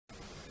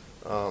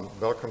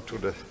Welcome to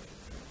the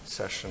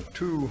session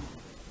 2,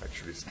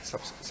 actually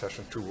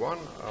session 2.1,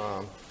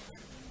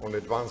 on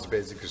advanced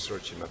basic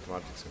research in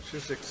mathematics and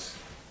physics.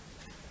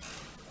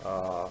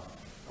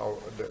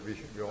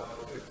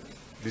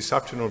 This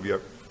afternoon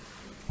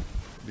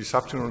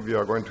we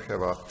are going to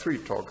have 3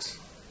 talks,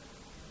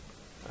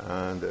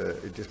 and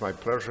it is my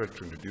pleasure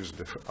to introduce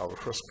our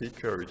first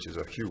speaker, which is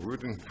Hugh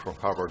Woodin from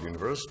Harvard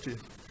University,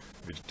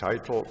 with the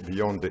title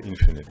Beyond the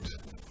Infinite.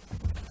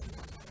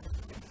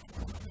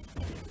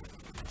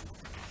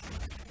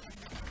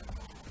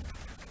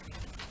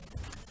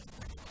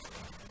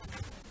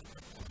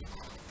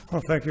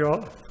 Well, thank you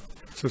all.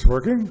 Is this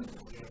working?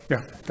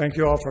 Yeah. Thank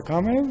you all for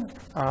coming.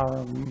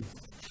 I'm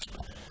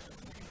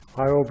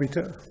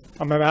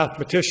a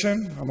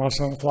mathematician. I'm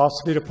also in the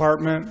philosophy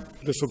department.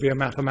 This will be a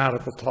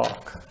mathematical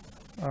talk.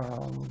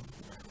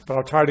 But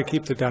I'll try to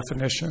keep the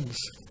definitions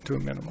to a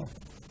minimum.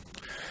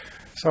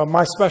 So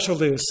my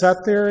specialty is set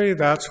theory.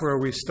 That's where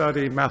we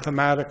study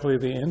mathematically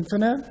the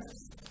infinite.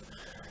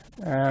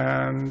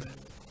 And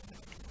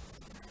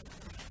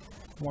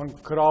one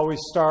could always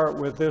start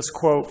with this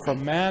quote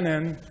from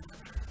Manin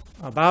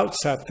about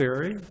set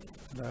theory.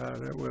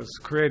 It was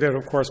created,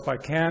 of course, by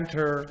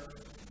Cantor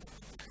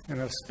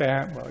in a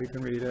span, well, you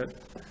can read it.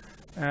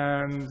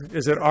 And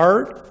is it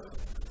art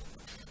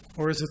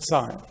or is it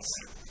science?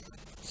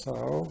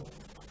 So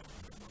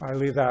I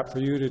leave that for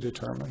you to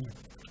determine.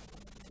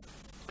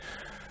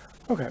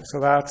 Okay, so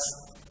that's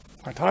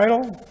my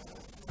title.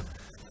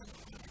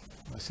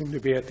 I seem to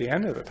be at the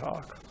end of the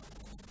talk.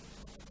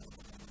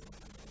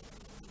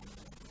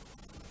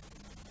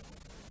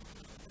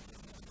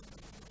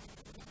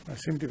 I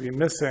seem to be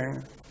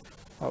missing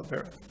out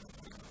there.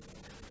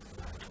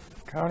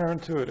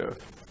 Counterintuitive.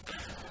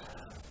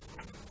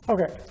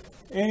 Okay.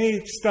 Any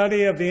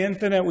study of the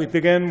infinite, we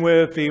begin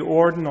with the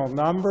ordinal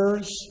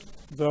numbers.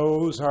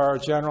 Those are a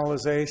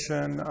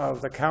generalization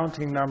of the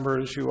counting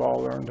numbers you all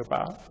learned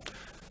about.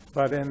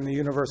 But in the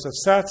universe of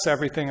sets,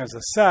 everything is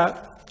a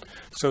set.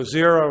 So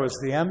 0 is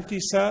the empty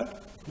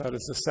set. That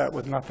is the set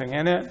with nothing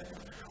in it.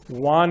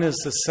 1 is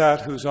the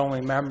set whose only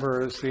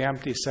member is the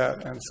empty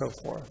set, and so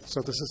forth. So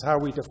this is how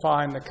we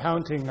define the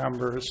counting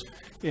numbers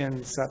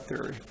in set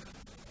theory.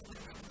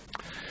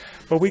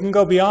 But we can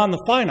go beyond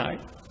the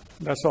finite.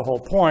 That's the whole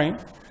point.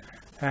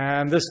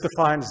 And this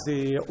defines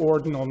the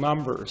ordinal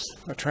numbers,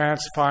 a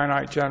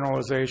transfinite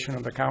generalization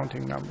of the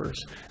counting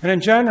numbers. And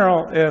in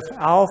general, if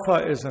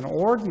alpha is an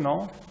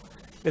ordinal,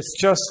 it's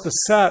just the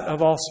set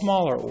of all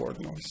smaller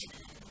ordinals.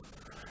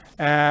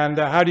 And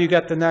how do you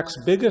get the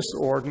next biggest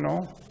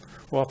ordinal?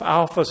 Well, if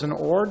alpha is an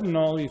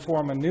ordinal, you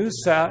form a new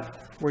set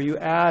where you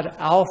add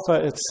alpha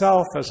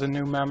itself as a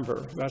new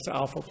member. That's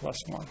alpha plus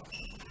 1.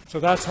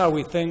 So that's how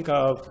we think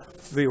of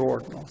the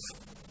ordinals.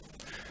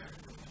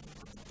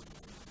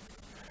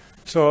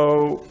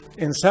 So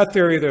in set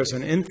theory, there's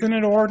an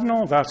infinite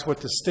ordinal. That's what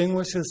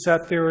distinguishes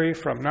set theory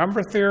from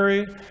number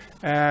theory.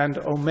 And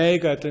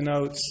omega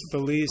denotes the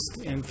least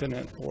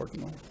infinite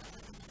ordinal.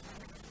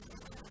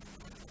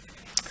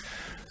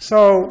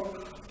 So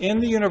in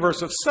the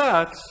universe of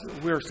sets,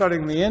 we're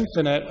studying the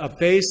infinite. A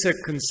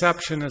basic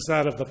conception is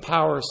that of the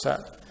power set.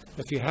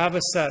 If you have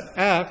a set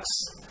X,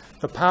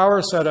 the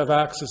power set of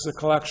X is a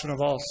collection of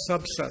all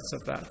subsets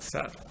of that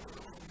set.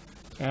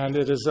 And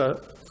it is a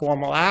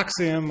formal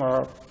axiom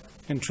or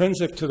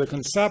intrinsic to the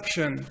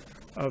conception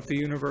of the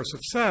universe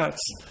of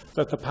sets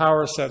that the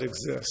power set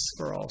exists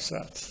for all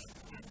sets.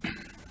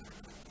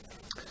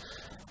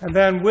 And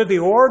then with the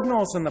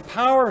ordinals in the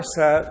power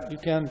set, you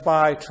can,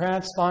 by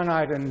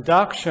transfinite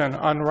induction,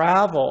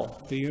 unravel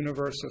the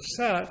universe of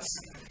sets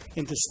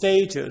into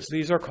stages.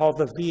 These are called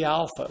the V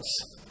alphas,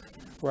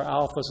 where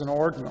alpha is an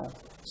ordinal.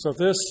 So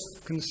this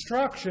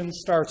construction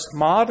starts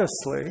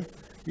modestly.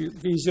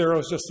 V0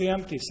 is just the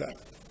empty set.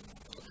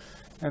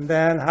 And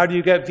then how do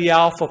you get V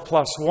alpha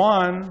plus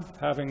 1?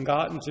 Having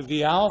gotten to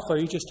V alpha,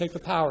 you just take the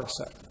power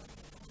set.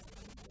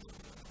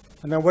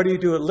 And then what do you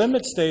do at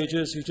limit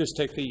stages? You just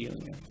take the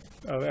union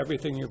of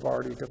everything you've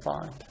already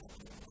defined.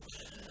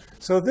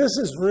 So this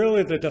is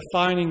really the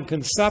defining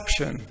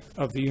conception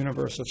of the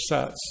universe of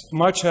sets,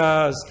 much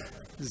as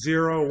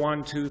 0,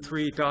 1, 2,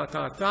 3, ... is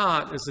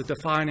the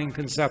defining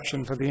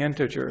conception for the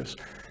integers.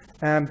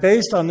 And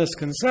based on this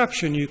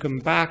conception, you can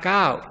back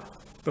out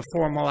the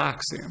formal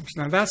axioms.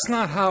 Now, that's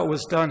not how it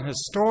was done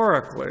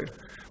historically,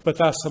 but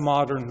that's the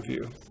modern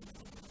view.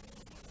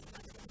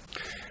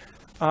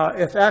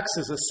 If X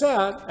is a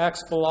set,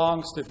 X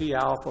belongs to V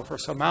alpha for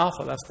some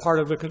alpha. That's part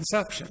of the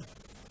conception.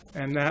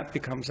 And that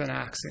becomes an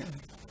axiom.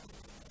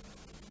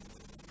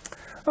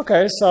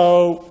 Okay,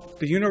 so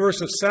the universe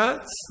of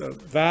sets, the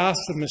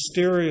vast and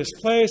mysterious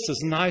place,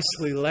 is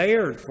nicely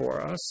layered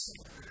for us.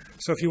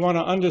 So if you want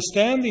to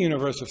understand the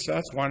universe of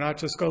sets, why not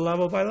just go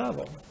level by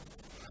level?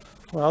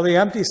 Well, the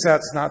empty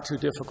set's not too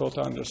difficult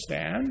to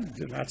understand.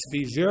 That's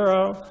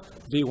V0.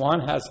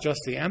 V1 has just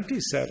the empty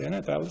set in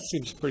it. That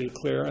seems pretty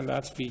clear, and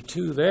that's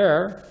V2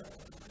 there.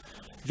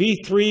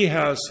 V3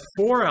 has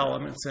 4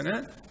 elements in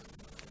it.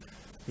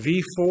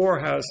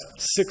 V4 has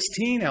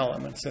 16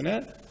 elements in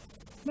it.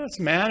 That's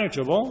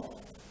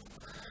manageable.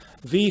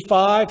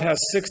 V5 has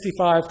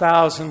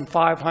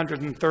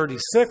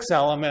 65,536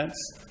 elements.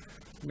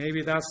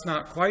 Maybe that's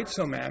not quite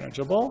so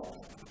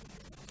manageable.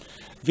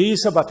 V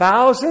sub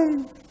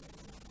 1,000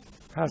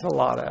 has a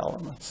lot of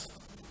elements.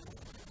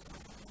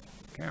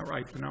 Can't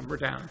write the number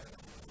down.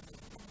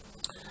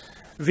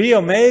 V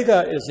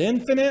omega is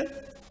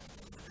infinite.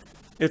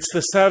 It's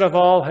the set of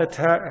all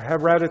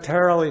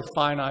hereditarily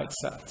finite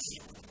sets.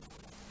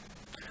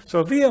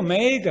 So V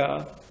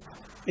omega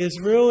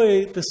is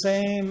really the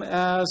same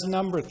as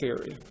number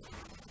theory.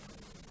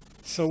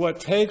 So what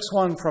takes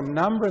one from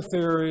number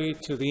theory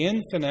to the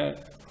infinite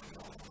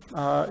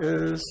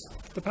is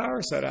the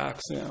power set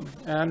axiom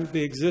and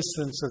the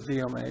existence of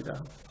V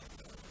omega.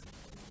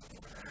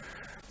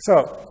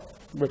 So,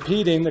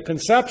 repeating, the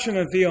conception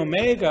of V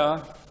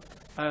omega,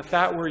 if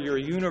that were your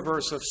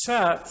universe of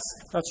sets,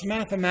 that's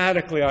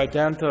mathematically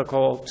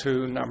identical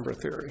to number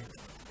theory.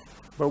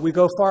 But we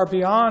go far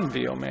beyond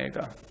V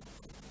omega.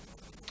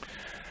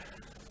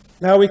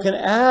 Now we can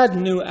add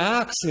new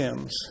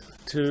axioms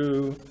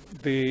to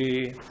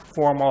the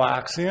formal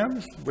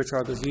axioms, which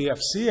are the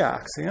ZFC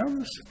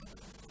axioms.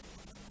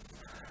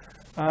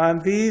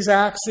 These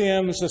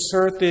axioms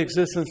assert the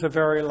existence of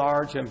very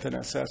large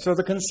infinite sets. So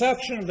the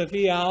conception of the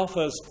V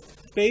alphas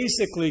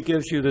basically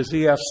gives you the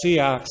ZFC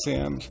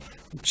axioms.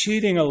 I'm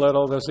cheating a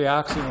little. There's the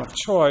axiom of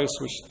choice,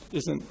 which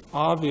isn't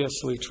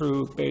obviously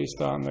true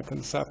based on the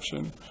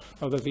conception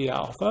of the V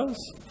alphas.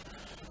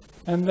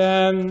 And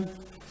then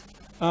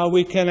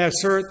we can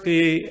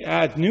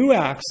add new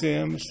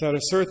axioms that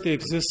assert the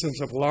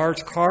existence of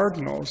large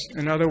cardinals,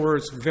 in other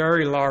words,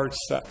 very large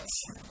sets.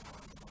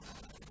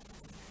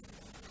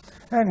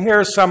 And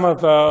here's some of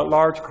the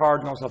large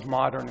cardinals of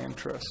modern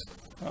interest.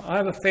 I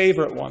have a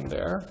favorite one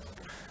there,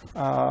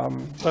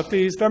 but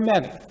there are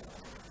many.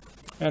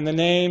 And the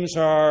names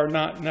are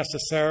not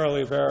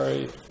necessarily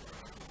very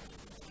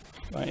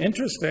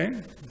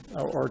interesting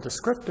or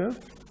descriptive.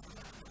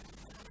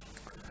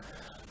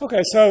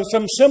 Okay, so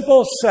some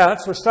simple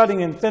sets, we're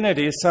studying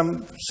infinity,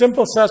 some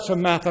simple sets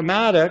from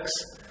mathematics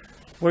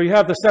where you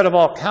have the set of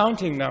all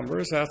counting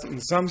numbers, that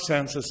in some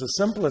sense is the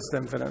simplest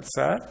infinite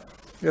set.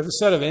 You have the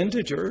set of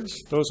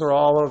integers, those are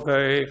all of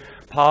the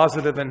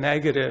positive and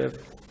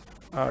negative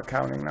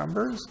counting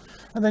numbers.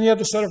 And then you have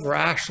the set of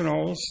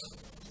rationals.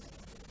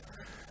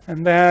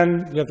 And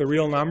then you have the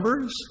real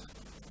numbers.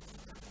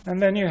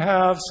 And then you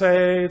have,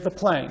 say, the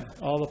plane,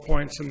 all the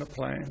points in the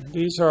plane.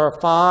 These are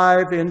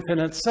 5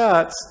 infinite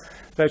sets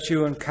that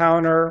you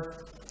encounter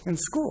in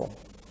school.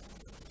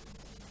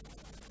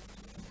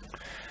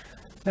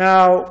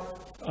 Now,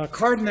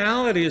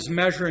 cardinality is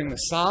measuring the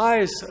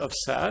size of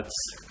sets.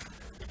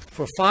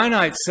 For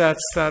finite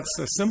sets, that's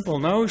a simple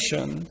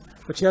notion,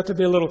 but you have to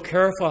be a little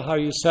careful how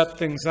you set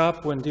things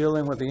up when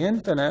dealing with the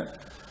infinite.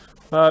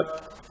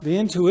 But the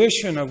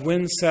intuition of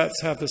when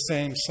sets have the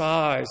same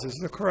size is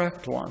the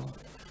correct one.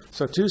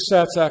 So 2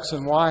 sets, x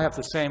and y, have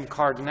the same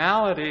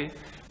cardinality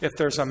if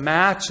there's a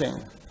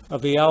matching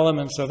of the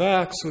elements of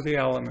x with the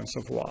elements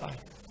of y.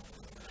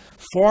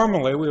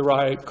 Formally, we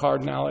write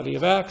cardinality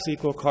of x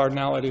equal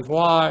cardinality of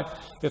y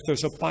if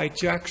there's a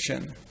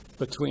bijection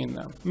between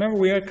them. Remember,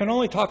 we can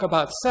only talk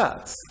about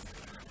sets,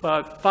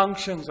 but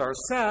functions are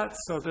sets,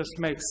 so this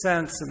makes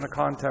sense in the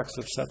context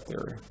of set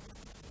theory.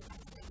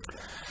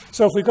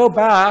 So if we go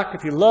back,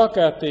 if you look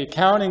at the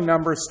counting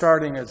numbers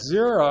starting at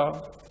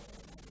 0,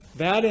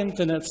 that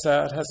infinite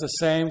set has the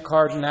same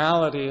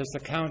cardinality as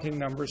the counting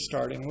numbers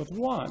starting with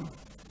 1.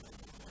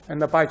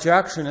 And the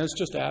bijection is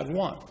just add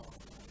 1.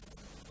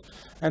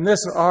 And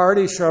this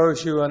already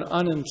shows you an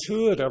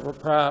unintuitive or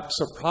perhaps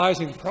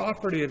surprising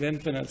property of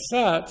infinite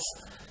sets.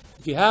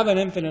 If you have an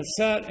infinite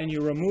set and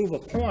you remove a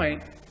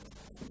point,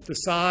 the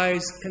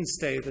size can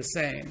stay the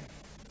same.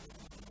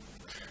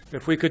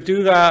 If we could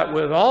do that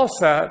with all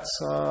sets,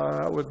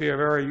 that would be a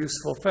very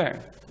useful thing.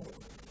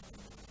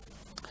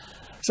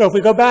 So if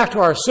we go back to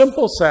our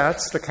simple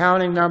sets, the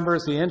counting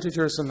numbers, the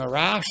integers, and the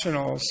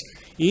rationals,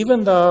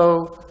 even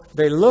though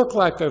they look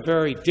like they're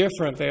very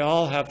different, they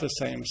all have the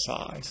same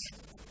size.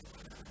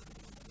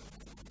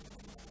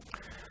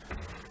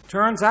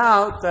 Turns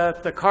out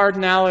that the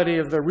cardinality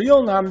of the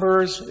real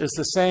numbers is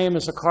the same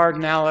as the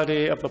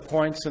cardinality of the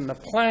points in the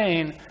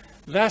plane.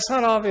 That's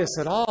not obvious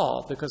at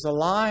all, because the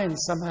line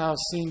somehow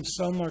seems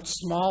so much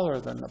smaller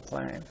than the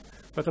plane.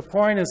 But the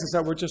point is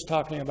that we're just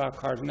talking about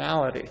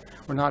cardinality.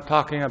 We're not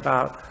talking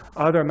about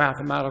other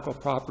mathematical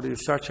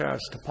properties such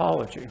as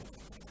topology.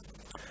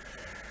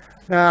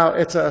 Now,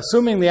 it's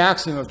assuming the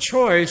axiom of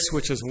choice,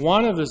 which is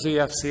one of the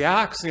ZFC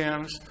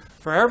axioms.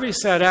 For every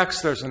set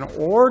x, there's an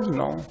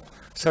ordinal,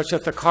 such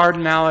that the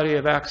cardinality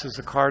of x is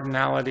the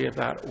cardinality of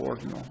that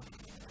ordinal.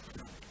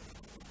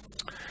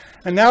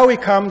 And now we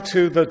come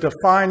to the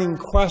defining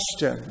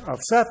question of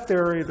set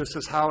theory. This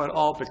is how it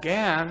all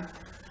began,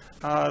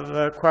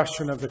 the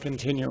question of the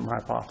continuum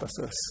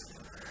hypothesis.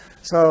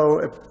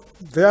 So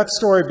that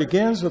story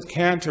begins with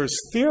Cantor's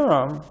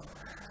theorem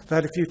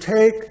that if you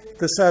take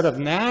the set of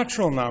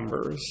natural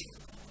numbers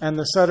and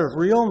the set of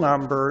real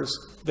numbers,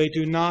 they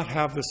do not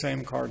have the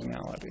same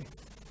cardinality.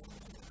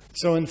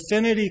 So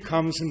infinity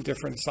comes in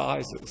different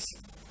sizes.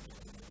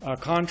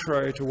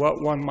 contrary to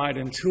what one might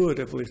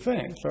intuitively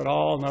think, that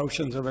all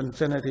notions of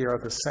infinity are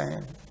the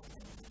same.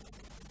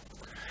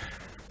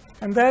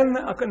 And then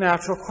a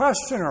natural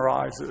question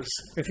arises.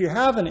 If you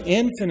have an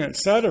infinite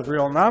set of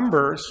real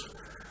numbers,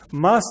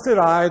 must it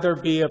either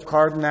be of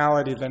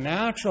cardinality the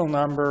natural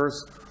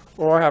numbers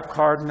or have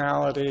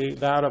cardinality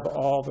that of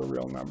all the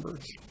real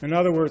numbers? In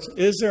other words,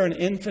 is there an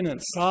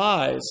infinite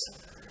size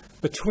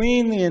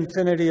between the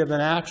infinity of the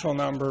natural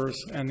numbers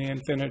and the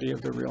infinity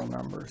of the real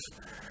numbers?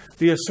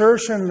 The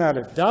assertion that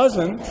it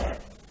doesn't,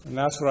 and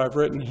that's what I've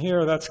written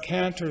here, that's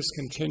Cantor's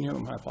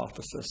continuum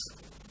hypothesis.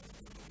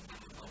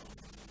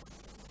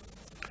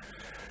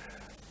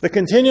 The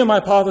continuum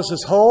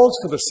hypothesis holds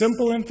for the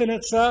simple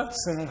infinite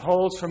sets, and it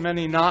holds for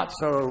many not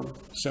so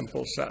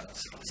simple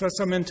sets. So that's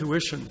some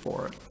intuition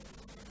for it.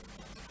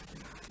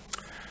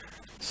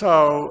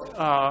 So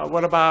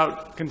what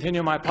about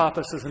continuum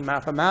hypothesis in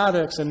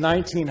mathematics? In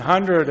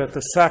 1900, at the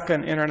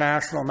Second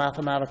International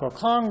Mathematical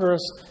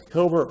Congress,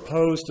 Hilbert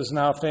posed his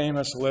now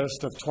famous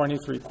list of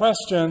 23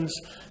 questions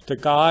to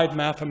guide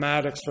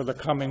mathematics for the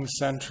coming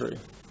century.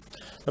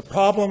 The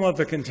problem of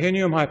the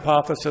continuum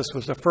hypothesis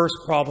was the first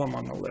problem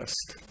on the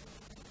list.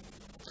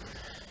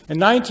 In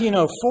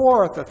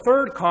 1904, at the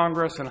Third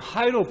Congress in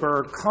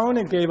Heidelberg,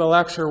 Koenig gave a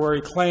lecture where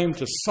he claimed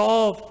to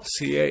solve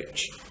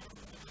CH.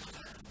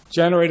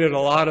 Generated a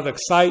lot of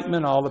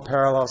excitement. All the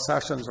parallel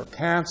sessions were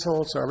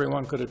canceled, so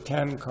everyone could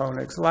attend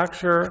Koenig's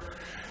lecture.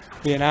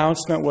 The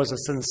announcement was a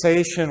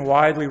sensation,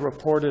 widely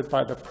reported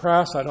by the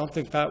press. I don't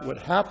think that would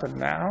happen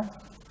now.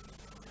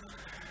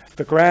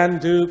 The Grand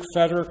Duke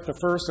Frederick I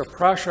of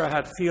Prussia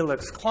had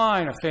Felix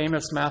Klein, a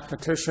famous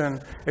mathematician,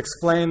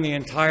 explain the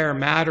entire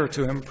matter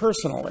to him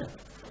personally.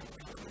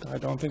 I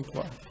don't think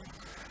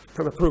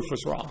the proof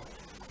was wrong.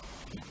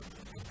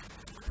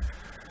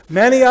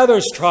 Many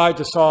others tried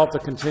to solve the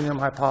continuum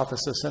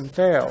hypothesis and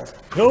failed.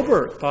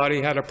 Hilbert thought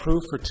he had a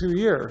proof for 2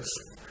 years.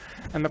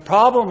 And the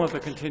problem of the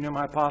continuum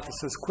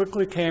hypothesis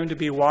quickly came to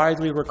be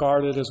widely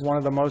regarded as one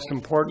of the most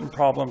important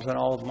problems in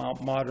all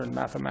of modern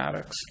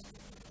mathematics.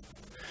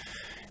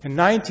 In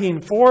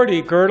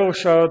 1940, Gödel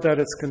showed that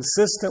it's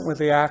consistent with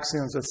the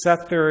axioms of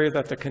set theory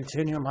that the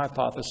continuum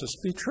hypothesis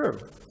be true.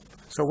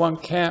 So one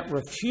can't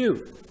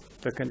refute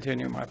the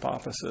continuum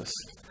hypothesis.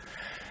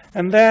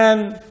 And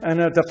then,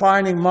 in a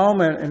defining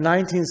moment, in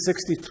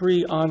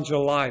 1963, on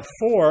July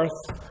 4th,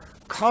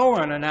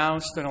 Cohen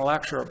announced in a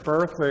lecture at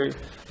Berkeley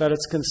that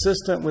it's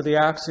consistent with the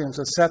axioms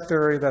of set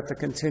theory that the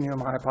continuum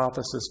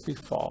hypothesis be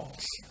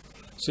false.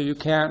 So you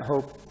can't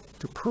hope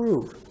to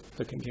prove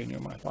the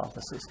continuum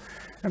hypothesis.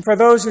 And for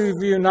those of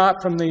you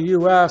not from the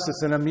US,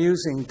 it's an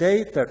amusing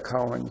date that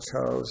Cohen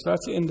chose.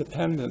 That's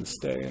Independence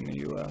Day in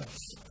the US.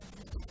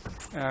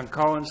 And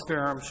Cohen's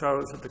theorem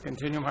shows that the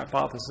continuum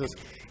hypothesis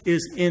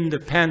is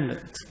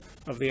independent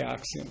of the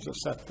axioms of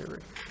set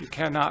theory. You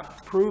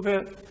cannot prove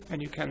it,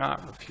 and you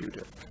cannot refute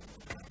it.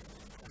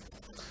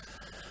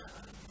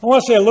 I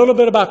want to say a little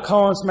bit about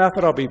Cohen's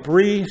method. I'll be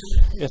brief.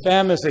 If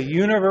M is a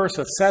universe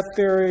of set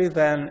theory,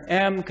 then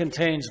M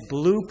contains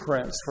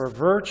blueprints for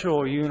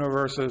virtual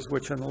universes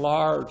which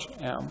enlarge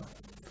M.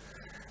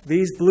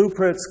 These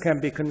blueprints can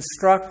be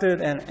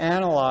constructed and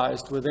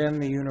analyzed within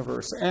the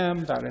universe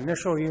M, that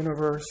initial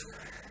universe.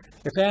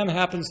 If M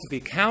happens to be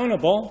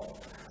countable,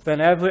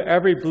 then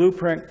every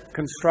blueprint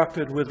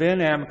constructed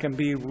within M can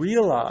be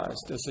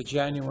realized as a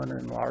genuine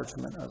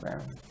enlargement of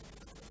M.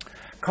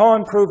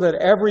 Cohen proved that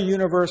every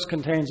universe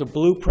contains a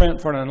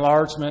blueprint for an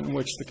enlargement in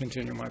which the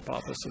continuum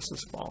hypothesis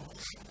is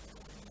false.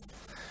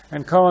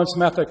 And Cohen's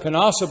method can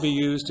also be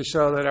used to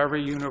show that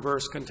every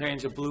universe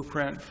contains a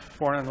blueprint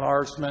for an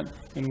enlargement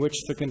in which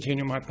the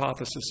continuum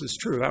hypothesis is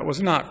true. That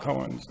was not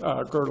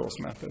Gödel's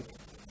method.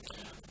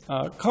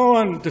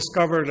 Cohen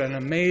discovered an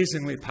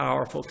amazingly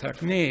powerful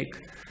technique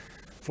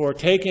for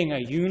taking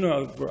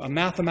a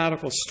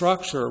mathematical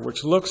structure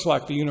which looks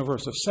like the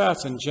universe of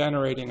sets and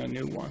generating a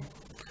new one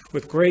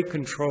with great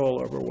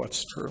control over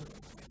what's true.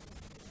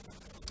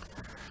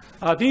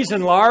 These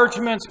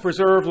enlargements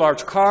preserve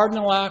large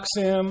cardinal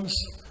axioms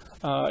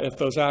if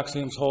those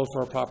axioms hold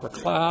for a proper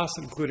class,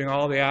 including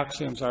all the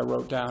axioms I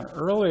wrote down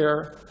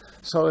earlier.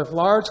 So if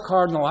large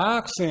cardinal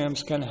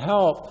axioms can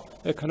help,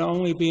 it can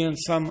only be in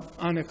some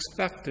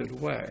unexpected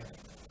way.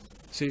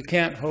 So you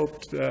can't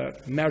hope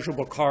that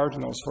measurable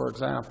cardinals, for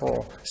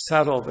example,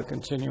 settle the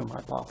continuum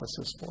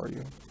hypothesis for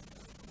you.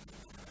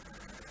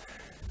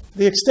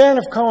 The extent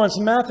of Cohen's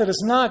method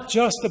is not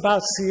just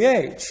about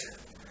CH.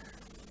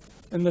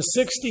 In the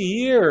 60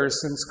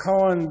 years since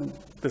Cohen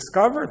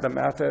discovered the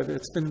method,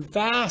 it's been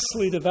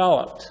vastly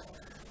developed.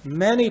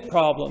 Many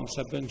problems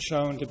have been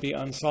shown to be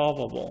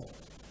unsolvable,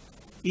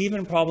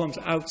 even problems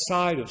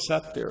outside of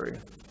set theory.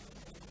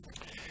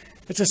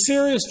 It's a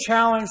serious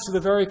challenge to the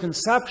very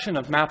conception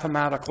of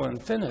mathematical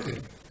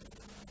infinity.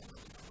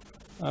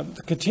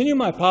 The continuum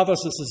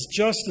hypothesis is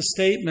just a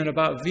statement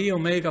about V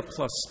omega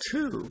plus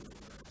 2.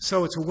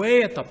 So it's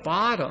way at the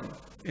bottom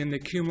in the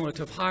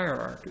cumulative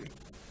hierarchy.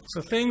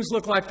 So things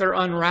look like they're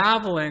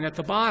unraveling at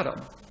the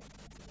bottom.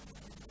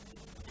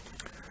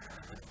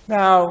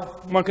 Now,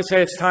 one could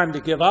say it's time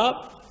to give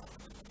up.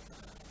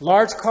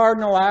 Large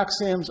cardinal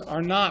axioms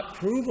are not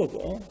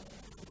provable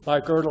by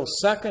Gödel's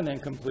second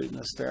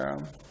incompleteness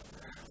theorem,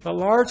 but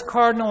large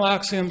cardinal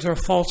axioms are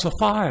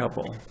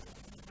falsifiable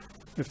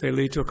if they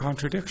lead to a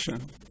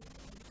contradiction.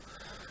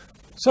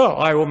 So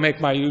I will make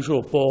my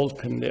usual bold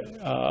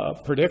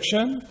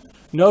prediction.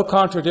 No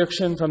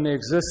contradiction from the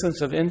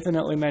existence of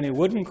infinitely many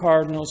Woodin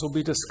cardinals will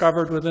be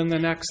discovered within the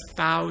next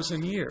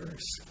 1,000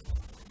 years.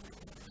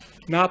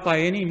 Not by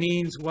any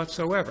means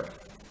whatsoever.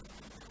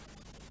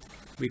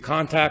 We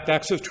contact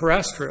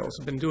extraterrestrials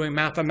who've been doing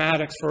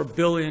mathematics for 1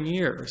 billion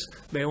years.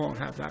 They won't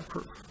have that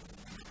proof.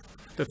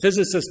 The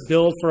physicists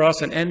build for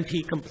us an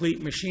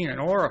NP-complete machine, an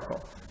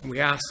oracle, and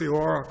we ask the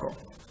oracle.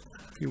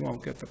 You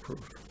won't get the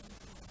proof.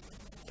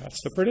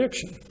 That's the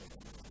prediction.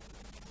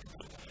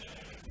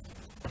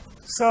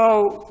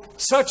 So,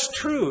 such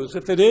truths,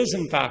 if it is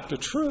in fact a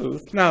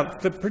truth, now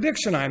the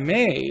prediction I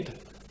made,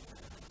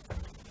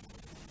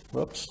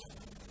 whoops,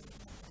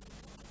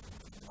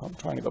 I'm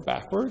trying to go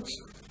backwards.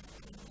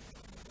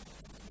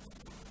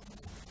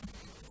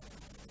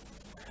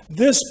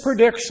 This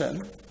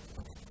prediction,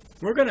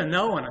 we're going to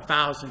know in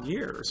 1,000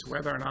 years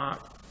whether or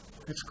not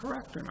it's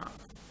correct or not.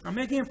 I'm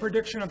making a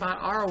prediction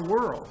about our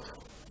world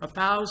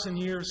 1,000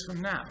 years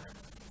from now.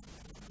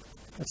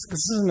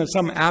 This isn't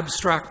some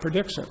abstract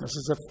prediction. This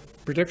is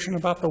a prediction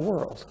about the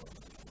world.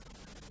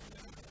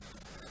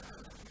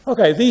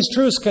 Okay, these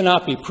truths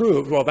cannot be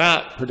proved. Well,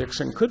 that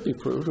prediction could be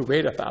proved. We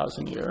wait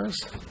 1,000 years.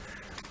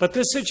 But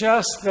this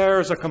suggests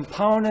there's a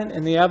component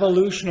in the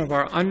evolution of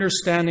our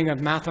understanding of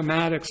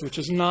mathematics which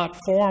is not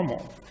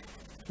formal,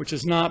 which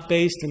is not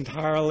based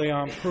entirely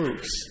on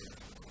proofs.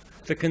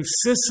 The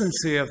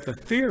consistency of the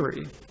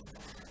theory,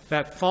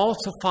 that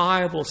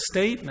falsifiable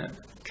statement,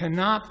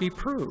 cannot be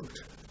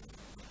proved.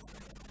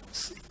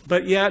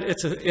 But yet,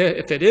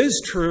 if it is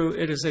true,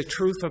 it is a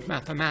truth of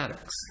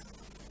mathematics.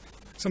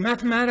 So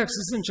mathematics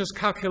isn't just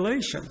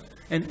calculation.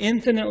 An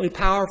infinitely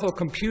powerful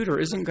computer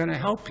isn't going to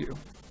help you.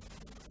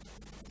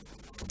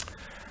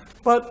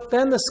 But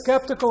then the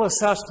skeptical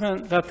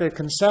assessment that the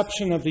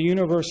conception of the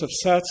universe of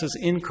sets is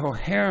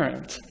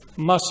incoherent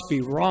must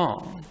be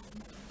wrong.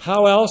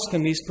 How else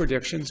can these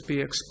predictions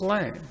be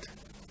explained?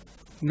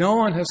 No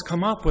one has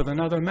come up with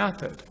another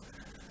method.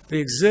 The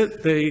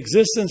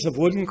existence of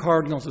Woodin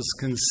cardinals is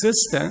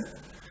consistent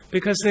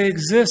because they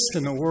exist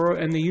in the world,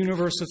 in the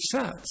universe of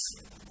sets.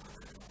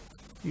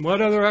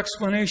 What other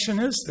explanation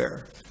is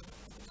there?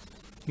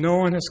 No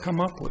one has come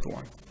up with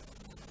one.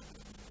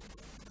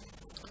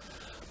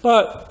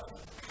 But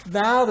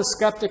now the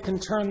skeptic can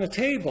turn the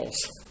tables.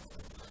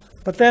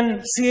 But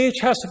then CH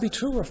has to be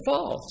true or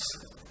false.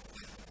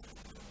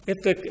 If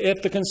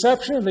the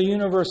conception of the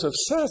universe of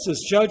sets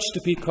is judged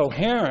to be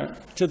coherent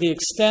to the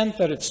extent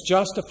that it's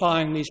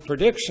justifying these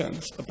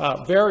predictions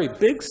about very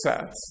big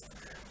sets,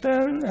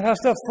 then it has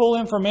to have full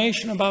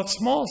information about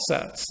small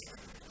sets.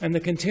 And the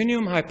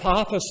continuum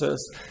hypothesis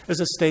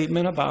is a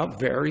statement about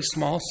very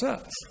small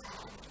sets.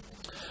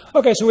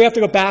 Okay, so we have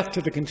to go back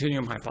to the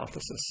continuum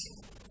hypothesis.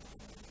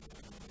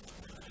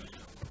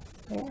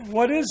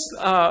 What's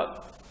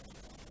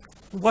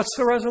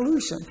the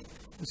resolution?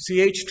 Is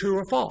CH true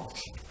or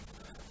false?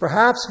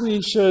 Perhaps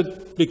we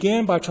should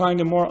begin by trying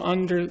to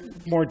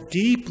more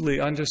deeply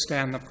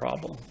understand the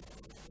problem.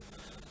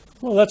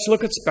 Well, let's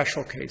look at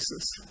special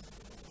cases.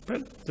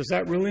 But does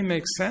that really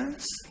make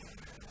sense?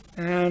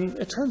 And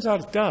it turns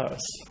out it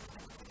does.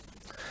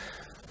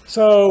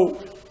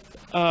 So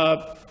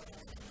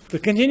the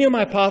continuum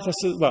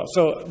hypothesis,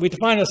 so we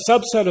define a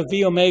subset of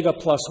V omega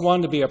plus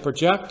 1 to be a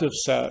projective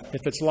set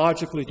if it's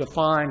logically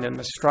defined in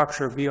the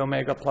structure of V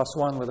omega plus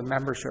 1 with a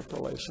membership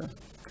relation.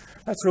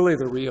 That's really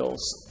the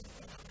reals.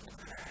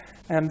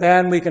 And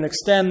then we can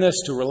extend this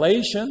to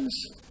relations.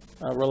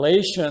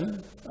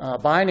 A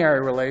binary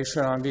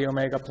relation on V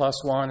omega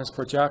plus 1 is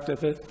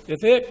projective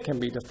if it can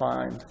be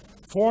defined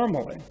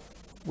formally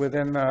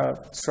within the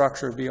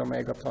structure of V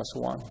omega plus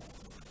 1.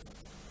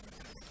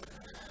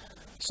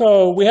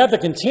 So we have the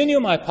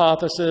continuum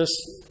hypothesis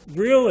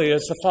really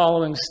is the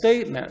following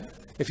statement.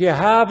 If you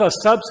have a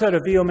subset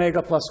of V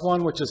omega plus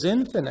 1 which is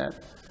infinite,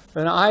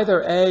 then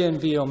either A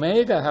and V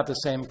omega have the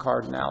same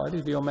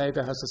cardinality. V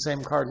omega has the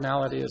same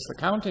cardinality as the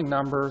counting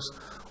numbers,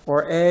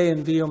 or A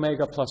and V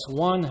omega plus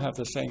 1 have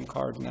the same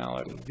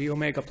cardinality. V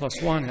omega plus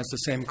 1 has the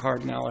same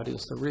cardinality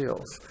as the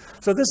reals.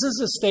 So this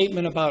is a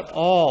statement about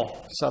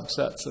all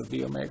subsets of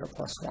V omega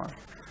plus 1.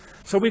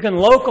 So we can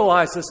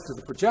localize this to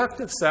the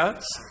projective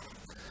sets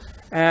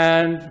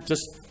and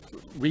just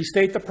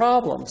restate the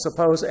problem.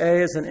 Suppose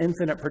A is an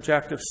infinite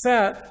projective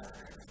set,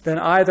 then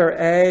either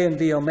A and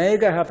V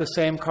omega have the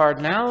same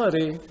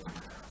cardinality,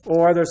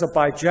 or there's a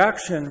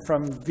bijection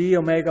from V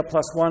omega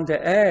plus 1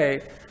 to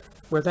A,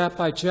 where that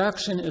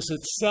bijection is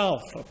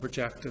itself a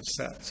projective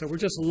set. So we're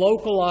just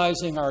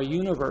localizing our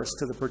universe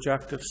to the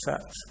projective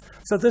sets.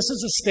 So this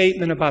is a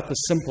statement about the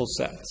simple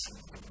sets.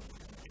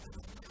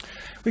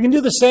 We can do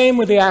the same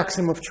with the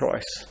axiom of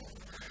choice.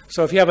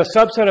 So if you have a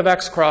subset of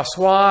x cross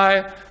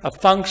y, a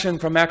function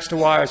from x to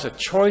y is a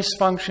choice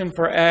function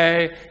for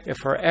A. If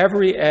for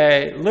every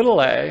A,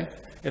 little a,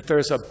 If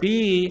there's a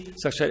B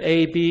such that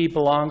AB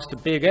belongs to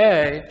big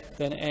A,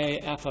 then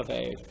AF of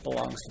A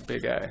belongs to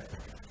big A.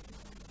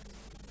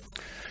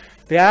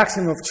 The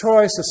axiom of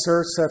choice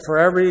asserts that for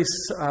every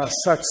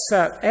such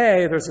set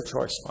A, there's a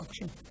choice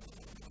function.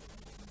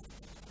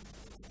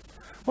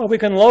 Well, we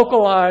can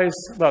localize,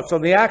 well, so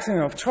the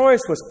axiom of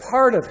choice was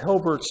part of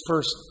Hilbert's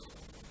first,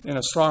 in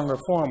a stronger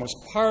form, was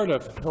part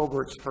of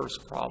Hilbert's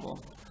first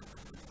problem.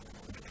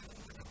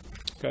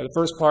 Okay, the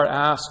first part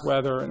asks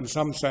whether, in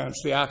some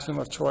sense, the axiom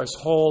of choice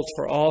holds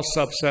for all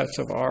subsets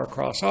of R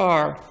cross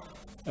R,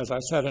 as I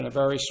said, in a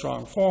very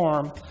strong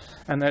form,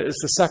 and that is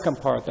the second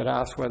part that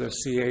asks whether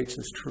CH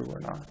is true or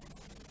not.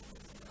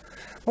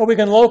 Well, we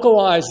can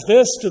localize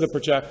this to the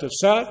projective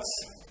sets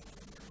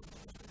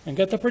and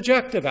get the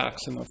projective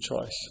axiom of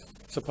choice.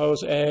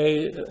 Suppose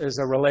A is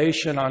a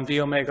relation on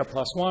d omega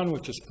plus 1,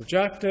 which is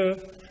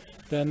projective.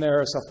 Then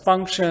there is a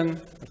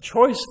function, a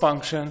choice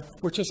function,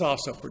 which is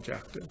also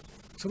projective.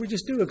 So we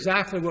just do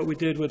exactly what we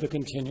did with the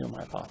continuum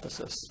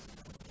hypothesis.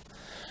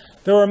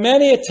 There were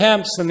many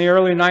attempts in the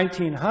early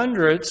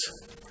 1900s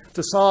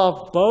to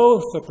solve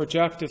both the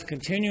projective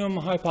continuum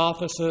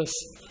hypothesis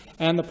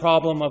and the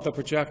problem of the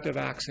projective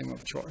axiom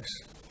of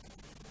choice.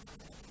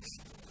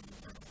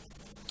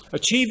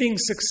 Achieving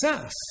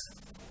success,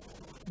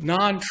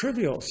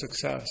 non-trivial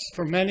success,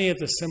 for many of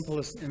the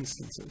simplest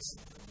instances.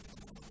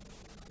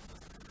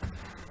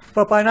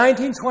 But by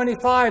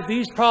 1925,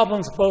 these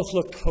problems both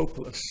looked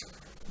hopeless.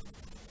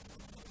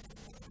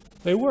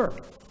 They were.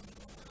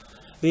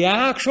 The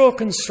actual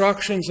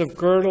constructions of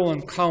Gödel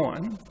and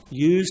Cohen,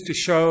 used to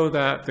show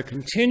that the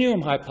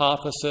continuum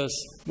hypothesis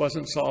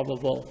wasn't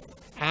solvable,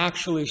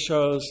 actually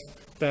shows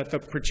that the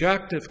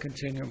projective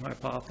continuum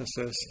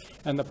hypothesis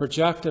and the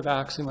projective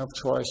axiom of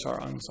choice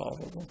are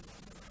unsolvable.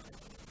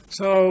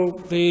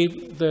 So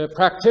the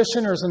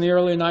practitioners in the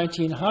early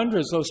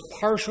 1900s, those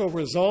partial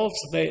results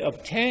they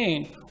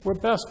obtained were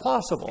best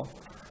possible.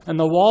 And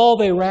the wall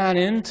they ran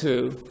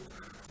into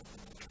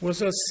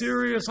was a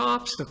serious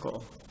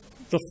obstacle.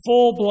 The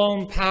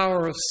full-blown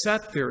power of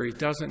set theory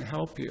doesn't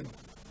help you.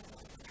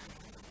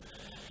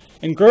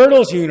 In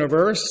Gödel's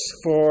universe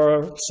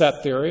for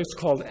set theory, it's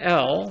called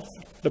L.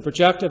 The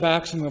projective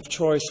axiom of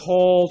choice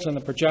holds and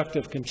the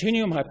projective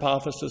continuum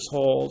hypothesis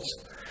holds.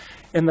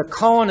 In the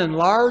Cohen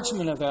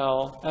enlargement of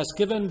L, as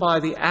given by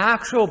the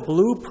actual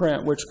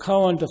blueprint which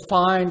Cohen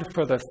defined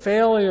for the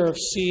failure of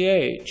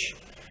CH,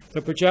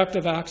 the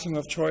projective axiom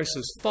of choice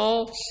is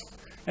false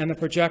and the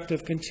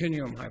projective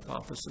continuum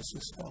hypothesis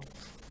is false.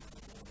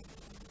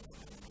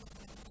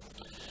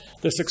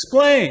 This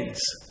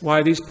explains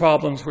why these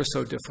problems were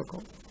so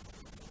difficult.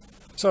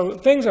 So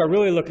things are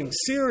really looking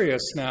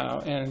serious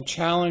now and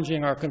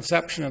challenging our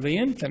conception of the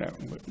infinite.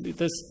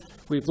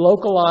 We've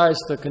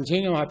localized the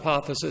continuum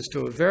hypothesis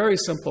to a very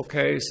simple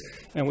case,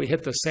 and we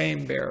hit the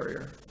same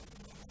barrier,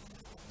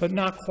 but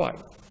not quite.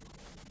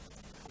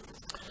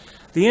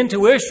 The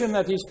intuition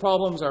that these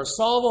problems are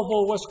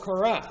solvable was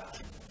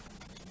correct.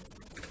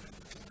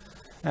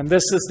 And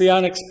this is the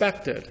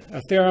unexpected.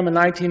 A theorem in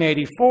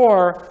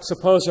 1984,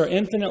 suppose there are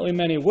infinitely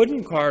many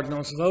Woodin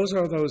cardinals, those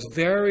are those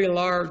very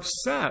large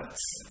sets,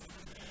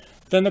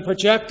 then the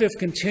projective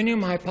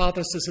continuum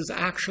hypothesis is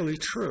actually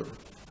true.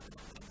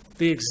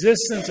 The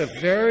existence of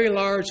very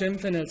large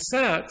infinite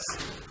sets,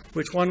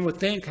 which one would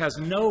think has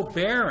no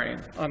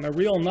bearing on the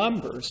real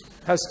numbers,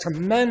 has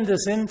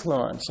tremendous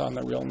influence on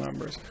the real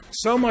numbers.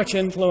 So much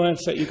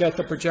influence that you get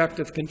the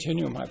projective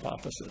continuum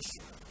hypothesis.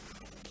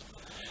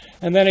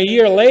 And then a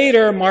year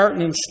later,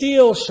 Martin and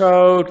Steele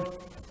showed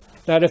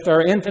that if there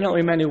are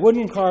infinitely many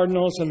Woodin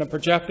cardinals, then the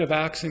projective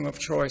axiom of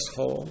choice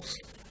holds.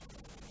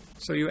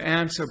 So you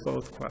answer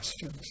both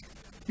questions.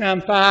 Now, in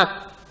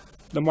fact,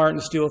 the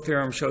Martin-Steele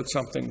theorem showed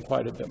something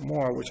quite a bit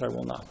more, which I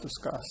will not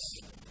discuss.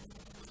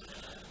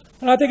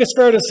 And I think it's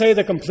fair to say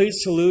the complete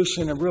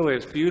solution really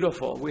is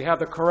beautiful. We have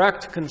the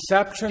correct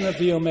conception of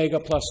v omega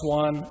plus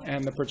 1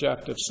 and the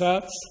projective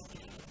sets.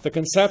 The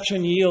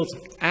conception yields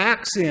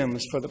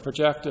axioms for the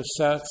projective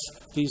sets.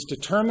 These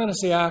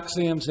determinacy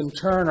axioms, in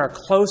turn, are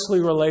closely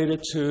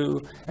related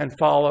to and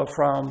follow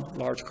from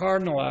large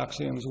cardinal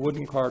axioms,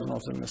 Woodin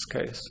cardinals in this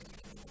case.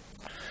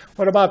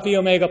 What about v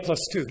omega plus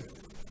 2?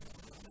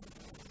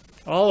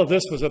 All of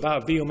this was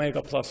about v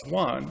omega plus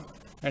 1.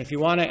 And if you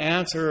want to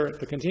answer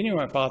the continuum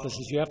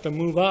hypothesis, you have to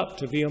move up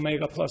to v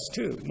omega plus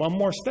 2. One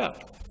more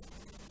step.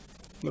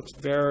 Looks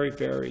very,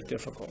 very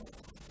difficult.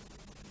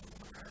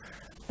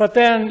 But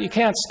then you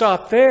can't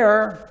stop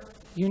there.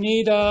 You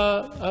need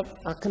a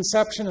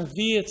conception of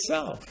v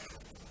itself.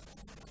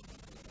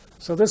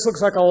 So this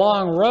looks like a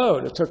long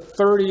road. It took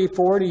 30,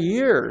 40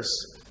 years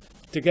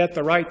to get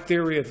the right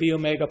theory of v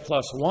omega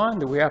plus 1.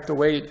 Do we have to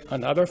wait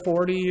another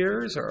 40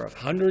 years or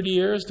 100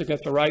 years to get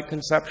the right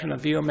conception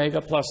of v omega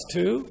plus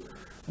 2?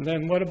 And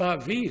then what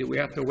about v? Do we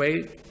have to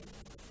wait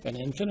an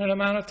infinite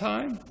amount of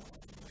time?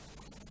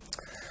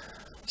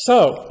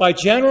 So, by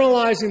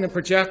generalizing the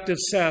projective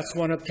sets,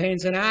 one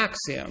obtains an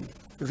axiom.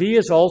 V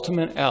is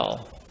ultimate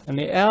L. And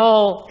the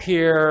L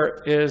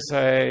here is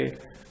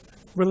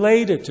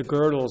related to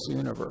Gödel's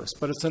universe,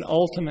 but it's an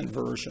ultimate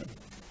version.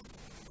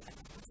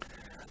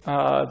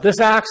 This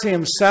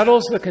axiom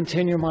settles the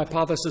continuum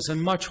hypothesis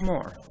and much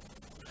more.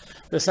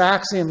 This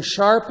axiom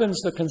sharpens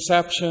the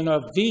conception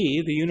of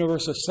V, the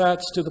universe of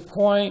sets, to the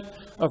point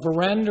of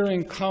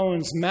rendering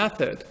Cohen's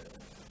method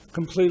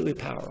completely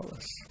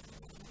powerless.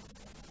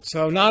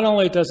 So not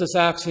only does this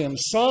axiom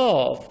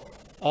solve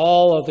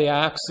all of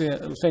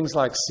the things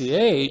like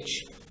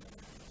CH,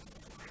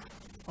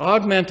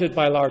 augmented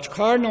by large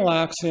cardinal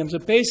axioms,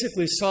 it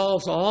basically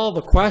solves all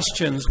the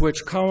questions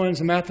which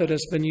Cohen's method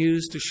has been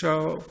used to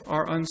show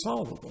are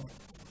unsolvable.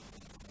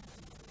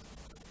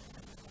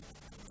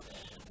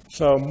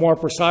 So more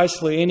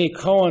precisely, any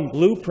Cohen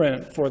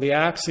blueprint for the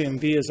axiom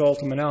V is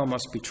ultimate L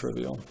must be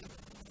trivial.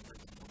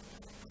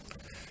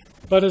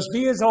 But is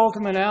V is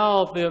ultimate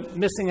L the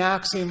missing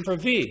axiom for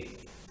V?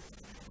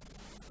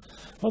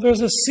 Well,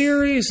 there's a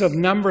series of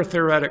number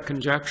theoretic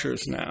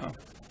conjectures now.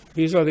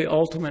 These are the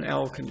ultimate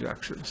L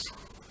conjectures.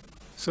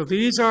 So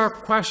these are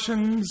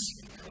questions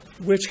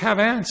which have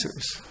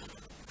answers.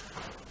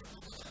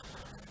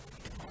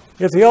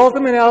 If the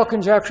ultimate L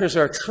conjectures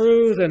are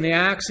true, then the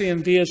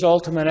axiom V is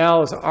ultimate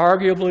L is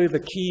arguably the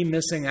key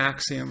missing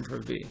axiom for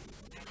V.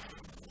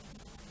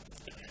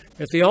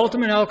 If the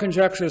ultimate L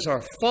conjectures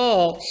are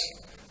false,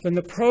 then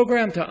the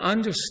program to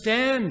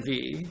understand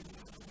V,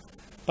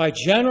 by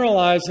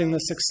generalizing the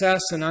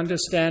success in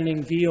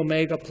understanding V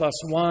omega plus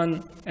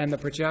 1 and the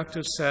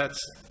projective sets,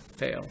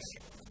 fails.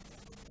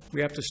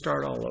 We have to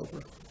start all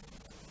over.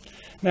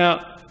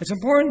 Now, it's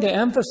important to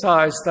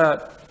emphasize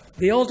that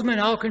the ultimate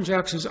L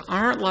conjectures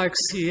aren't like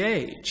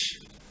CH.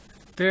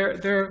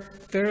 They're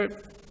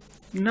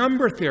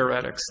number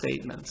theoretic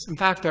statements. In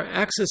fact, they're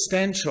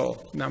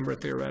existential number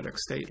theoretic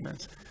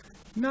statements.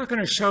 I'm not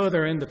going to show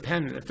they're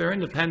independent. If they're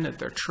independent,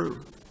 they're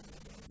true.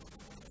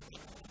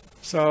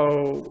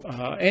 So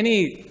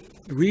any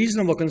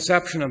reasonable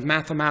conception of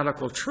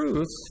mathematical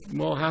truth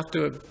will have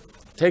to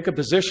take a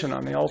position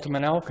on the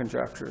ultimate L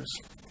conjectures.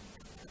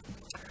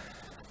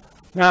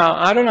 Now,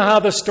 I don't know how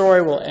this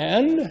story will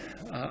end.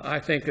 I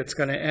think it's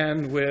going to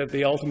end with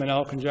the ultimate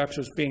L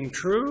conjectures being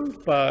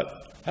true, but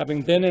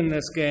having been in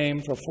this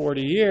game for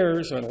 40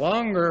 years or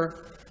longer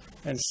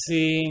and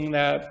seeing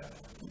that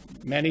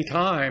many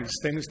times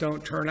things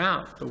don't turn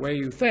out the way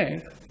you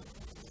think,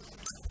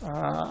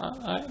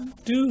 I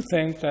do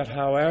think that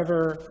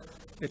however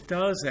it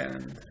does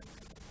end,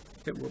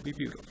 it will be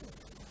beautiful.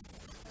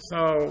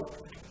 So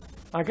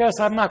I guess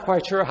I'm not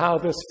quite sure how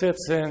this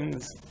fits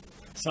in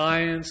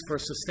science for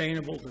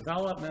sustainable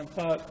development,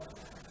 but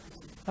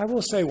I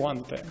will say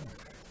one thing.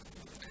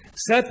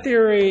 Set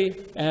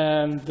theory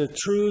and the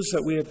truths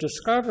that we have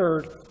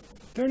discovered,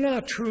 they're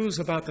not truths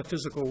about the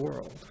physical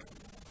world.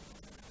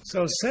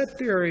 So set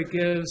theory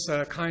gives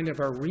a kind of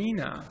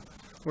arena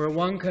where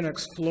one can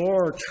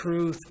explore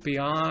truth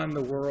beyond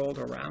the world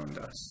around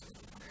us.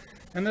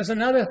 And there's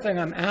another thing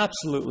I'm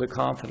absolutely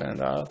confident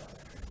of.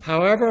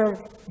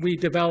 However we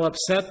develop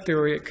set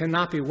theory, it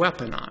cannot be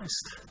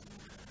weaponized.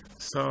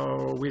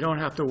 So we don't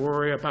have to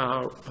worry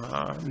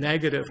about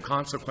negative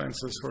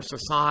consequences for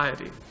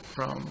society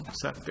from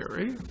set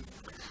theory.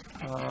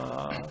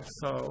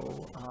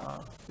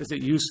 Is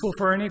it useful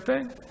for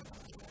anything?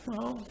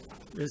 Well,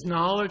 is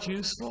knowledge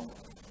useful?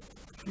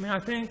 I mean, I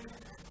think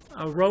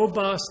a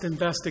robust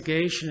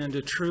investigation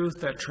into truth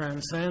that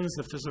transcends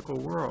the physical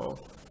world,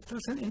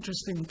 that's an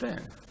interesting thing.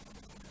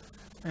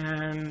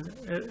 And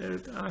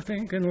it I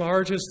think,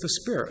 enlarges the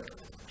spirit.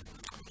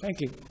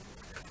 Thank you.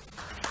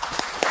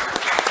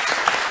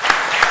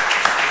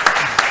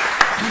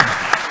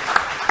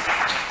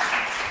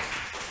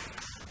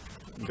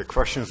 The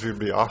questions will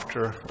be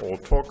after all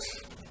talks.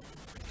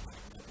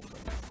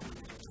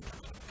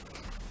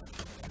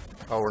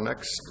 Our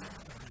next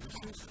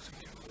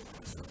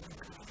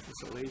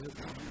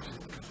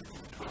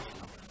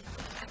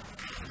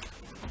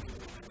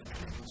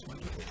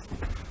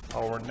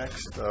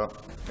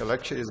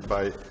lecture is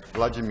by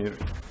Vladimir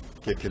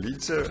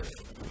Kekelidze,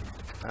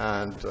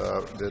 and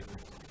the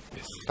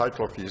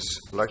title of his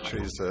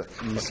lecture is the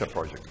NICA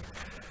project.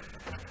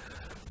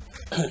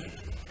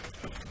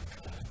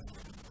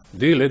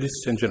 Dear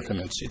ladies and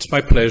gentlemen, it's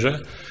my pleasure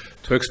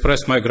to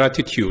express my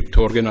gratitude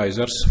to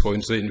organizers for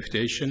the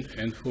invitation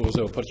and for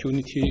the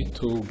opportunity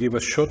to give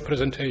us short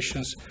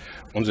presentations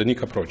on the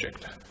NICA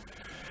project.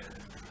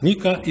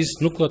 NICA is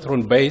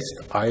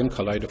nucleotron-based ion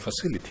collider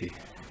facility,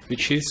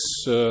 which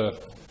is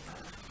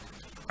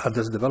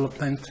under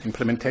development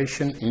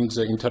implementation in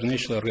the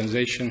international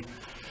organization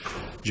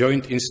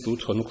Joint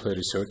Institute for Nuclear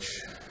Research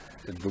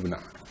at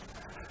Bubna.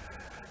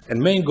 And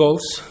main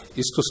goals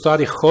is to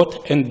study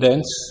hot and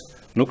dense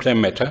nuclear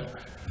matter.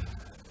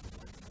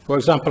 For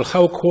example,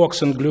 how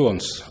quarks and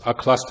gluons are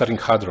clustering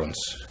hadrons,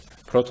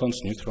 protons,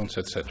 neutrons,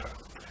 etc.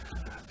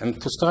 And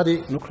to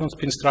study nucleon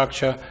spin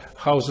structure,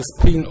 how the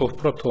spin of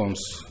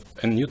protons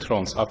and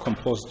neutrons are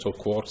composed of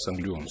quarks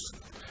and gluons.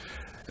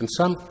 And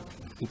some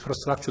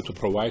infrastructure to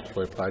provide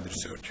for applied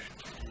research.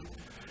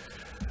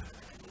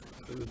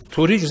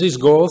 To reach these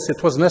goals,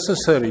 it was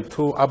necessary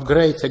to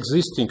upgrade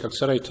existing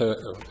accelerator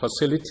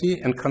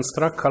facility and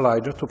construct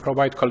collider to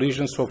provide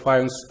collisions of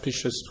ion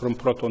species from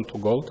proton to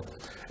gold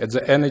at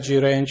the energy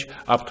range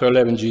up to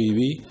 11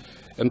 GeV,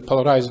 and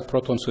polarized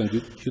protons and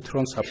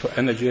neutrons up to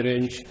energy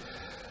range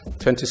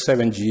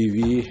 27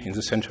 GeV in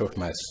the center of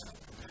mass.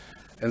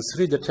 And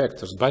 3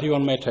 detectors,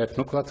 baryon matter at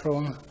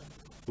nucleotron,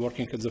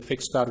 working at the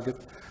fixed target,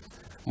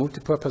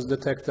 multipurpose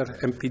detector,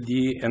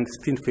 MPD, and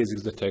spin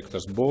physics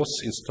detectors, both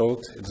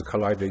installed at the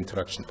collider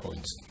interaction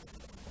points.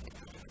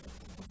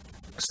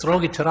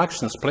 Strong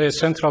interactions play a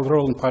central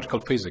role in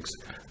particle physics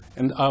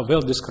and are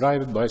well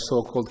described by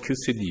so-called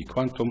QCD,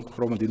 quantum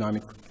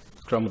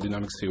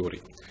chromodynamics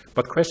theory.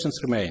 But questions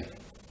remain.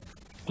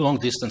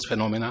 Long-distance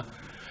phenomena,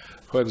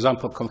 for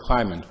example,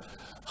 confinement,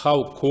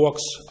 how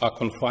quarks are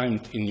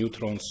confined in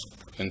neutrons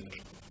and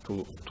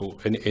to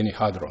any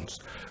hadrons,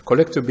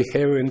 collective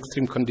behavior in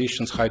extreme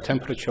conditions, high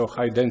temperature,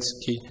 high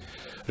density,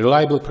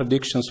 reliable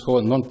predictions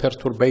for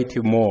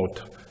non-perturbative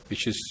mode,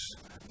 which is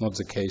not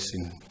the case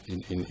in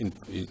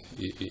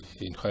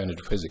high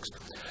energy physics.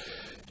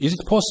 Is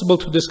it possible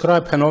to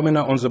describe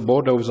phenomena on the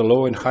border of the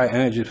low and high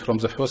energy from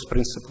the first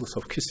principles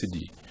of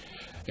QCD?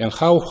 And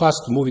how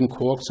fast moving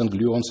quarks and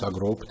gluons are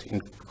grouped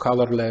in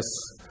colorless,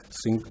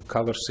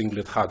 color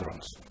singlet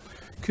hadrons?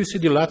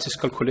 QCD lattice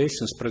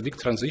calculations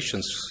predict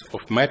transitions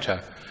of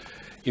matter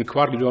in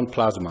quark-gluon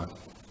plasma,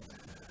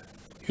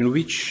 in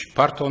which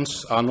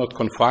partons are not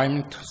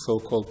confined,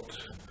 so-called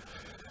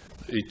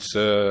it's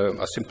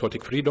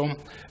asymptotic freedom,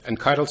 and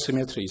chiral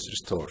symmetry is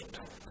restored.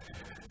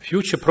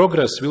 Future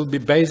progress will be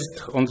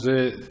based on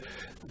the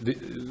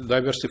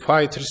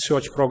diversified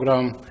research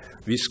program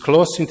with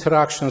close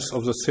interactions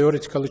of the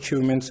theoretical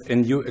achievements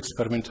and new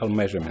experimental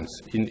measurements,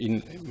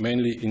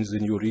 mainly in the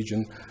new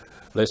region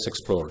less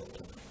explored.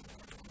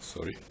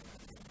 Sorry.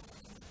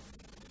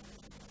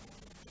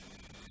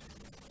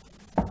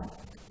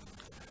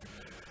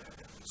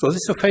 So this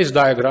is a phase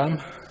diagram.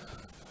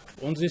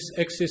 On this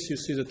axis, you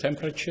see the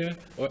temperature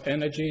or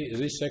energy.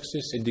 This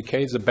axis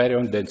indicates the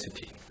baryon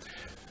density.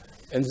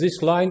 And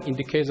this line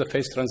indicates the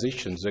phase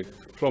transition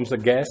from the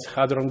gas,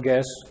 hadron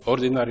gas,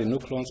 ordinary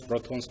nucleons,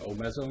 protons, or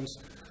mesons,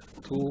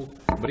 to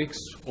bricks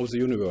of the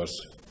universe,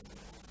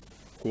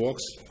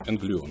 quarks and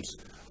gluons.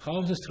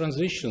 How this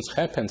transitions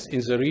happens in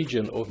the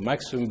region of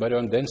maximum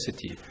baryon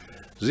density,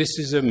 this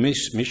is a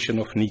mission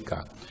of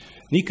NICA.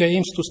 NICA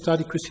aims to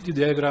study QCD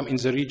diagram in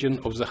the region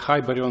of the high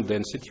baryon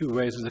density,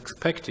 where is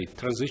expected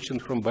transition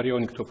from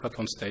baryonic to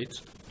proton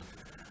states,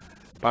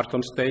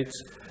 parton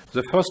states,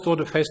 the first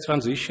order phase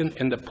transition,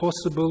 and a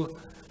possible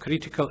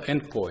critical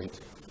endpoint.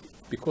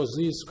 Because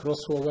this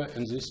crossover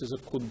and this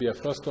could be a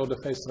first order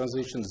phase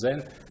transition,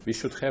 then we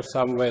should have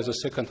somewhere the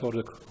second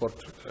order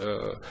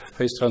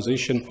phase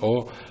transition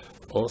or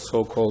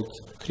so-called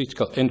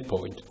critical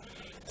endpoint.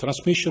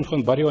 Transmission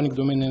from baryonic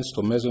dominance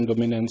to meson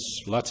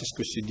dominance, lattice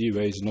QCD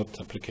way is not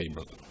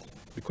applicable.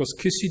 Because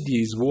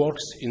QCD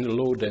works in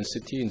low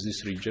density in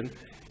this region,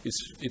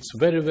 it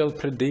very well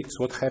predicts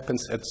what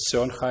happens at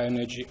CERN high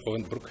energy or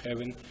in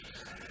Brookhaven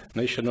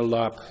National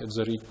Lab at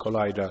the RIG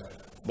collider,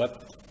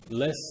 but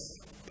less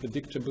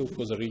predictable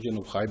for the region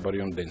of high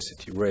baryon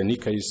density, where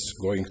NICA is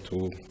going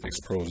to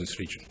explore this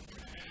region.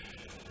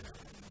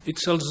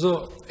 It's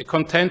also a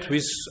content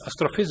with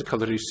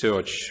astrophysical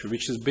research,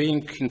 which is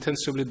being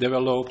intensively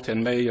developed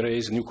and may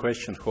raise new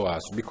questions for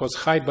us. Because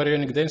high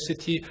baryonic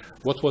density,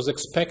 what was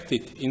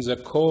expected in the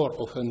core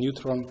of a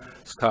neutron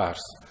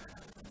stars,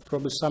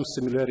 probably some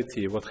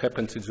similarity what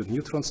happens in the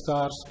neutron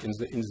stars in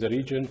the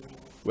region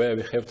where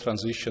we have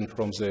transition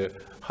from the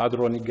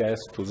hadronic gas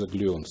to the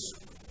gluons.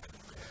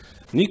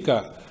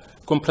 NICA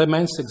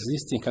complements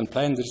existing and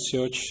planned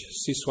research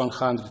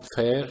CIS-100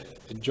 FAIR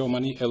at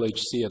Germany,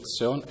 LHC at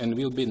CERN, and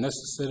will be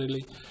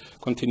necessarily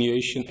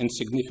continuation and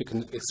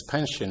significant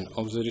expansion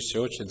of the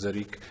research at the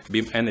RIG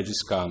beam energy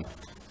scan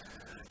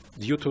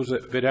due to the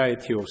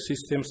variety of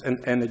systems and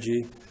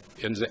energy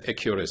and the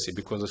accuracy,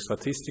 because the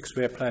statistics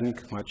we are planning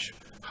much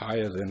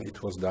higher than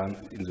it was done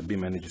in the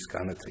beam energy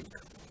scan at RIG.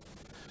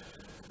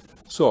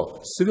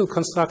 So, civil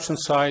construction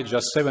site,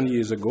 just 7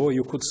 years ago,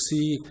 you could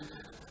see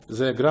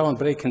the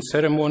groundbreaking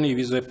ceremony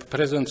with the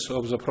presence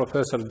of the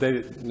Professor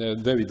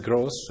David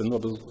Gross.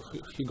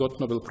 He got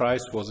Nobel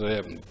Prize for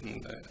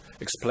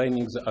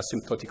explaining the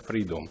asymptotic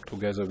freedom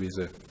together with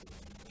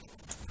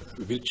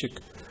Wilczek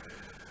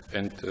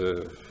and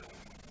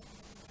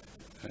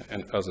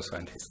other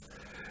scientists.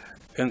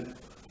 And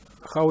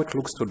how it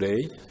looks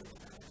today,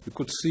 you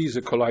could see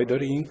the collider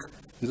ring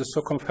in the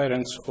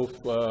circumference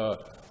of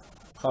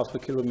half a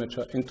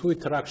kilometer and 2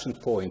 interaction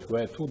points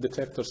where 2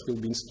 detectors will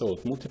be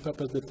installed,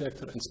 multipurpose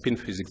detector and spin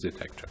physics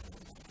detector.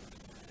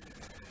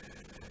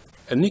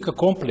 A NICA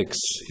complex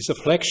is a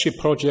flagship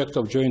project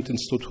of Joint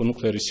Institute for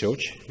Nuclear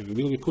Research. It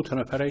will be put in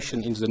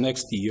operation in the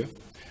next year.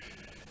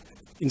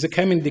 In the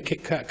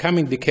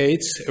coming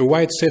decades, a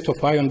wide set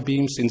of ion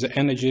beams in the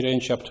energy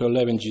range up to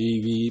 11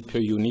 GeV per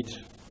unit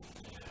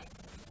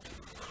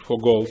for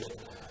gold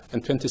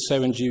and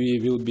 27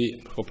 GeV will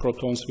be, for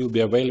protons, will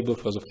be available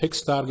for the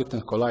fixed target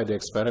and collider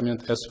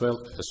experiment as well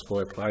as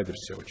for applied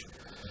research.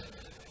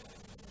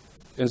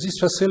 And this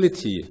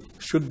facility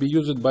should be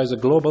used by the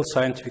global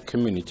scientific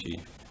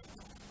community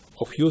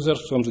of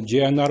users from the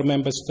GNR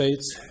member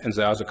states and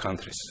the other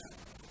countries.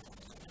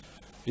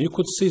 You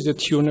could see the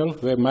tunnel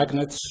where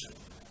magnets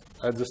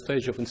at the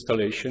stage of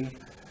installation.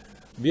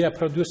 We are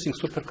producing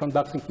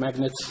superconducting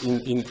magnets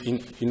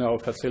in our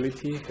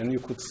facility, and you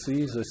could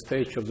see the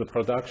stage of the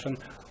production.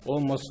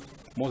 Almost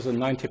more than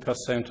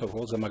 90% of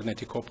all the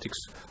magnetic optics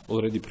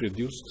already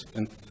produced,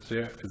 and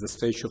there is the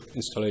stage of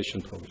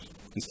installation.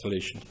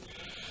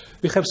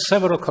 We have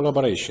several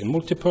collaboration,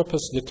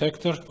 multi-purpose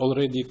detector,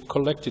 already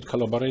collected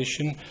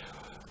collaboration,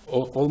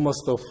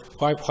 almost of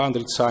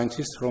 500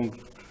 scientists from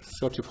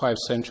 35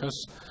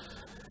 centers,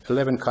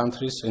 11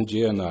 countries, and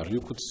GNR.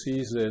 You could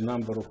see the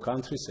number of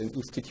countries and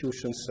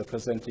institutions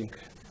representing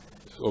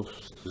of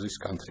this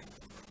country.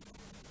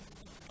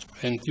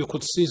 And you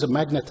could see the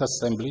magnet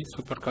assembly,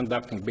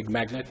 superconducting big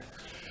magnet,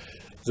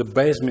 the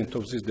basement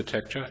of this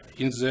detector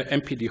in the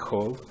MPD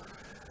hall,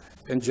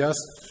 and just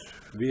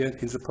we are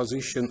in the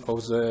position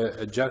of the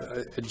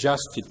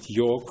adjusted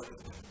yoke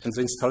and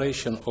the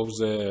installation of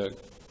the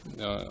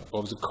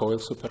coil,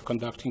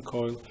 superconducting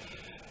coil.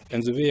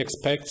 And we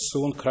expect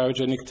soon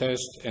cryogenic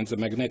test and the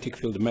magnetic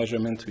field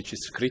measurement, which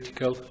is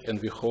critical,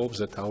 and we hope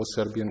that our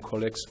Serbian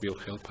colleagues will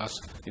help us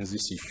in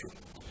this issue.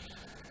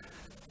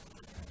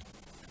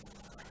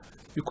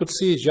 You could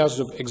see just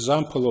an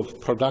example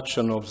of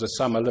production of the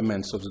some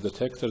elements of the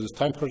detector, the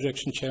time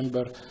projection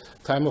chamber,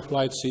 time of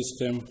flight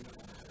system,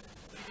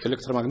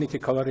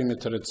 electromagnetic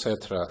calorimeter,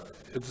 etc.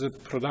 The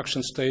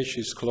production stage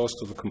is close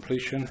to the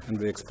completion, and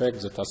we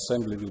expect that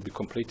assembly will be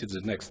completed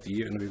the next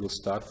year, and we will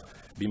start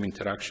beam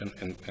interaction,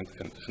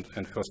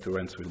 and first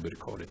events will be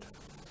recorded.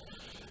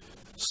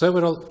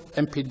 Several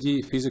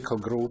MPD physical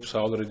groups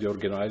are already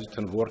organized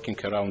and working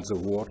around the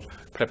world,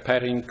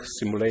 preparing,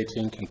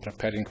 simulating, and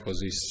preparing for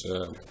this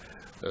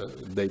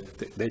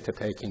data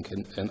taking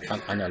and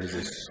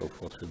analysis of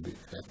what will be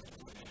had.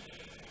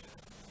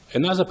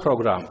 Another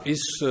program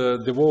is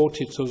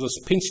devoted to the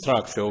spin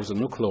structure of the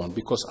nucleon,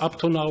 because up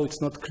to now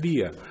it's not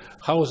clear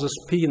how the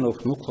spin of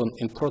nucleon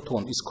and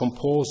proton is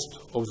composed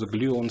of the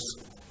gluons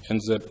and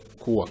the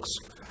quarks.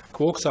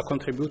 Quarks are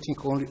contributing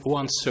only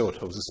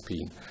 1/3 of the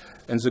spin,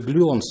 and the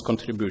gluons'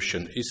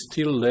 contribution is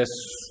still less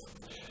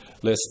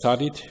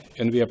studied,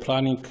 and we are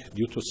planning,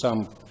 due to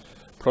some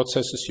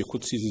processes, you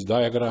could see this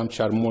diagram,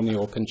 charmony,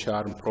 open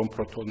charm,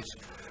 protons,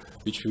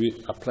 which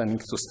we are planning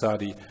to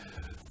study,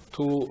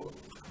 to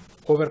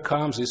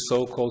overcome this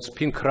so-called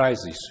spin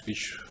crisis,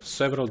 which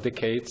several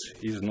decades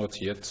is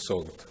not yet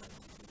solved.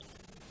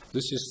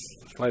 This is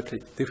slightly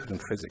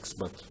different physics,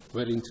 but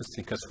very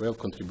interesting as well,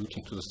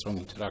 contributing to the strong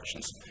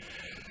interactions.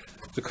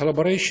 The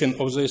collaboration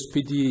of the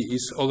SPD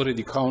is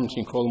already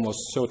counting almost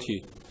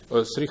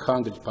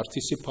 300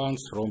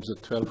 participants from the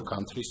 12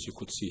 countries you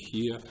could see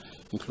here,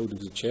 including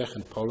the Czech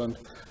and Poland.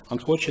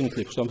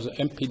 Unfortunately, from the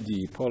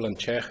MPD, Poland,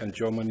 Czech, and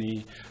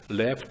Germany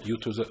left due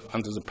to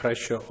under the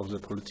pressure of the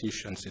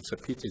politicians. It's a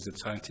pity that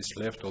scientists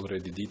left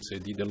already. They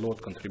did a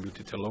lot,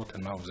 contributed a lot,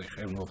 and now they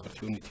have no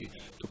opportunity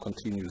to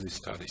continue these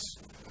studies.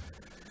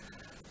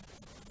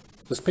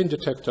 The spin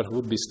detector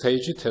would be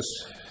staged as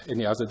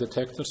any other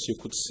detectors. You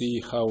could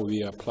see how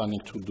we are planning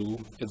to do.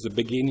 At the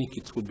beginning,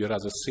 it would be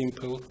rather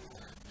simple,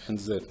 and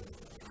the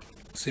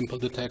simple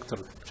detector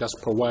just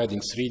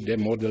providing 3D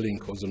modeling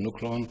of the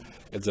nucleon.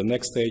 At the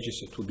next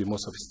stages, it will be more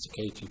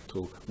sophisticated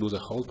to do the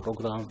whole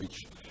program,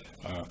 which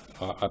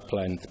are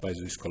planned by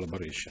these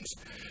collaborations.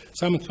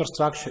 Some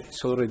infrastructure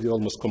is already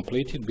almost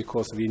completed,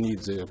 because we need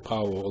the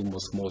power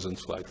almost more than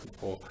slightly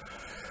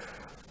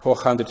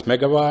 400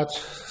 megawatts.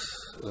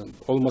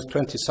 Almost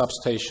 20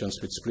 substations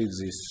which split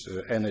this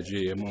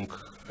energy among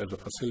the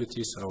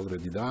facilities are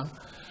already done.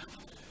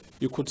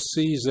 You could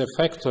see the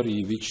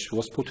factory which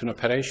was put in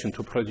operation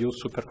to produce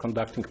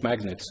superconducting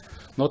magnets,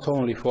 not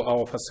only for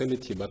our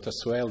facility, but as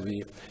well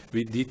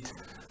we did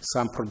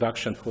some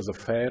production for the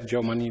fair,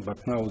 Germany, but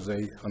now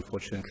they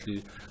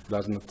unfortunately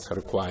does not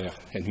require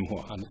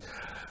anymore. And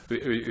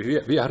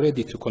we are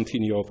ready to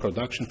continue our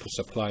production to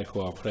supply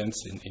for our friends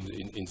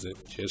in the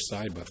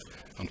GSI, but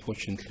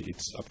unfortunately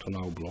it's up to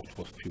now blocked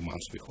for a few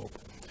months, we hope.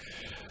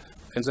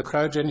 And the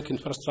cryogenic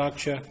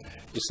infrastructure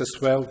is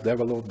as well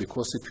developed,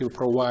 because it will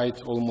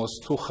provide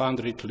almost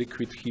 200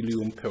 liquid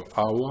helium per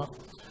hour,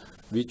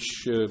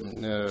 which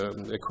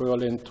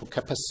equivalent to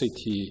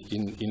capacity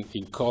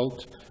in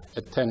cold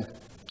at 10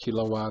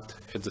 kilowatt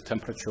at the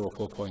temperature of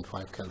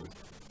 4.5 Kelvin.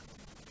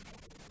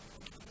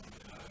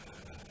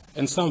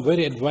 And some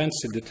very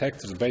advanced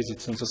detectors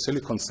based on the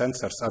silicon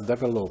sensors are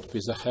developed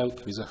with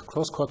a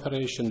close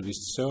cooperation with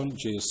CERN,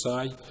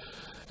 GSI,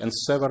 and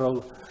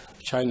several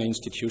China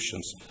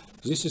institutions.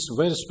 This is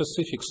very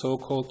specific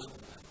so-called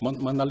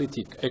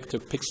monolithic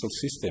active pixel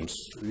systems,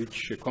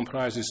 which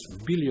comprises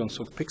billions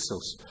of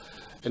pixels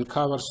and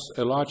covers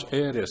a large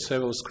area,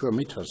 several square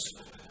meters,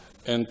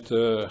 and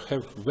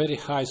have very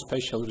high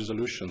spatial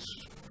resolutions,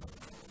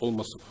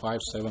 almost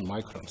 5-7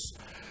 microns.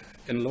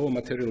 and low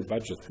material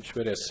budget, which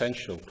were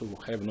essential to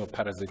have no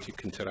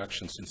parasitic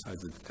interactions inside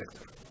the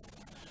detector.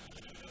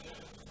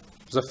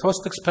 The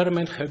first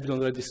experiment had been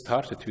already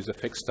started with a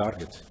fixed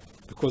target,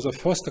 because the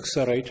first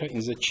accelerator in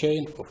the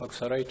chain of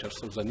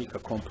accelerators of the NICA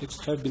complex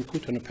had been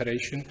put in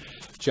operation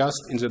just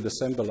in the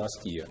December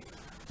last year.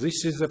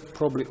 This is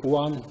probably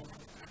one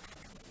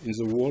in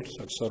the world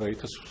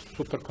accelerator,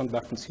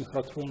 superconducting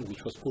synchrotron,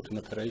 which was put in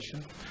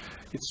operation.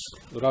 It's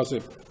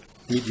rather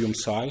medium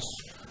size,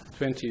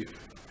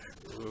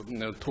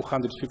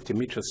 250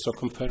 meters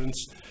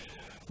circumference,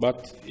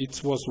 but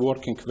it was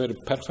working very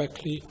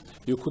perfectly.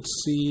 You could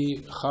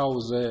see how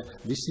the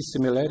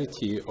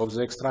dissimilarity of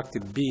the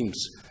extracted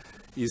beams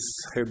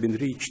have been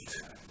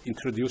reached,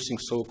 introducing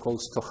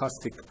so-called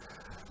stochastic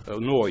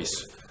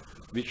noise,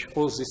 which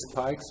all these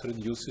spikes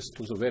reduces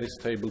to the very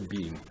stable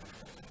beam.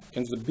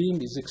 And the beam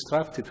is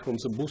extracted from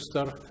the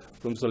booster,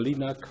 from the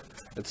linac,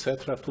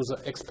 etc., to the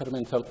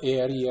experimental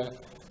area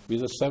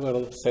with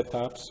several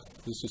setups.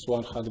 This is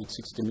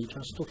 160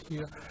 meters to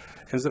here.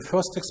 And the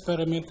first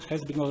experiment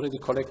has been already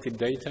collected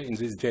data in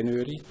this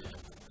January.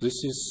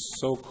 This is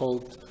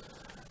so-called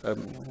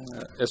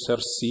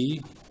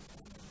SRC.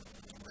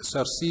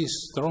 SRC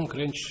is strong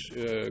range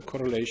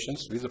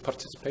correlations with the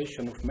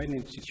participation of many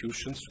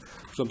institutions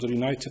from the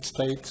United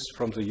States,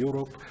 from the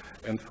Europe,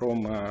 and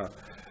from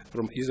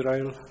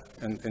Israel,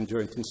 and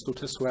Joint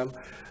Institute as well.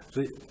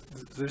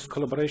 This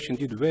collaboration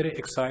did very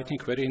exciting,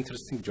 very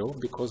interesting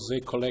job, because they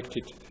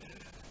collected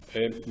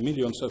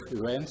millions of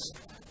events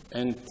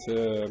and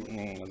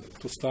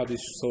to study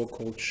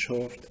so-called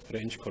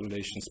short-range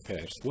correlations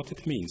pairs. What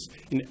it means,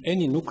 in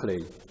any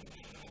nuclei,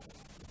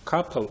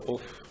 couple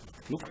of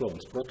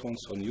nucleons,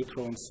 protons or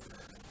neutrons,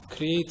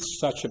 creates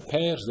such a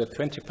pair that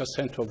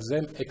 20% of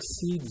them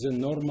exceed the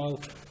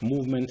normal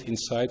movement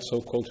inside,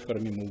 so-called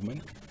Fermi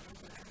movement.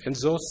 And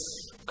those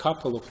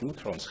couple of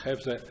neutrons have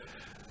the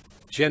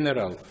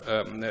general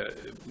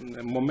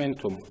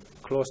momentum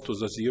close to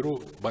the zero,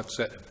 but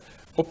the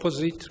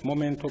opposite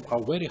momentum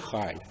are very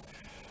high.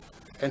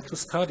 And to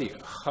study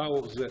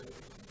how the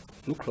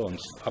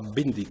nucleons are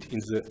binded in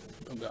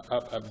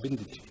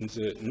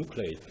the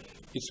nuclei,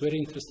 it's very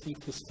interesting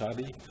to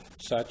study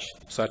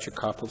such a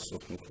couples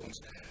of nucleons.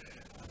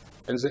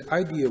 And the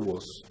idea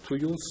was to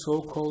use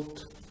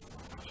so-called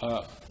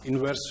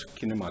inverse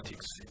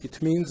kinematics.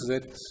 It means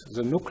that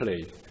the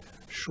nuclei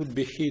should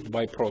be hit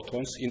by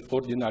protons in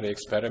ordinary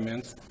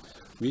experiments,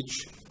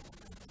 which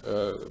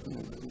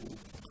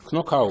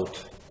knock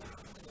out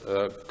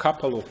a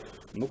couple of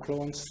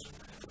nucleons,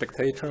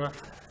 spectator,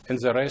 and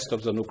the rest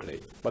of the nuclei.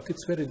 But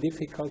it's very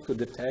difficult to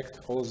detect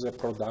all the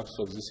products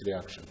of this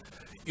reaction.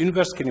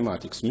 Inverse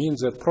kinematics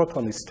means that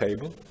proton is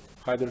stable,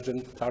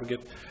 hydrogen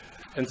target,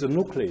 and the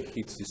nuclei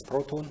hits this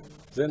proton,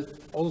 then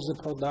all the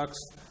products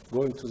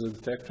go into the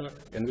detector,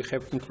 and we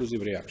have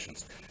inclusive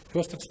reactions.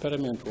 First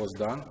experiment was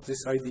done.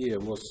 This idea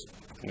was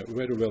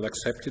very well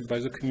accepted by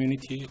the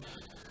community,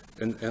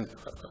 and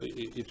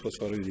it was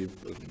already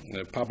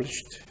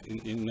published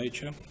in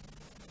Nature.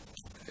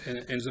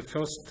 And the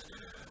first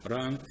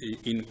run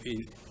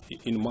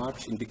in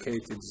March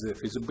indicated the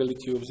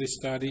feasibility of this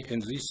study,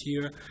 and this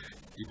year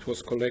it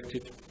was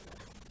collected.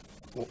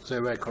 They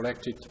were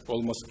collected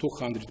almost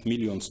 200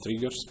 million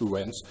triggers,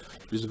 events,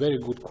 with very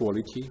good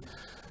quality,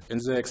 and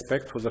they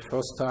expect for the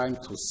first time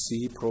to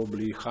see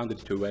probably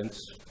 100 events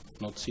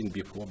not seen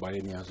before by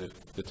any other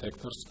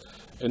detectors,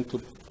 and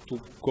to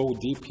go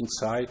deep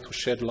inside, to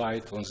shed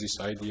light on this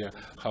idea,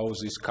 how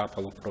this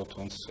couple of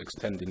protons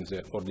extending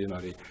the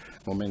ordinary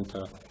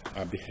momenta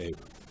behave.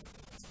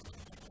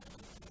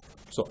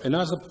 So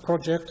another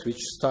project which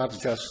starts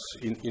just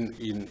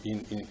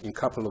in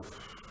couple of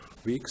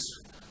weeks.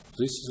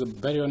 This is a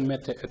baryon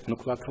matter at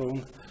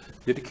nucleatron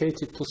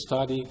dedicated to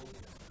study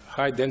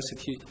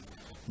high-density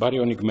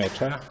baryonic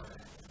matter,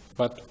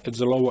 but at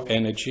the lower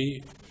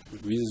energy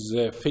with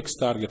a fixed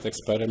target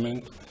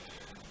experiment.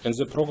 And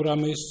the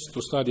program is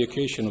to study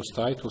equation of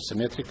state or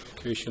symmetric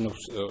equation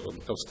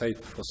of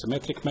state for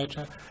symmetric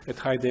matter at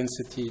high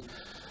density,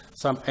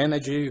 some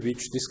energy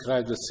which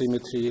describes the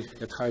symmetry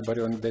at high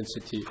baryonic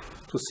density,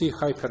 to see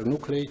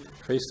hypernuclei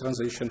phase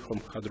transition from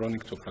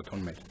hadronic to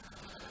proton matter.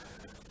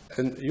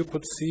 And you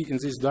could see in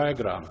this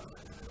diagram,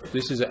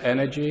 this is the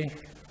energy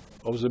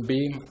of the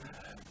beam,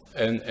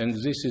 and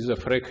this is the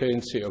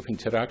frequency of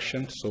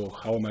interaction, so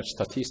how much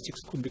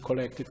statistics could be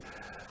collected.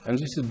 And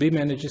this is beam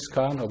energy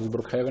scan of the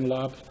Brookhaven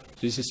lab.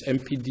 This is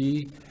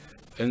MPD,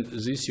 and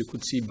this you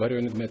could see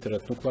baryonic matter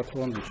at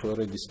nucleatron, which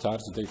already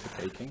starts data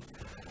taking.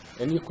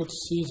 And you could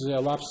see the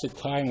elapsed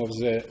time of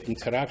the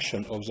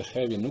interaction of the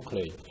heavy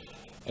nuclei,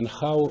 and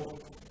how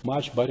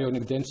much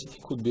baryonic density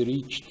could be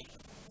reached.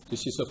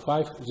 This is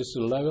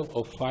a level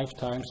of 5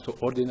 times to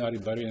ordinary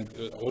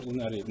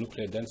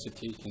nuclear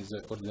density in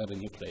the ordinary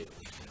nuclei.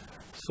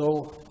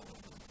 So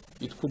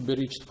it could be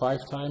reached 5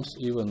 times,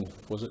 even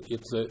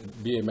if the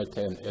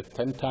BM at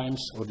 10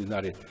 times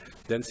ordinary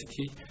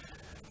density.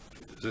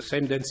 The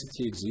same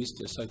density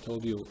exists, as I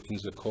told you, in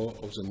the core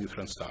of the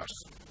neutron stars.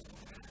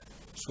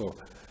 So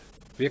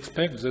we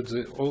expect that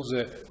all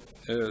the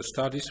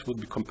studies would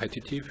be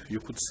competitive. You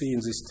could see in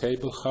this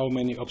table how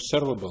many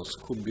observables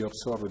could be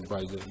observed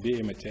by the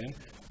BA-methane,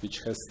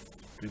 which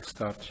will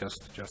start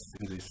just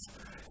in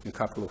a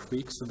couple of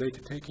weeks, the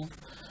data taking,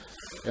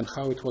 and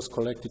how it was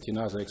collected in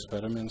other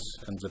experiments.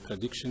 And the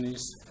prediction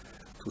is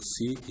to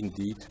see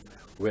indeed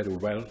very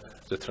well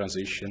the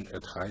transition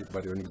at high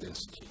baryonic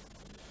density.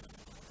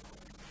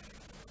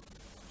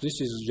 This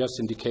is just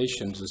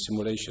indication, the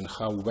simulation,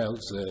 how well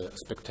the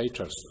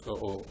spectators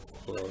or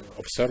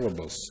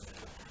observables,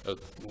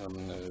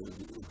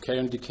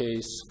 kaon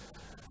decays,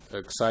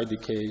 Xi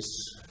decays,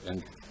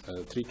 and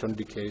triton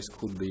decays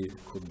could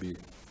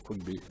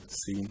be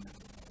seen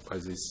by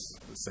this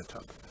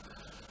setup.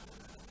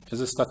 As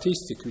a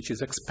statistic which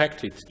is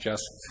expected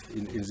just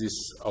in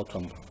this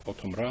autumn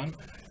run,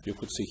 you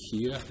could see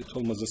here it's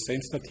almost the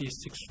same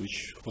statistics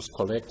which was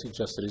collected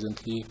just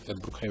recently at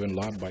Brookhaven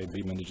Lab by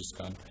the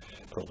BManagerScan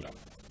program.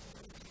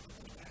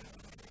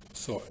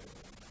 So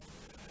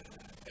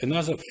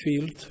another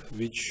field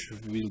which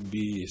will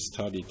be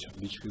studied,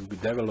 which will be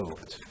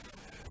developed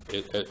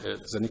at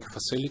the NICA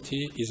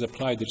facility is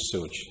applied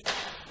research.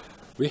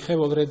 We have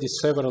already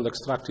several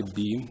extracted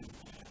beams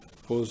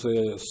for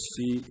the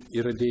sea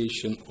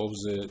irradiation of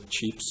the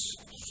chips,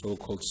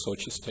 so-called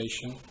Sochi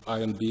station,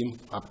 ion beam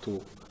up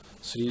to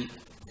 3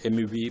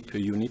 MeV per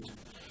unit.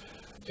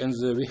 And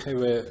we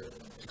have an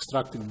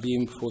extracted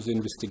beam for the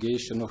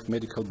investigation of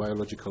medical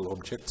biological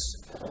objects,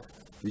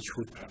 which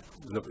would,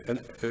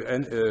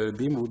 the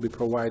beam would be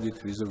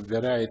provided with a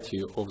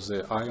variety of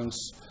the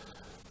ions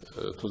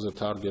to the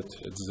target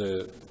at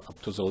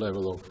up to the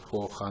level of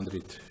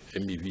 400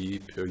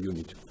 MeV per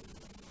unit.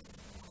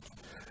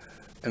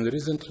 And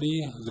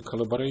recently, the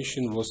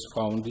collaboration was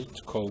founded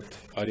called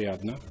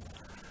Ariadna,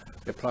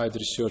 Applied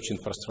Research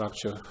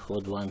Infrastructure for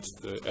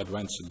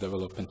Advanced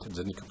Development at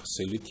the NICA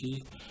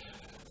facility.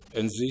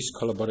 And these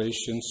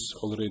collaborations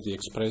already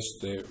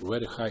expressed a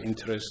very high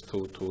interest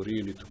to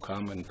really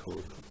come and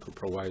to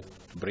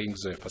bring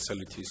the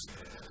facilities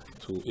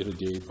to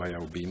irradiate by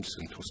our beams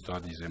and to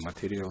study the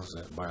materials,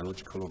 the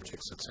biological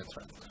objects,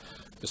 etc.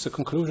 As a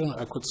conclusion,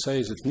 I could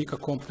say that NICA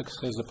complex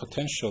has the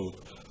potential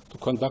to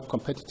conduct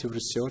competitive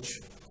research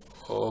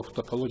of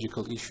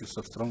topological issues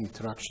of strong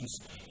interactions,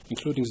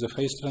 including the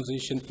phase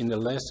transition in a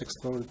less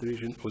explored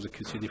region of the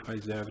QCD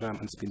phase diagram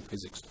and spin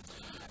physics.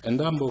 A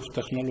number of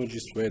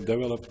technologies were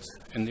developed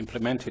and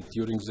implemented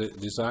during the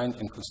design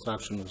and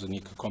construction of the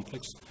NICA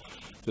complex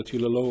that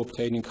will allow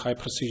obtaining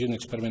high-precision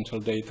experimental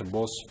data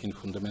both in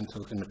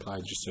fundamental and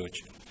applied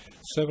research.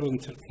 Several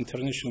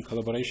international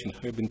collaborations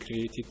have been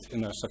created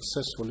and are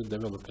successfully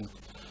developing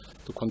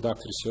to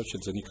conduct research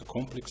at the NICA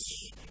complex.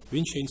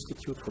 Vinci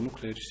Institute for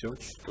Nuclear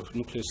Research of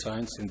Nuclear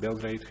Science in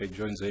Belgrade had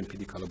joined the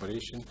MPD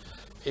collaboration,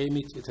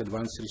 aimed at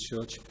advanced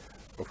research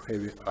of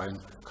heavy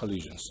ion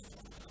collisions.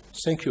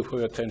 Thank you for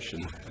your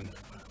attention, and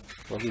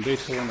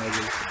later on I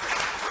will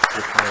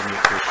reply to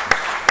your questions.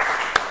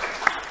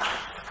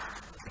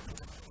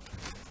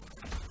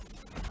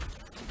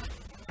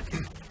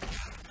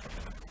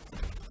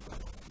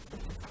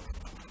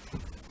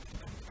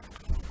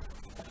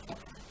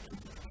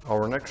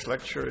 Our next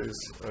lecture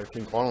is, I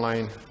think,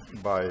 online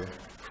by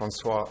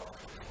François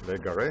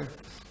Légaré,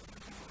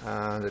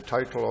 and the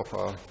title of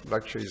our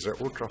lecture is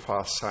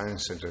Ultrafast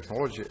Science and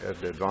Technology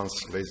at the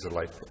Advanced Laser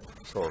Light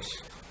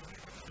Source.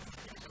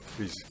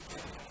 Please.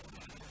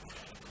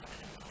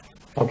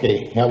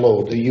 Okay,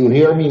 hello. Do you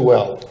hear me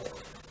well?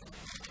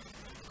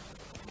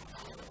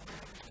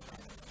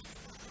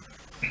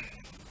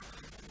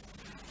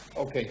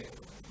 Okay,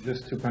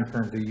 just to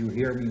confirm, do you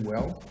hear me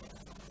well?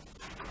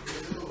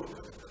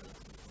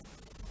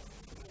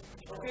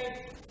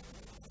 Okay.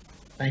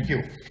 Thank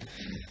you.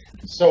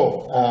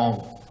 So,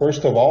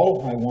 first of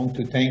all, I want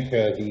to thank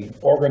the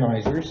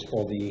organizers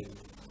for the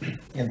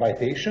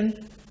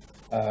invitation.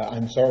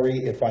 I'm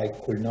sorry if I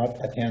could not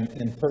attend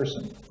in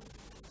person.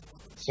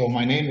 So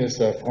my name is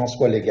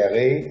François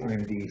Légaré.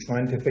 I'm the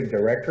scientific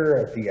director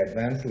of the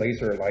Advanced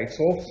Laser Light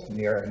Source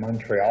near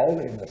Montreal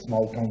in a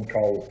small town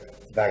called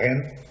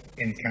Varennes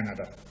in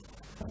Canada.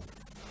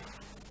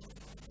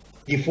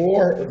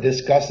 Before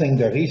discussing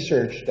the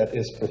research that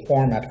is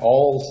performed at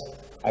ALS,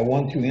 I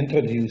want to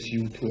introduce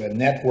you to a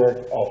network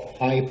of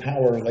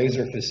high-power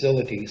laser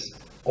facilities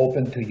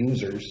open to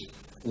users,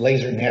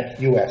 LaserNet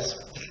US.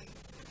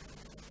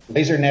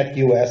 LaserNet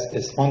US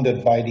is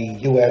funded by the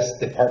US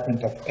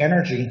Department of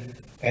Energy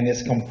and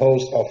is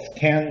composed of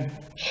 10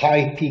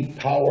 high-peak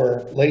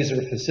power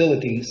laser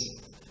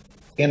facilities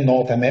in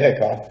North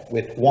America,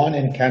 with 1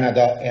 in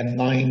Canada and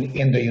 9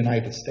 in the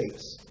United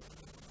States.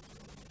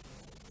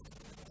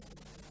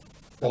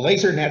 The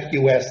LaserNet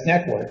US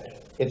network,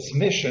 its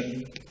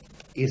mission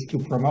is to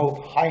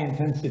promote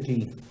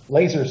high-intensity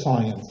laser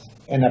science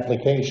and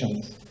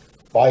applications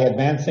by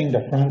advancing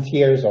the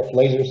frontiers of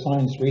laser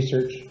science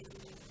research,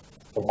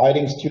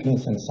 providing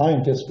students and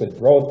scientists with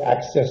broad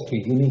access to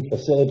unique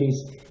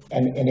facilities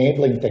and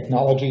enabling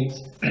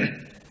technologies,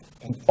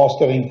 and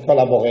fostering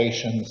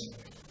collaborations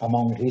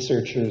among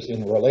researchers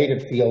in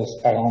related fields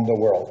around the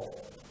world.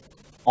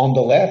 On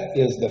the left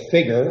is the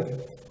figure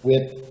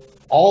with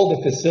all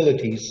the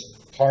facilities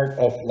part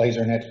of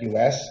LaserNet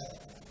US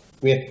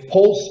with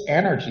pulse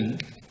energy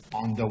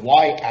on the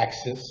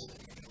y-axis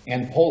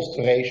and pulse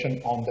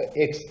duration on the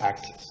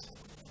x-axis.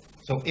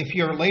 So if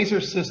your laser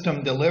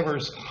system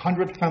delivers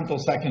 100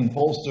 femtosecond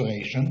pulse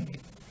duration,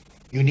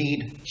 you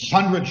need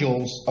 100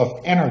 joules of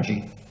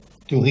energy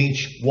to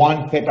reach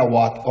 1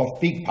 petawatt of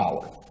peak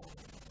power.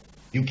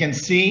 You can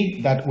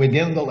see that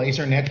within the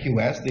LaserNet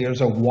US,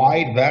 there's a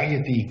wide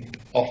variety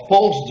of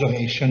pulse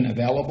duration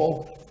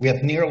available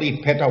with nearly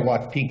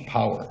petawatt peak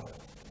power.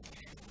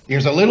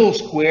 There's a little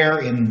square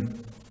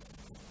in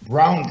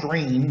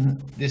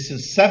brown-green. This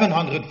is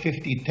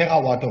 750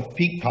 terawatt of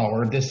peak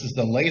power. This is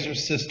the laser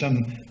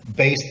system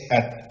based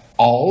at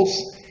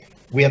ALS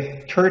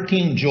with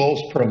 13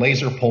 joules per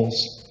laser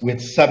pulse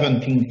with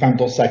 17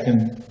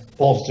 femtosecond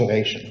pulse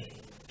duration.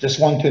 Just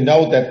want to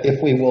note that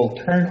if we will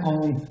turn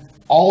on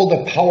all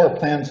the power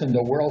plants in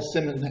the world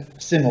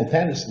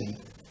simultaneously,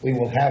 we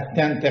will have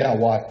 10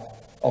 terawatt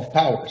of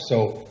power.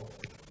 So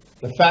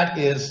the fact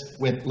is,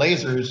 with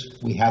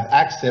lasers, we have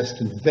access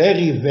to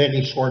very,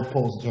 very short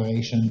pulse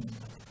duration,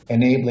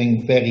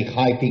 enabling very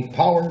high peak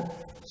power,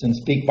 since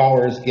peak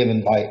power is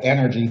given by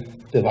energy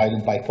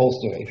divided by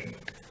pulse duration.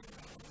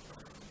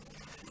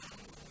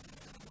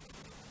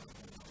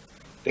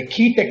 The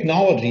key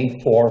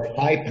technology for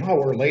high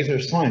power laser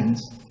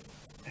science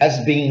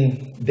has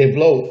been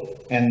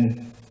developed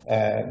and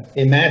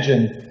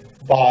imagined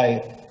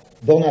by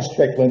Donna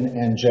Strickland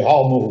and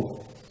Gerald Moreau.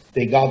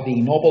 They got the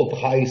Nobel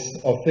Prize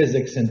of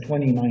Physics in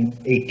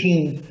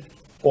 2018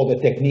 for the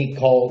technique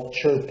called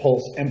chirp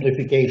pulse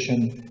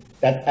amplification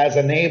that has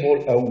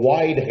enabled a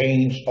wide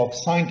range of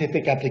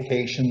scientific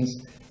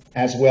applications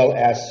as well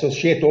as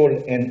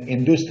societal and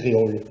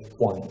industrial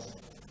ones.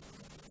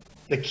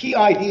 The key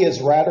idea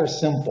is rather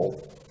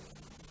simple.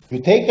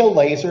 You take a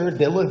laser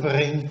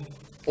delivering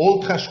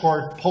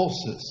ultra-short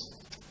pulses,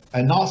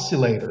 an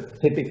oscillator,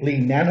 typically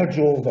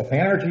nanojoules of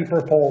energy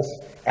per pulse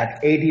at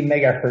 80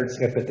 megahertz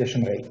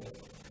repetition rate.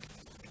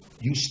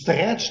 You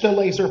stretch the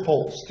laser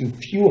pulse to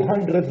few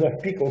hundreds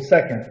of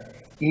picosecond,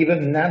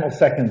 even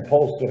nanosecond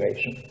pulse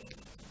duration.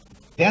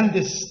 Then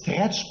this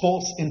stretched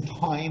pulse in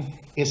time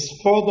is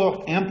further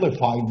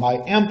amplified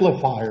by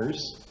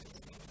amplifiers,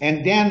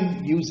 and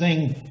then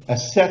using a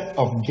set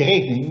of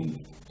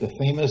grating, the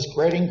famous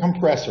grating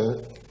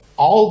compressor,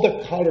 all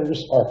the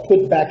colors are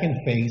put back in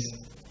phase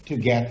to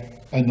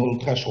get an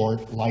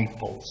ultra-short light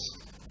pulse.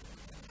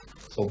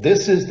 So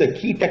this is the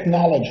key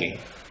technology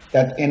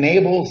that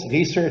enables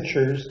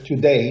researchers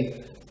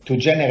today to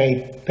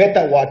generate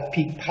petawatt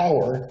peak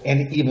power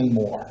and even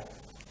more.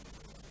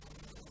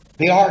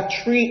 There are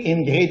 3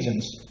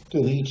 ingredients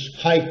to reach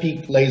high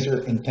peak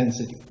laser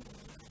intensity.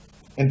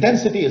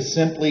 Intensity is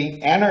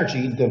simply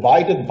energy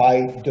divided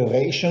by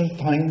duration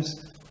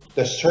times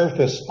the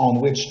surface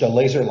on which the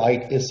laser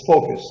light is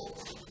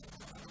focused.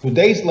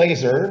 Today's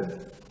laser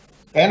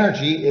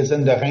energy is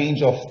in the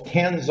range of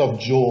tens of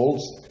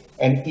joules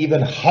and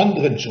even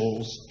 100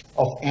 joules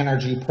of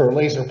energy per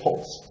laser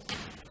pulse.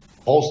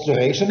 Pulse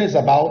duration is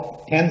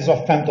about tens of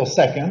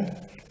femtosecond,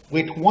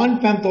 with 1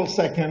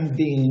 femtosecond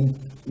being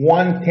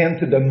 1/10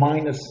 to the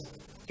minus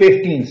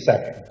 15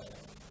 seconds.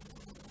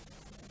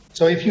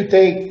 So if you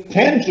take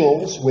 10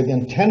 joules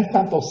within 10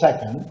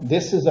 femtosecond,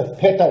 this is a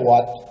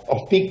petawatt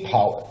of peak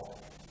power.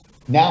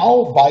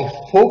 Now, by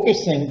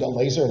focusing the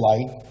laser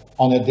light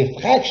on a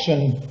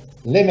diffraction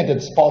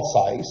limited spot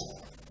size,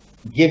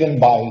 given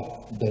by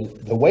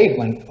the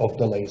wavelength of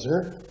the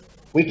laser,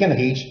 we can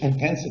reach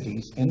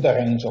intensities in the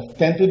range of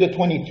 10 to the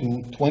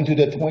 22, 20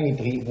 to the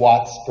 23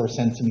 watts per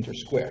centimeter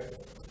square.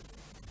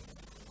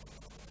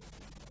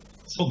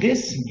 So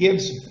this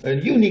gives a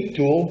unique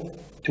tool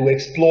to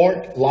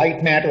explore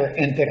light-matter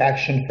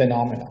interaction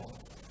phenomena.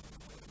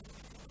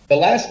 The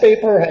last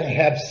paper I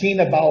have seen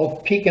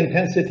about peak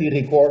intensity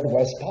record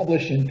was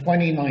published in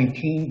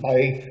 2019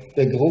 by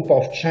the group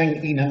of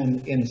Chang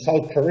Inan in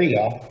South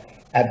Korea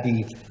at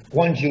the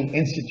Gwangju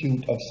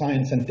Institute of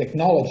Science and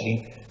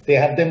Technology. They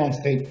have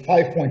demonstrated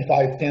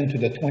 5.5 10 to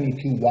the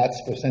 22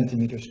 watts per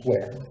centimeter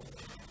square.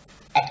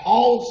 At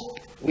ALS,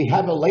 we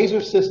have a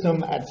laser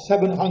system at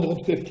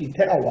 750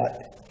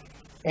 terawatt,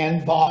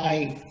 and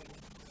by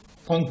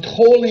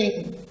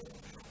controlling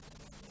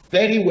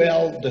very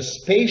well the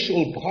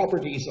spatial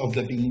properties of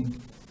the beam,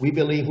 we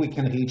believe we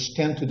can reach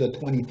 10 to the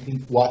 23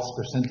 watts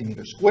per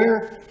centimeter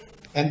square.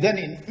 And then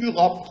in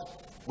Europe,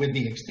 with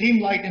the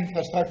extreme light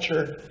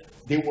infrastructure,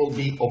 there will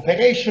be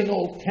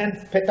operational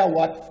 10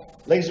 petawatt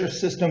laser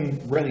system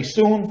really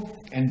soon,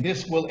 and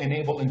this will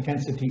enable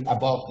intensity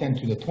above 10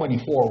 to the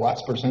 24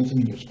 watts per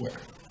centimeter square.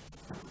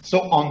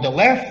 So on the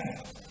left,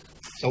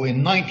 so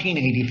in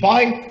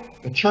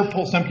 1985, the chirp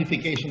pulse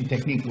amplification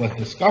technique was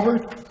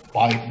discovered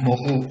by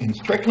Moreau and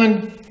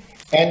Strickland,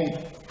 and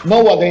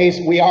nowadays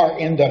we are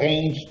in the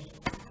range.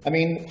 I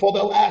mean, for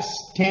the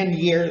last 10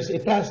 years,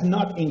 it has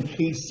not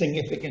increased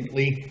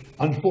significantly.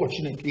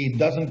 Unfortunately, it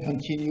doesn't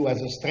continue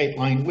as a straight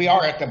line. We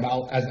are at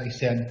about, as I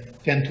said,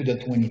 10 to the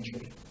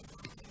 23.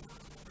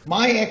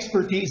 My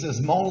expertise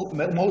is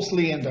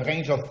mostly in the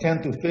range of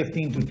 10 to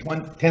 15 to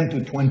 20, 10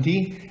 to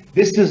 20.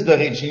 This is the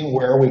regime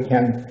where we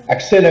can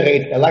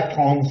accelerate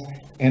electrons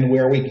and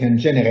where we can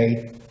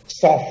generate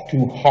soft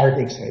to hard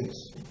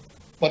X-rays.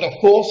 But of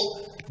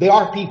course, there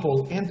are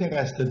people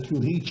interested to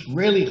reach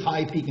really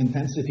high peak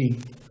intensity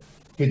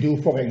to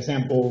do, for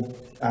example,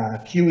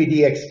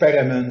 QED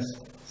experiments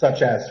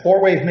such as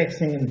four-wave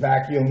mixing in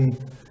vacuum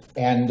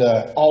and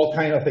all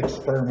kind of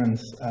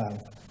experiments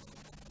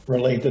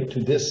related to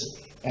this.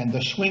 And the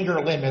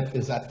Schwinger limit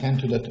is at 10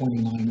 to the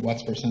 29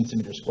 watts per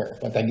centimeter square.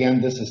 But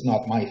again, this is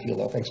not my field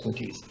of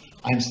expertise.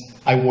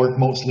 I work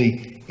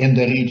mostly in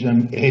the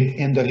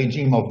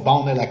regime of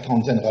bound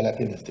electrons and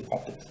relativistic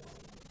optics.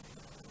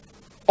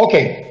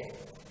 Okay,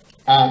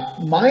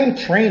 my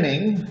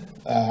training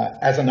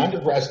as an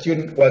undergrad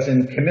student was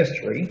in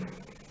chemistry.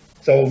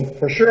 So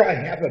for sure I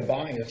have a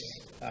bias.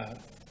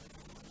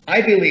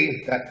 I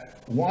believe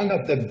that one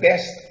of the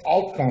best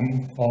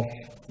outcomes of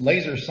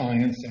laser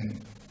science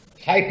and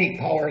high peak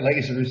power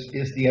lasers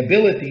is the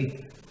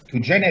ability to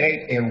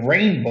generate a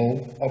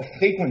rainbow of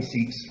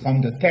frequencies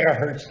from the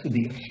terahertz to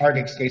the hard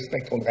X-ray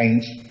spectral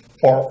range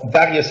for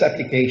various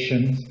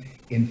applications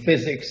in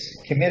physics,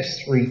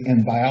 chemistry,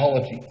 and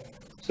biology.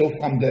 So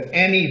from the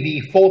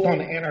NeV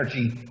photon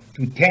energy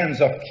to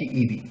tens of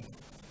keV.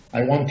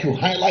 I want to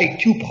highlight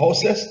two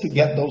processes to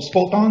get those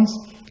photons.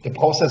 The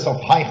process of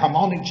high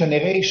harmonic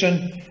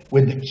generation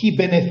with the key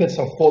benefits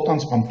of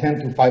photons from 10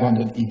 to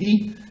 500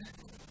 eV,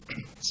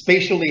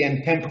 spatially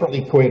and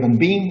temporally coherent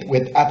beam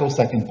with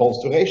attosecond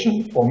pulse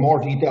duration. For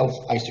more details,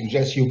 I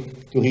suggest you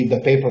to read the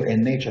paper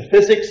in Nature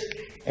Physics.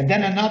 And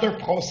then another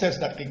process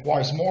that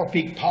requires more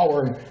peak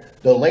power,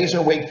 the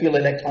laser wave field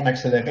electron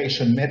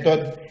acceleration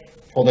method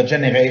for the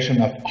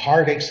generation of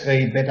hard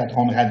X-ray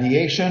betatron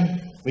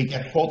radiation. We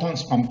get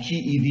photons from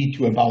keV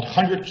to about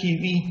 100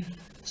 keV,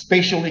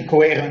 spatially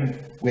coherent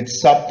with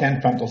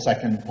sub-10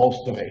 femtosecond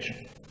pulse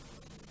duration.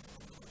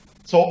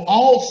 So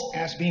ALS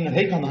has been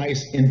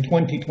recognized in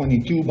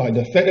 2022 by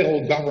the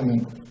federal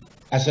government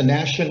as a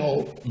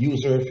national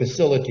user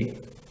facility.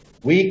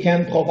 We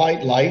can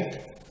provide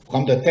light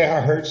from the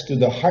terahertz to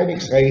the hard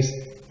X-rays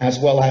as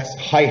well as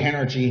high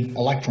energy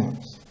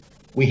electrons.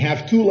 We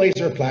have two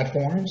laser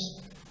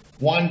platforms,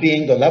 one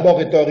being the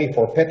laboratory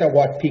for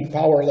petawatt peak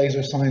power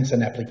laser science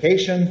and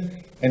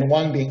application, and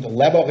one being the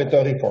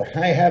laboratory for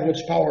high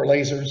average power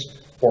lasers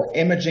for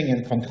imaging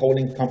and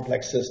controlling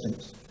complex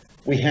systems.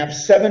 We have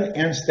 7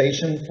 end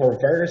stations for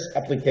various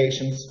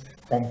applications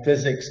from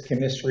physics,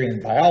 chemistry,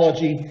 and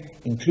biology,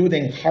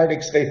 including hard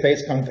X-ray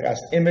phase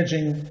contrast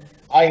imaging,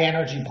 high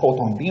energy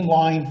proton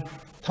beamline,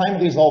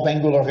 time resolved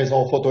angular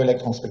resolved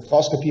photoelectron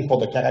spectroscopy for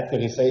the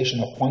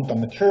characterization of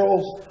quantum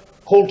materials,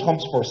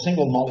 Holtrums for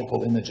single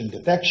molecule imaging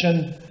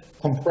detection,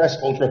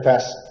 compressed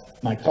ultrafast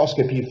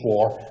microscopy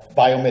for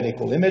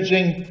biomedical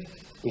imaging.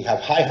 We have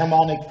high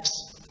harmonics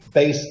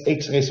based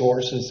X-ray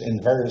sources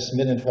in various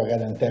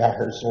mid-infrared and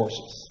terahertz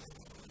sources.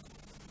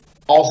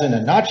 Also, in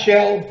a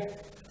nutshell,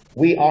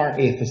 we are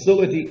a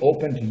facility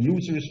open to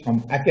users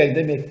from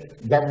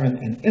academic, government,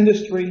 and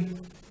industry.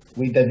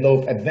 We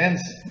develop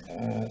advanced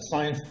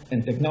science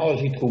and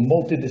technology through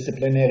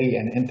multidisciplinary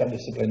and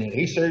interdisciplinary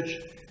research.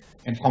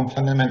 And from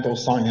fundamental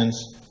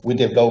science, we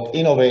develop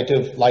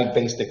innovative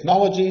light-based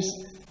technologies.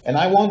 And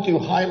I want to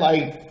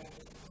highlight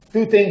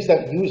 2 things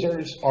that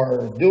users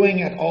are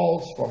doing at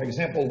ALS. For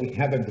example, we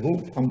have a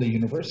group from the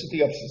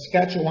University of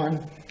Saskatchewan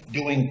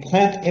doing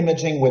plant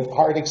imaging with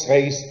hard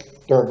X-rays.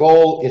 Their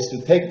goal is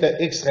to take the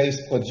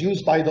X-rays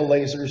produced by the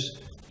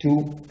lasers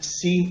to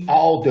see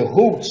how the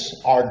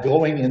roots are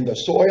growing in the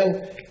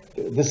soil.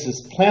 This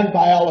is plant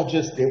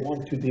biologists. They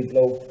want to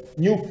develop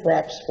new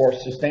crops for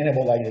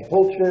sustainable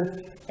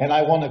agriculture. And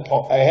I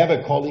have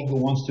a colleague who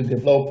wants to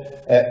develop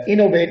an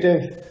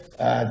innovative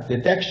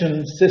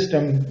detection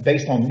system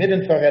based on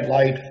mid-infrared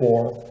light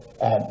for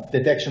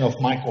detection of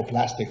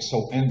microplastics,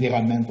 so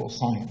environmental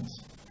science.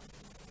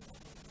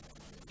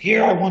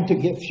 Here I want to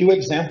give a few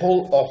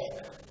examples of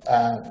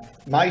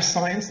my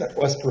science that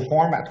was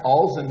performed at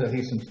ALS in the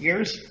recent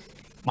years.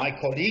 My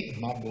colleague,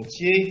 Marc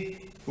Gauthier,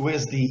 who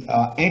is the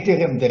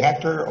interim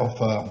director of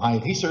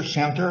my research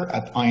center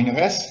at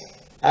INRS,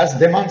 has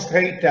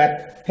demonstrated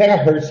that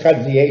terahertz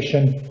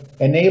radiation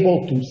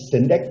enabled to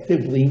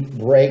selectively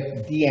break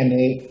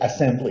DNA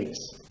assemblies.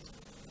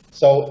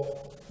 So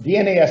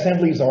DNA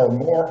assemblies are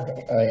more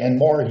and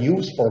more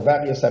used for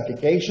various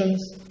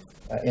applications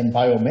in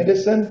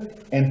biomedicine,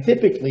 and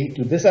typically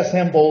to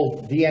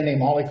disassemble DNA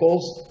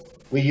molecules,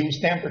 we use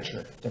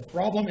temperature. The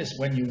problem is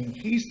when you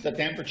increase the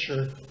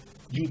temperature,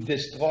 you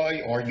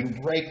destroy or you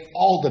break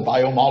all the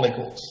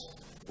biomolecules.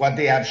 What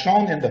they have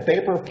shown in the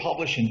paper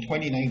published in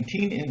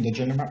 2019 in the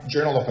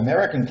Journal of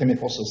American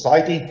Chemical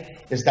Society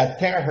is that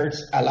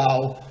terahertz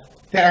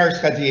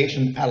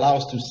radiation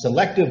allows to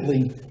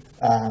selectively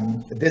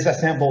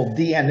disassemble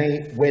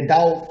DNA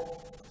without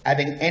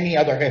having any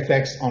other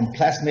effects on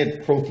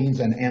plasmid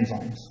proteins and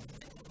enzymes.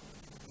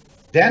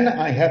 Then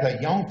I have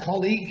a young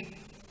colleague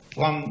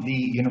from the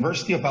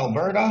University of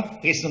Alberta,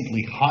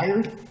 recently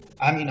hired,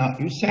 Amina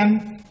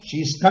Hussein,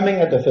 she's coming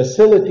at the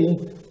facility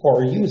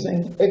for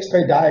using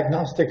X-ray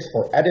diagnostics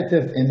for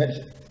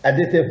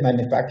additive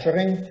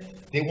manufacturing.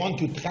 They want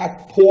to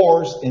track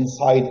pores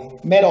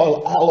inside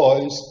metal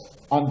alloys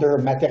under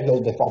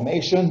material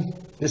deformation.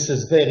 This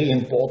is very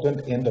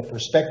important in the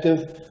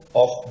perspective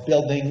of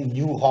building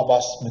new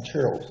robust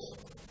materials.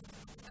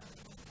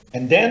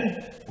 And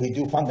then we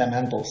do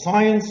fundamental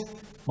science.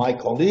 My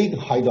colleague,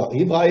 Haidar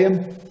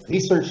Ibrahim,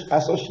 research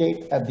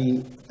associate at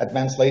the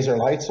Advanced Laser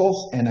Light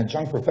Source and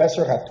adjunct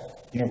professor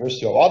at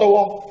University of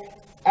Ottawa,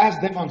 has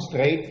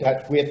demonstrated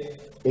that with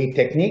a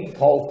technique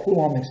called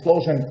Coulomb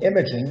explosion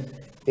imaging,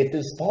 it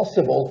is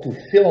possible to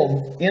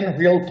film in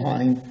real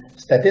time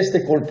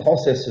statistical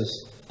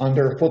processes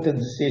under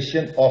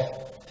photodissociation of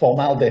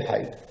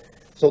formaldehyde.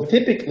 So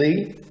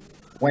typically,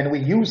 when we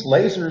use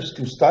lasers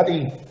to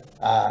study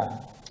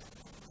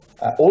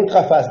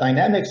ultrafast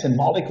dynamics in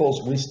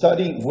molecules, we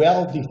study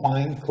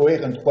well-defined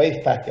coherent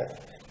wave packet.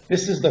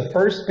 This is the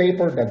first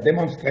paper that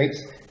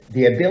demonstrates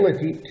the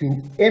ability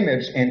to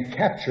image and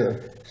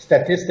capture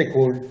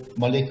statistical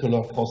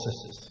molecular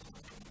processes.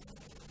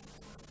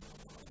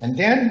 And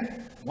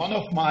then now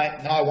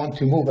I want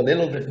to move a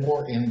little bit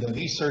more in the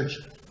research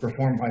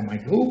performed by my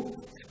group.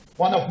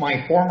 One of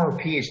my former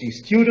PhD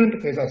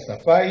student, Reza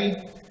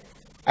Safai,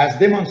 has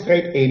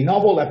demonstrated a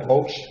novel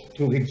approach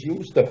to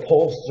reduce the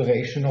pulse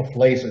duration of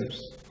lasers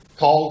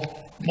called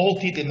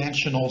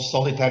multidimensional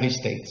solitary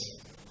states.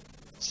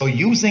 So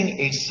using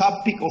a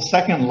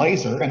sub-picosecond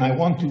laser, and I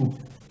want to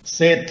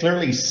say it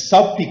clearly,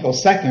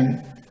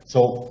 sub-picosecond,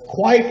 so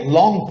quite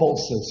long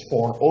pulses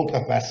for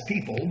ultrafast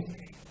people.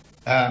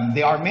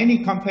 There are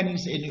many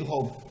companies in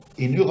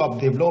Europe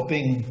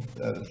developing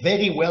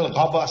very well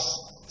robust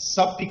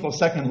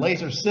sub-picosecond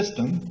laser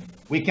system.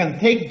 We can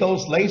take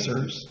those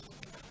lasers,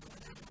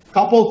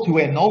 coupled to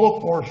a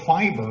nanopore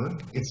fiber.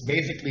 It's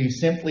basically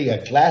simply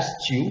a glass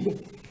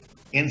tube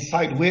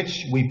inside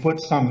which we put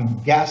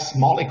some gas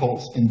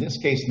molecules, in this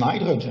case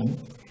nitrogen,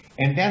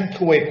 and then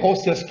through a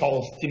process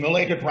called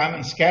stimulated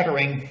Raman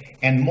scattering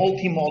and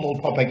multimodal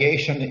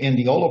propagation in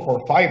the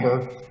nanopore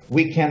fiber,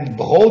 we can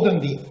broaden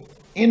the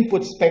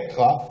input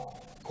spectra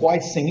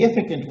quite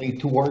significantly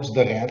towards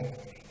the red,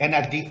 and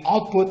at the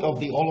output of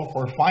the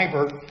nanopore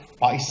fiber,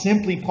 by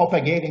simply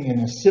propagating in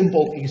a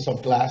simple piece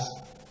of glass,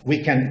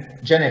 we can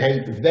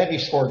generate very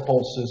short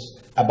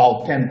pulses,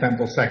 about 10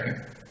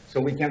 femtosecond.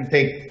 So we can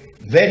take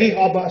very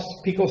robust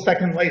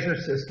picosecond laser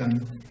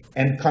system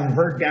and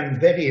convert them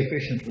very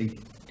efficiently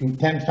to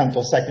 10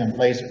 femtosecond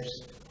lasers.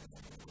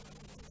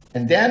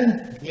 And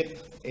then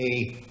with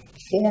a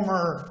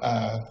former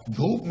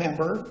group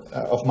member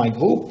of my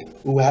group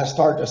who has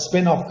started a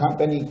spin-off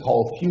company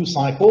called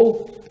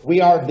FueCycle,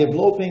 we are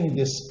developing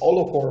this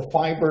nanopore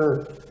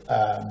fiber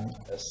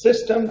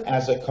system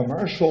as a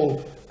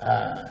commercial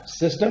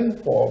system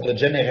for the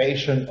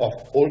generation of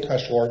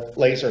ultra-short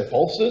laser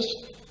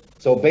pulses.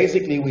 So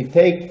basically we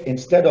take,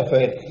 instead of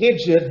a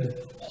rigid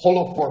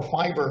holopore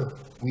fiber,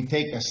 we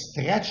take a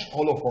stretch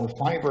holopore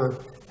fiber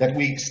that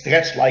we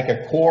stretch like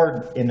a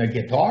cord in a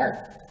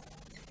guitar,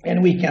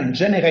 and we can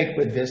generate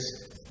with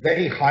this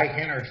very high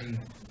energy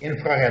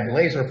infrared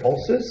laser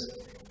pulses.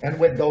 And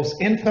with those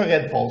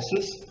infrared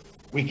pulses,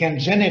 we can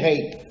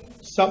generate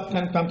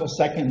sub-10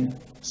 femtosecond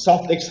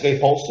soft X-ray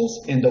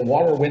pulses in the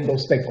water window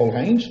spectral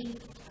range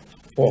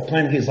for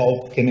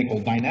time-resolved chemical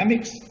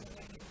dynamics.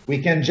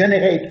 We can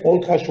generate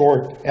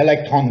ultra-short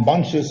electron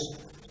bunches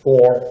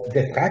for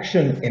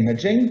diffraction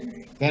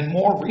imaging. And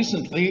more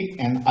recently,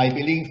 and I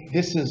believe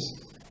this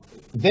is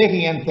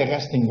very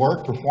interesting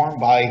work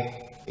performed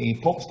by a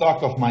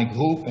postdoc of my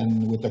group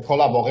and with the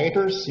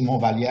collaborators, Simon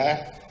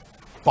Vallière,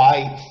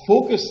 by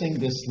focusing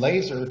this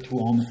laser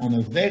on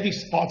a very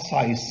spot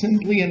size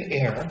simply in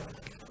air,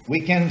 we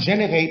can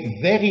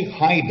generate very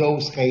high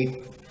dose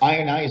rate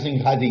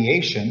ionizing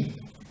radiation.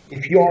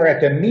 If you are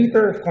at a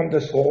meter from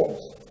the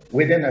source,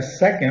 within a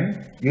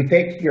second, you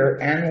take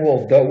your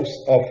annual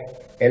dose of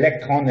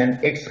electron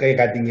and X-ray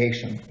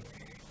radiation.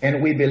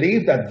 And we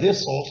believe that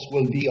this source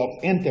will be of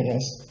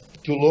interest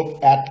to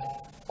look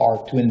at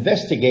or to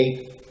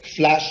investigate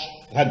flash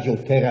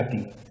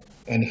radiotherapy.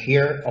 And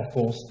here, of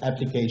course,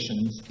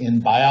 applications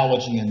in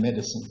biology and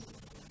medicine.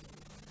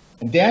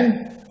 And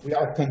then we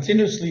are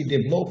continuously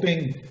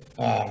developing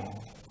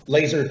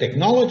laser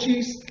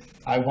technologies.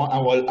 I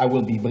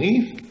will be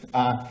brief.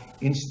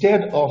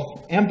 Instead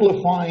of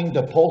amplifying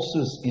the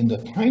pulses in the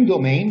time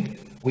domain,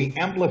 we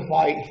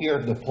amplify here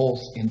the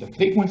pulse in the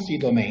frequency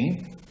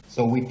domain.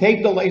 So we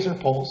take the laser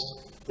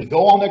pulse, we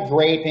go on a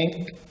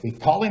grating, we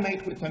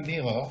collimate with a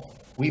mirror,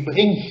 we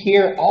bring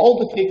here all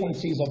the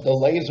frequencies of the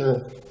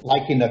laser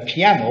like in a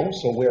piano,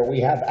 so where we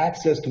have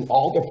access to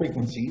all the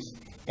frequencies,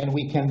 and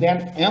we can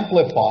then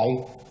amplify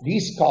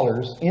these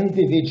colors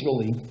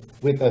individually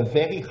with a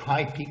very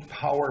high peak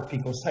power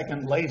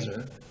picosecond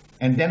laser,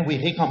 and then we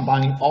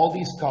recombine all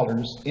these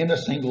colors in a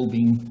single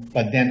beam,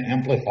 but then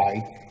amplify.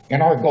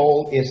 And our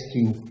goal is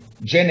to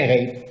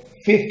generate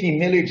 50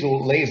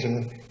 millijoule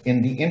laser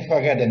in the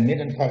infrared and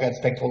mid-infrared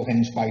spectral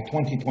range by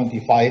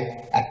 2025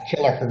 at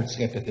kilohertz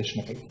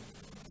repetition rate.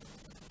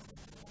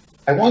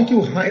 I want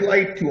to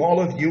highlight to all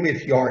of you,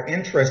 if you are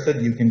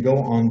interested, you can go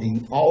on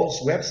the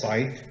ALS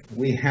website.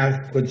 We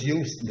have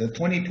produced the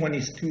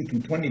 2022 to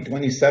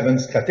 2027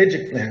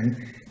 strategic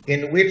plan,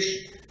 in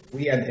which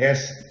we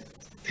address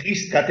 3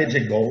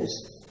 strategic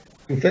goals: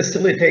 to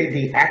facilitate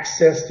the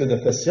access to the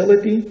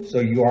facility, so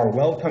you are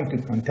welcome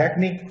to contact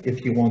me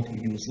if you want to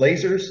use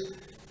lasers.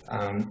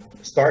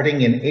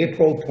 Starting in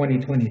April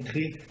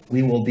 2023,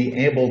 we will be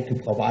able to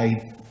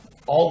provide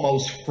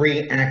almost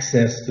free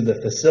access to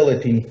the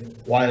facility,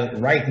 while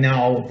right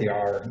now there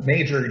are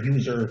major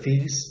user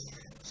fees.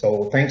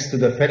 So thanks to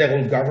the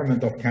federal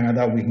government of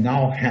Canada, we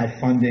now have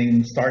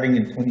funding starting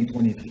in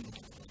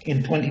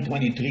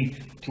 2023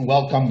 to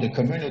welcome the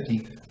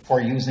community for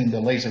using the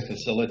laser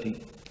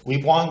facility.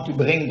 We want to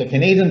bring the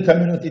Canadian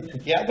community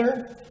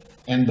together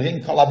and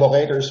bring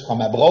collaborators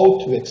from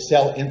abroad to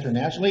excel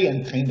internationally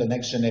and train the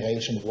next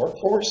generation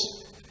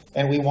workforce.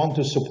 And we want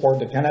to support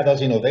the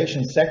Canada's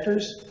innovation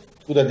sectors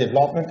through the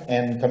development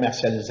and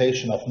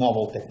commercialization of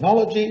novel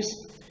technologies.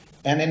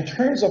 And in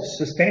terms of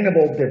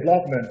sustainable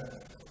development,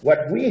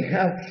 what we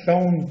have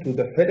shown to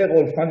the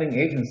federal funding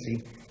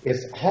agency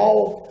is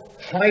how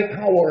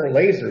high-power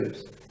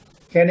lasers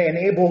can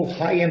enable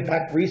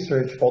high-impact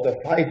research for the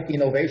 5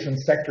 innovation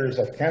sectors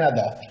of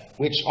Canada,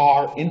 which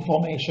are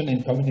information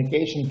and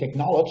communication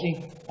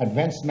technology,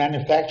 advanced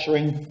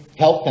manufacturing,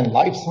 health and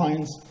life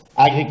science,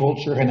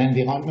 agriculture and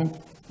environment,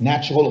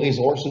 natural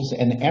resources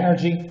and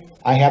energy.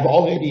 I have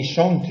already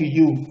shown to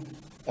you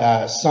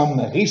some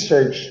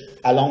research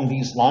along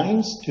these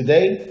lines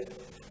today.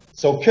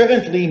 So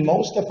currently,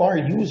 most of our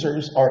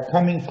users are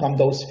coming from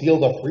those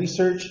fields of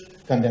research: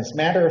 condensed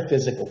matter,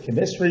 physical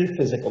chemistry,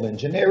 physical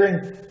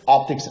engineering,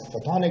 optics and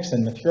photonics,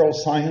 and material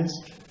science.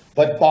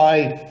 But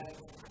by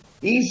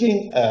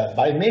making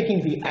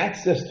the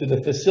access to the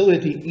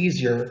facility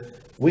easier,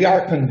 we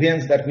are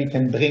convinced that we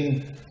can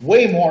bring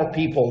way more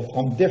people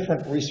from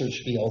different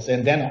research fields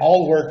and then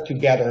all work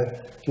together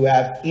to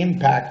have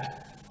impact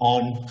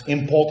on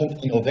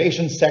important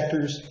innovation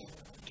sectors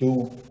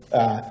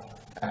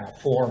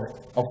for,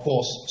 of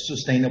course,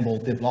 sustainable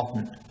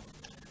development.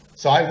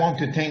 So I want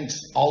to thank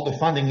all the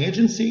funding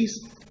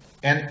agencies,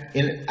 and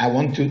I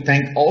want to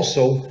thank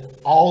also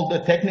all the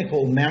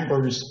technical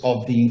members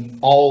of the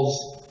ALS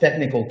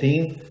technical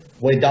team.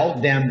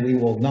 Without them, we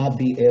will not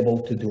be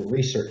able to do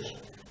research.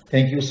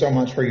 Thank you so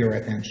much for your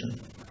attention.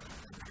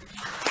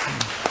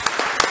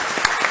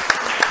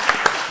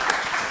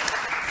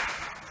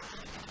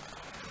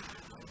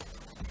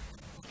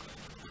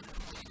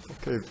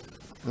 Okay,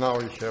 now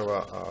we have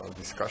a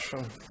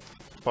discussion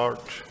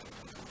part.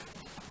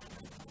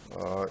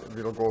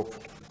 We'll go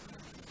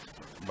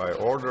by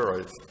order.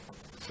 I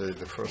say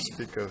the first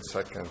speaker,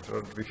 second,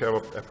 third. We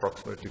have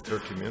approximately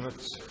 30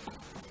 minutes.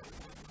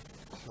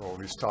 So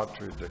we start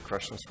with the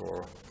questions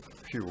for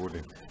Hugh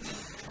Woodin.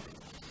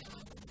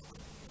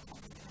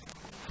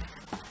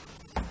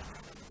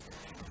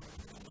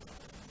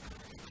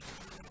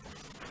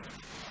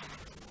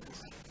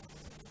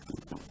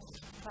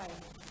 Hi.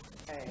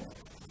 I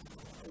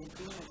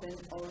didn't attend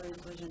all the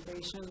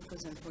presentation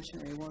because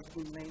unfortunately I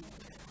working late.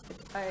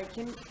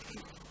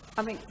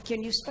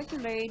 Can you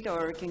speculate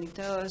or can you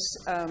tell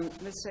us,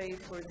 let's say,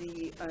 for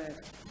the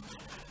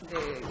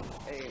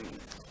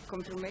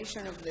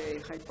confirmation of the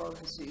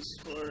hypothesis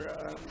for,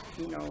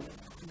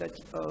 that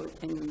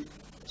in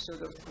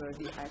sort of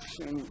the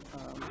action,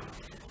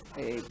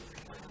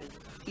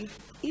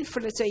 if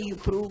let's say you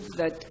prove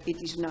that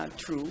it is not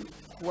true,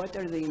 what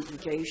are the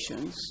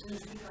implications?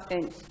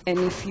 And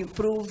if you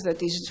prove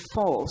that it's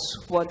false,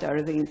 what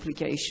are the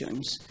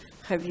implications?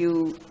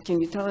 Can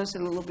you tell us a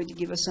little bit,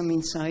 give us some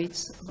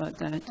insights about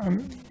that?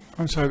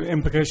 I'm sorry, the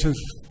implications?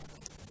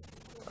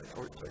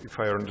 If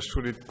I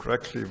understood it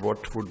correctly,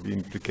 what would be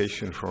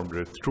implication from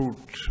the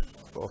truth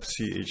of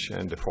CH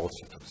and the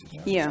falsity of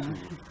CH? Yeah.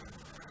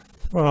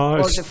 Well,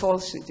 or the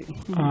falsity.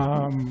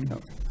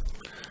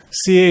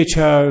 CH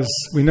has,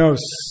 we know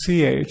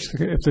CH,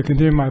 if the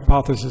continuum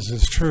hypothesis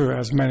is true,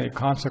 has many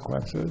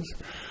consequences.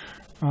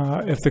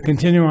 If the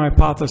continuum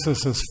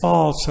hypothesis is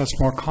false, that's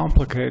more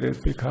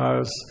complicated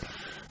because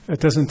it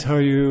doesn't tell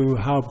you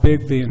how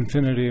big the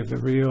infinity of the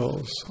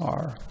reals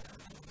are.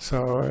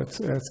 So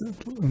it's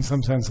in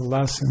some sense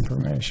less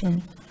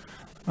information.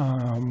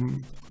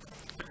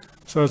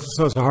 So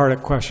it's a hard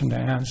question to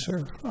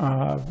answer.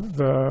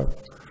 The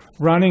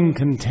running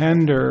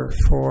contender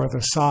for the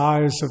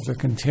size of the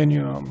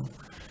continuum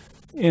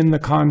in the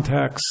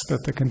context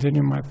that the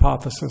continuum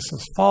hypothesis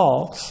is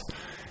false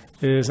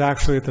is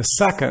actually the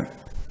second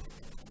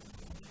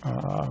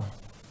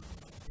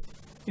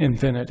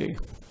infinity.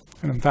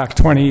 And in fact,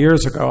 20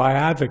 years ago, I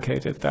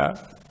advocated that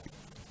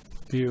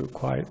view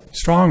quite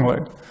strongly.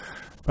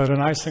 But the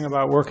nice thing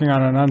about working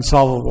on an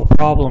unsolvable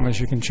problem is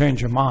you can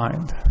change your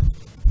mind,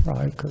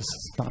 right? Because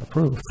it's not a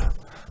proof.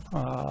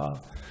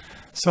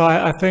 So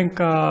I think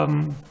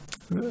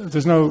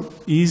there's no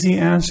easy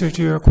answer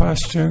to your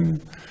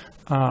question.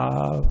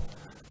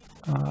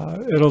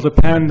 It'll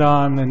depend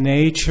on the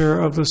nature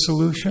of the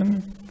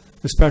solution,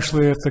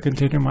 especially if the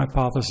continuum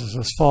hypothesis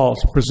is false.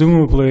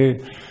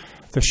 Presumably,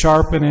 the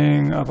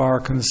sharpening of our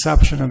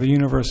conception of the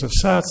universe of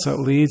sets that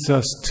leads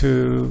us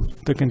to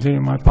the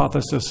continuum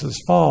hypothesis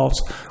is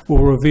false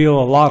will reveal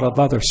a lot of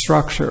other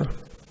structure.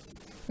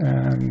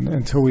 And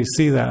until we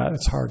see that,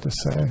 it's hard to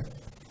say.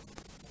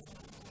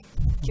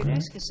 Can I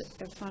ask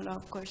a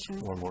follow-up question?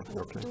 One more,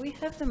 okay. Do we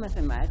have the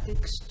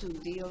mathematics to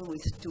deal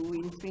with two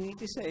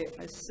infinities?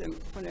 As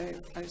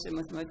a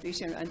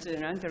mathematician, as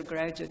an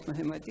undergraduate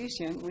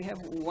mathematician, we have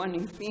one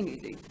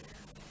infinity.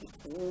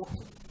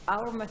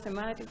 Our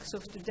mathematics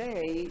of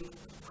today,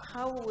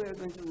 how we're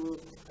going to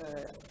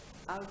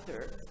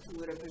alter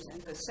to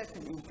represent the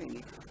second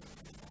infinity?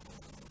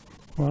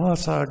 Well,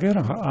 that's again,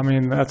 I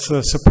mean, that's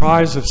the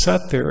surprise of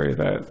set theory,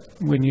 that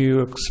when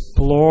you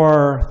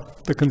explore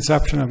the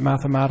conception of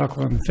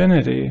mathematical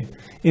infinity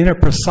in a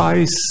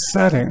precise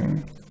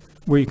setting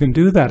where you can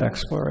do that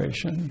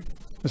exploration,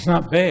 it's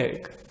not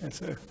vague.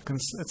 It's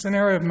an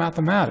area of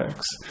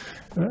mathematics.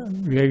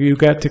 You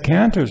get to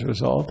Cantor's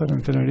result that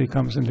infinity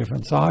comes in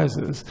different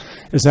sizes.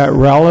 Is that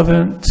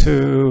relevant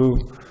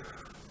to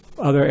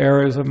other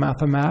areas of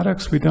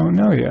mathematics? We don't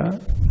know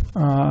yet.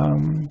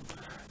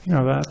 You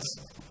know,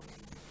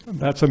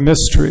 that's a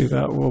mystery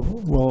that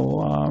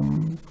will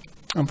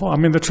unfold. I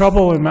mean, the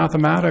trouble in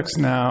mathematics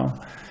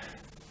now,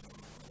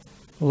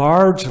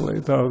 largely,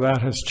 though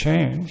that has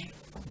changed,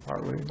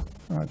 partly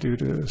due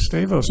to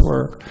Stavos'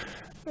 work,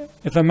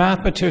 if a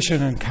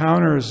mathematician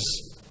encounters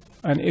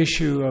an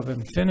issue of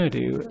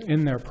infinity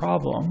in their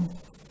problem,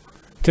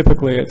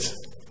 typically it's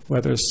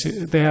whether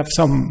they have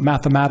some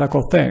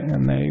mathematical thing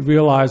and they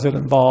realize it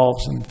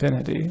involves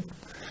infinity.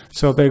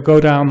 So they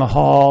go down the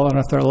hall, and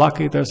if they're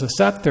lucky, there's a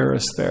set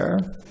theorist there.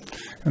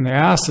 And they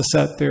ask the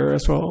set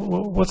theorist, well,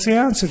 what's the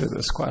answer to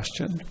this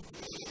question?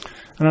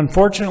 And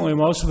unfortunately,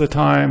 most of the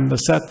time, the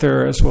set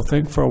theorist will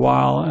think for a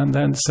while and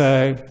then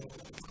say,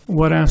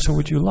 what answer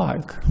would you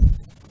like?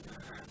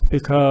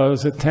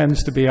 Because it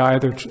tends to be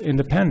either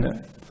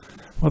independent.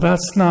 Well,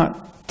 that's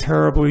not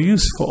terribly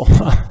useful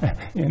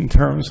in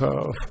terms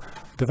of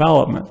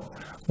development.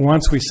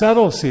 Once we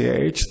settle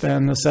CH,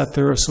 then the set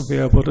theorist will be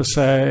able to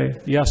say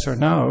yes or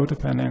no,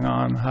 depending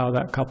on how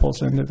that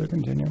couples into the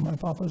continuum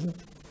hypothesis.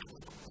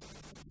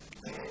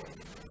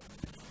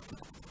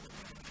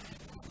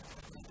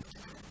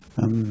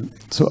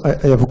 So I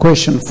have a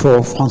question for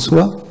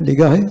François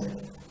Légaré.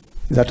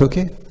 Is that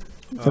okay?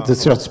 That's the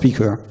third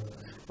speaker.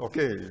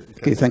 Okay.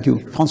 Okay, thank you.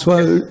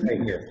 François,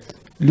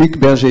 Luc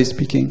Berger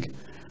speaking.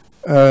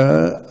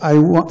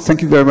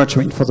 Thank you very much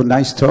for the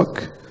nice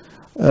talk.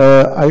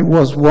 I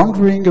was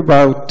wondering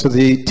about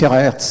the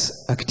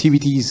terahertz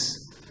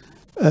activities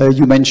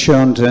you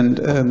mentioned,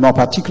 and more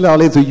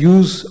particularly the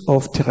use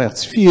of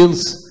terahertz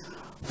fields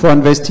for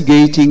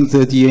investigating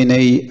the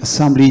DNA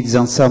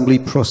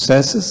assembly-disassembly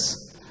processes.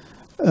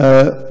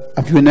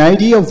 Have you an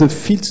idea of the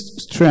field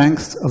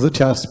strength of the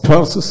terahertz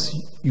pulses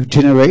you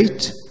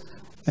generate?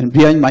 And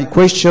behind my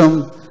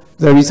question,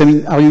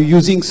 are you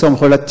using some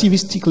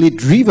relativistically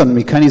driven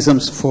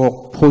mechanisms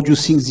for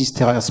producing these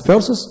terahertz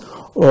pulses,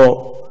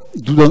 or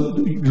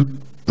you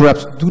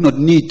perhaps do not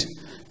need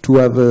to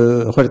have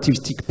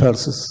relativistic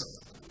pulses?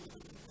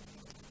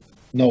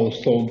 No,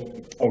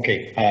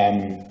 okay.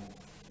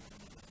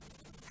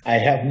 I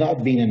have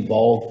not been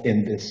involved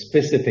in this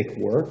specific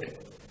work,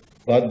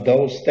 but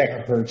those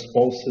terahertz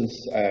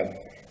pulses,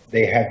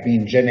 they have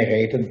been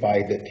generated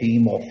by the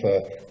team of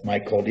my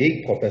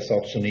colleague,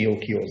 Professor Tsuneo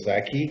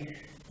Kiyosaki,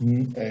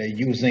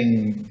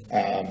 using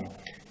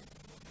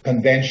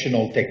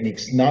conventional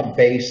techniques, not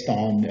based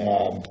on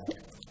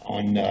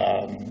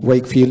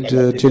Wakefield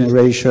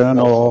generation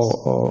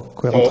or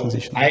coherent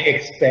transition. I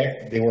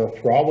expect they were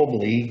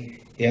probably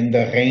in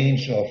the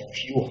range of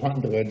few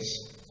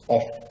hundreds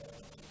of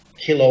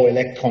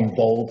kilo-electron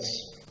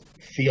volts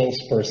fields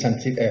per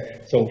centimeter,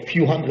 so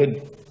few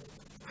hundred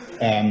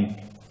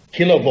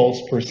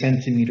kilovolts per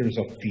centimeters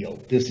of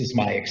field. This is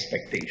my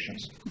expectation.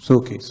 So,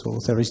 okay, so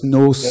there is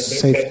no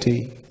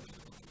safety.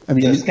 I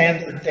mean, the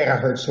standard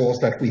terahertz source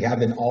that we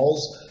have in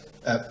ALS,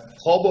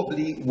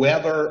 probably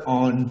whether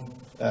on,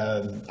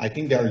 I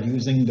think they're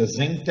using the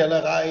zinc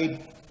telluride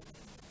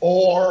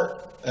or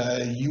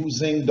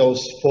using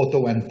those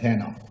photo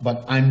antenna,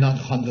 but I'm not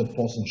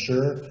 100%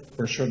 sure.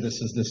 For sure,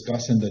 this is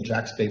discussed in the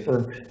JAX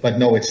paper, but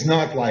no, it's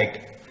not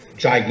like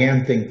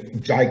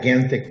gigantic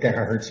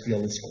terahertz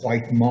field. It's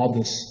quite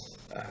modest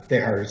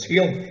terahertz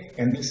field,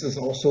 and this is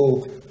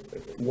also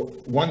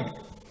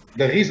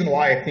the reason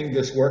why I think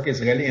this work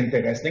is really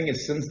interesting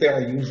is since they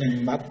are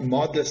using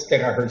modest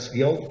terahertz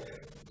field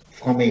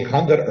from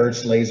 100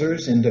 Hertz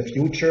lasers. In the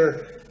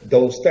future,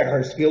 those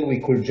terahertz field, we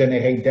could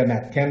generate them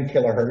at 10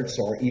 kilohertz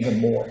or even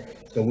more.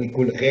 So we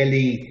could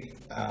really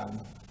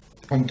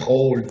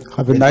control.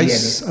 Have a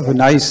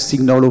nice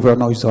signal over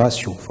noise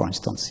ratio, for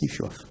instance, if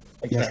you have.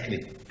 Exactly.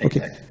 Yes.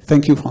 Exactly. Okay.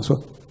 Thank you,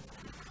 François.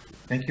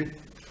 Thank you.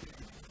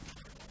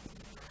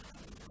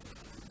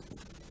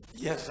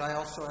 Yes, I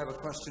also have a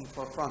question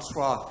for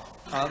François.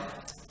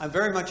 I'm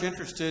very much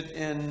interested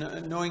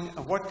in knowing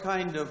what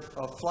kind of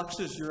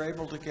fluxes you're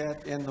able to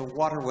get in the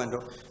water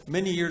window.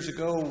 Many years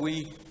ago,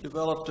 we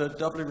developed a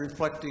doubly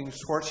reflecting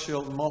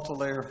Schwarzschild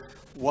multi-layer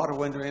water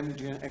window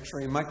imaging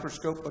X-ray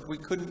microscope, but we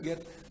couldn't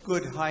get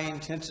good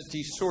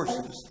high-intensity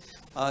sources.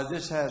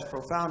 This has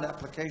profound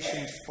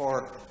applications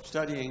for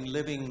studying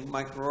living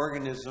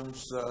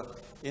microorganisms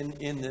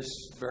in this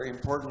very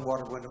important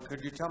water window.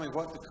 Could you tell me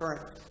what the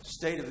current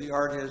state of the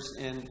art is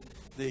in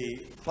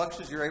the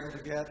fluxes you're able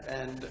to get,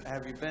 and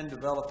have you been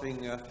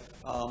developing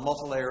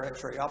multi-layer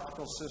X-ray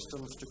optical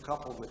systems to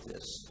couple with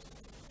this?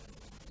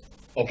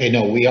 Okay,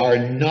 no, we are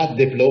not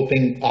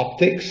developing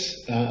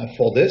optics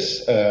for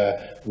this.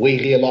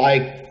 We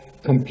rely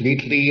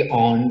completely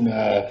on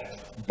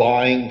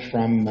buying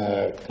from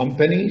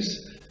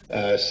companies.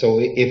 So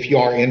if you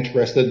are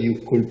interested, you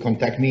could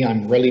contact me.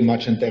 I'm really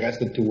much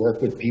interested to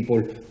work with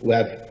people who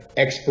have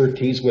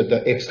expertise with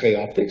the X-ray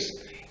optics.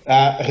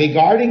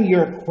 Regarding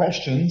your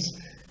questions,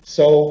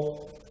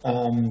 so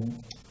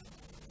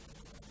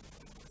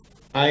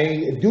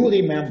I do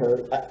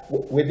remember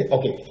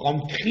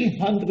from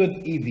 300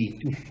 EV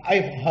to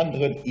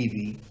 500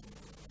 EV,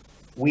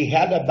 we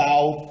had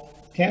about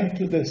 10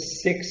 to the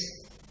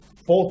 6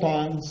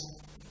 photons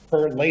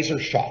per laser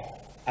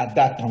shot at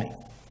that time,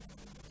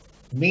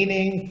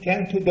 meaning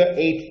 10 to the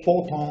 8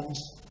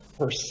 photons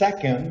per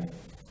second,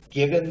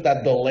 given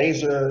that the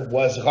laser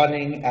was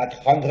running at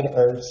 100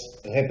 Hertz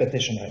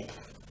repetition rate.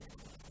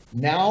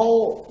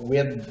 Now,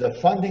 with the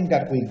funding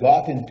that we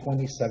got in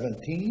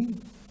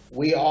 2017,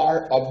 we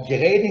are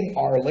upgrading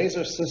our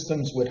laser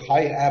systems with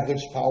high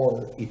average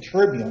power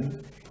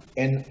ytterbium,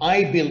 and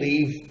I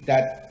believe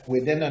that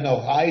within an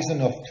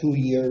horizon of 2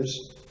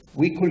 years,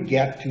 we could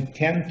get to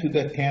 10 to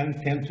the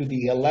 10, 10 to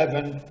the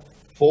 11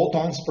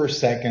 photons per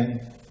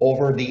second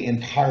over the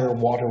entire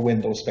water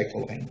window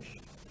spectral range.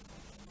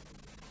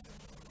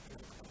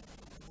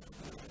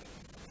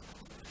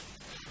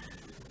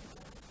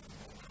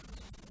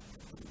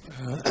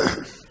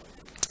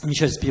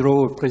 Michel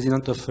Spiro,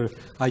 President of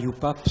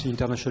IUPAP, the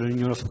International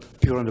Union of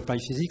Pure and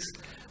Applied Physics,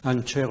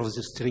 and Chair of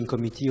the Steering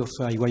Committee of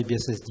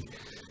IYBSSD.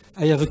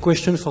 I have a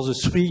question for the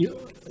three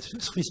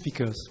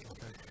speakers.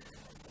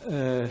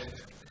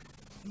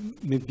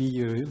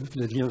 Maybe,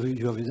 Vladimir,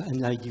 you have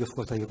an idea of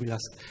what I will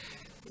ask.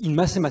 In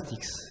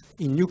mathematics,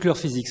 in nuclear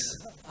physics,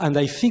 and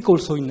I think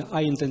also in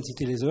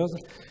high-intensity lasers,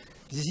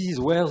 this is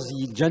where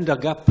the gender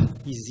gap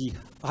is the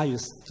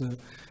highest,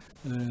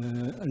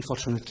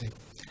 unfortunately.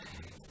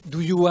 Do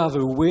you have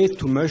a way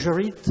to measure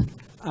it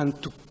and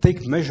to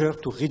take measure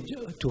to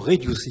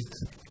reduce it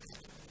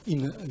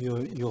in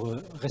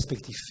your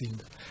respective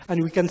field?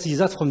 And we can see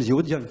that from the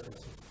audience,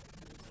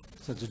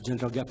 that the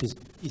gender gap is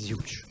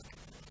huge.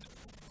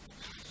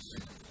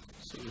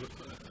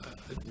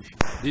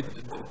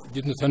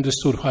 Didn't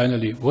understood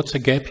finally. What's the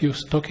gap you're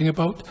talking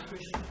about?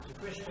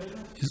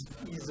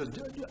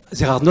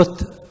 There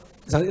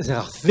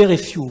are very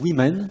few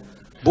women,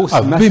 both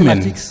in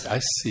mathematics, women. I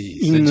see.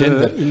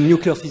 In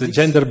nuclear physics. The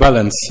gender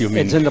balance, you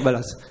mean? Gender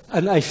balance.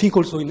 And I think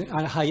also in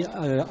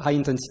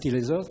high-intensity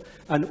lasers,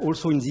 and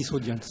also in this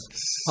audience.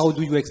 How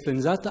do you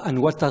explain that,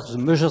 and what are the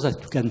measures that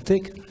you can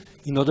take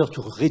in order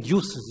to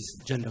reduce this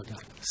gender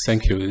gap?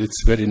 Thank you.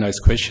 It's a very nice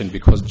question,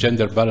 because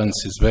gender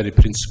balance is very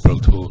principal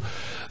to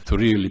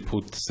really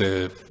put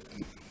the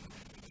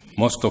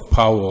most of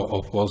power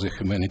of all the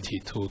humanity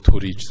to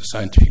reach the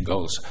scientific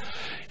goals.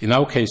 In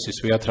our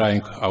cases, we are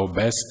trying our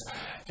best,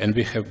 and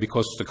we have,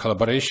 because the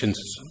collaborations,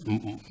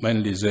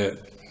 mainly the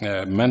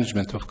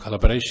management of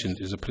collaboration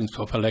is a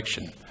principle of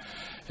election.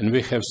 And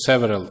we have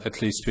several,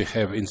 at least we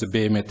have in the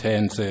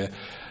BMT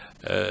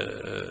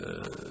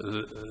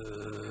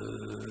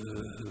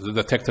the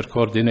detector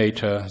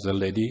coordinator, the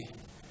lady.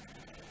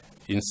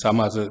 In some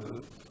other,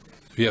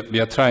 we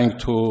are trying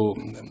to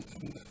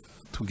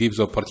give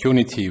the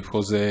opportunity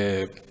for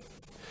the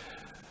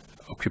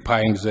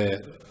occupying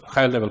the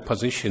high-level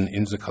position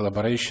in the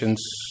collaborations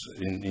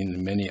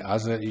in many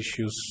other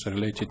issues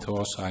related to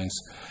our science,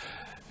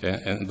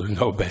 and doing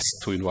our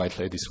best to invite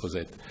ladies for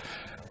that.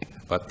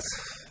 But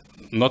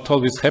not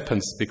always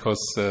happens, because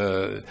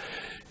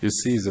you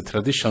see that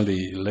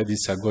traditionally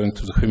ladies are going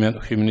to the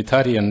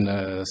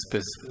humanitarian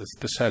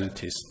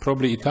specialties.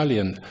 Probably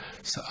Italian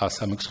are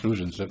some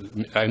exclusions.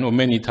 I know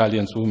many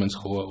Italian women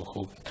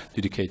who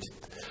dedicated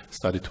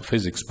study to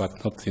physics, but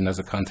not in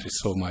other countries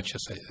so much.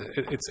 As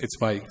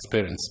it's my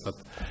experience. But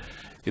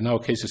in our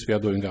cases, we are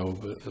doing our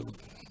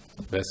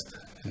best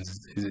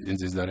in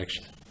this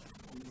direction.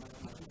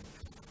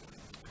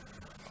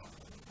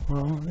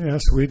 Well,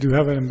 yes, we do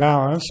have an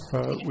imbalance,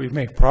 but we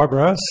make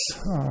progress.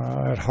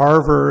 At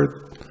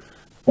Harvard,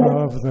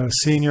 of the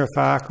senior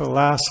faculty,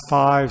 last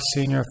 5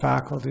 senior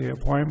faculty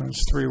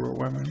appointments, 3 were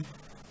women.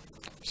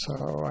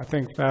 So I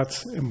think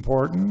that's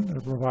important.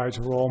 It provides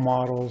role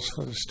models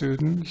for the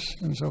students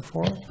and so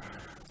forth.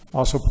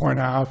 Also point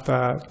out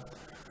that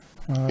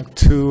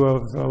 2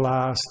 of the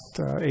last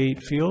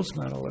 8 Fields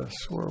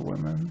medalists were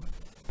women.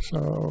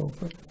 So,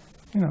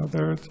 you know,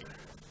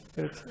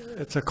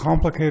 it's a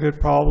complicated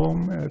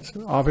problem. It's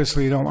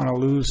obviously you don't want to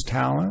lose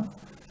talent,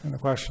 and the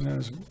question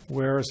is,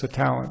 where is the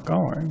talent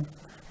going,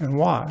 and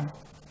why?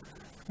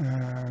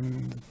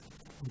 And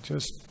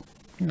just,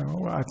 you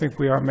know, I think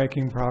we are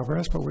making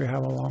progress, but we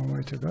have a long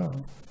way to go.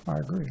 I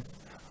agree.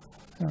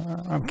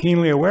 I'm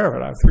keenly aware of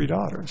it. I have 3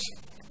 daughters.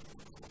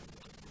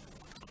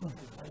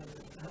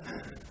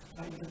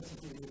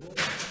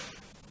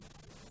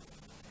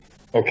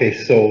 Okay,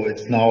 so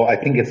it's now, I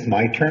think it's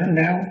my turn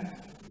now.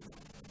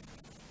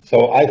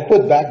 So I've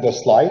put back the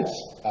slides.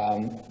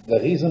 The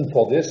reason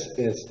for this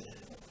is,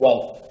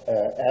 well,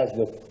 as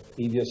the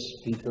previous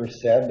speaker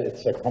said,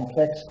 it's a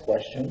complex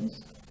question.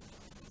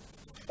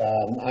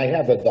 I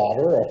have a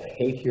daughter of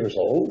 8 years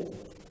old.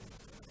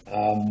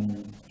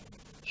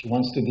 She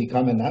wants to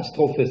become an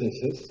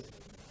astrophysicist.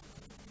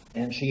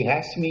 And she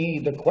asked me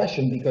the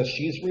question because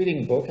she's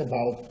reading a book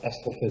about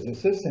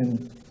astrophysicists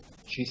and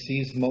she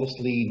sees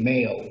mostly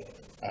male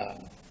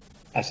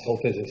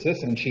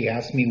astrophysicists, and she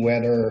asked me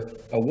whether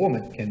a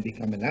woman can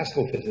become an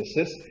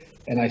astrophysicist,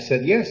 and I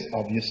said yes,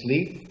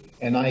 obviously,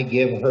 and I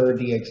gave her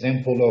the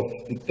example of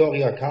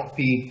Victoria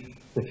Carpi,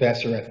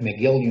 professor at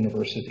McGill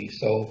University.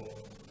 So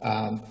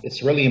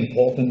it's really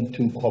important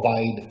to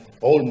provide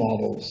role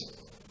models,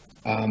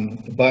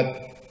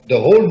 but the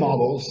role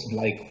models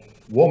like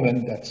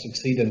women that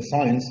succeed in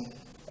science,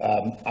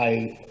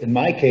 in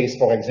my case,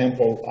 for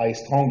example, I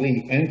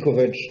strongly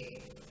encourage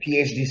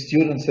PhD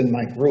students in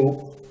my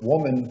group,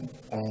 women,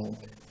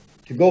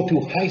 to go to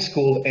high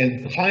school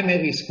and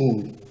primary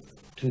school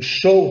to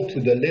show to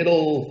the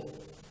little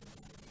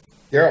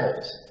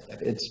girls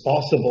that it's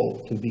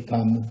possible to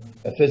become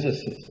a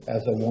physicist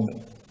as a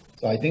woman.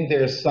 So I think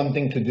there's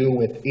something to do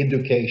with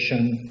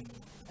education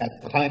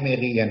at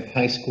primary and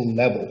high school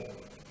level.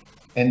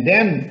 And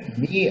then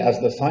me as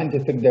the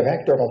scientific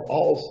director of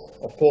ALS,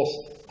 of course,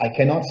 I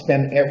cannot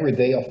spend every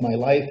day of my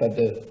life at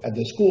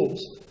the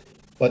schools.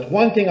 But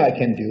one thing I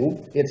can do,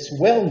 it's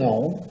well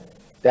known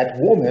that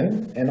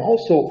women and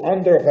also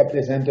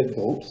underrepresented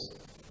groups,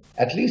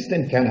 at least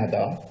in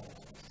Canada,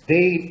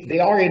 they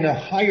are in a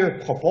higher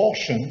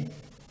proportion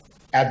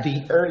at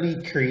the early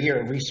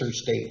career research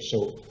stage.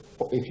 So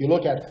if you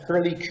look at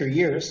early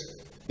careers,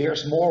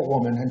 there's more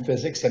women in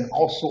physics and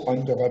also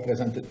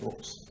underrepresented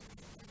groups.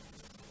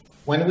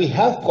 When we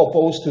have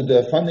proposed to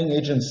the funding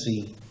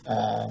agency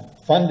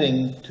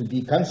funding to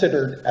be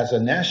considered as a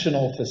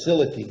national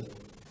facility,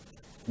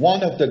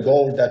 one of the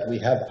goals that we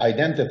have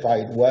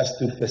identified was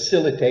to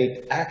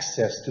facilitate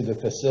access to the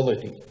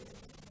facility.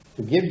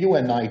 To give you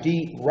an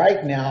idea,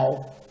 right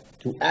now,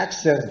 to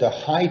access the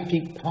high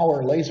peak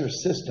power laser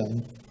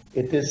system,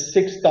 it is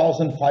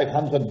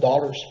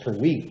 $6,500 per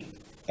week,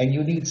 and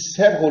you need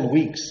several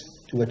weeks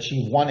to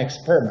achieve one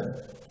experiment.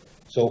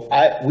 So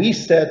we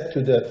said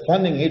to the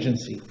funding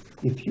agency,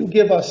 if you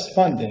give us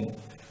funding,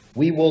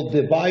 we will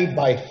divide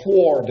by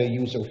 4 the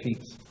user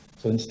fees.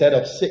 So instead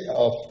of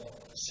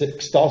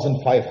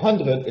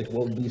 6,500, it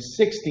will be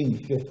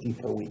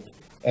 $1,650 per week.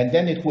 And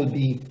then it will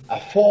be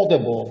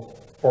affordable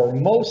for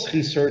most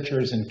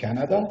researchers in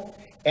Canada.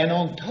 And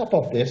on top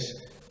of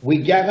this, we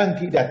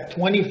guarantee that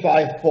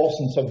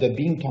 25% of the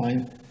beam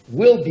time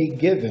will be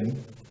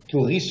given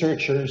to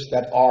researchers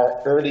that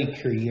are early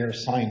career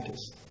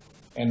scientists.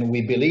 And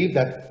we believe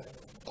that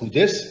through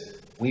this,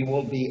 we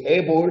will be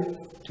able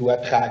to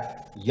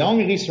attract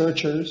young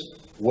researchers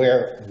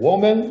where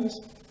women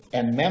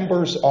and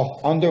members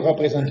of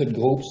underrepresented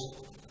groups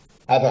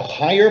have a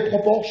higher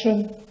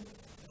proportion,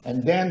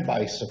 and then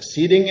by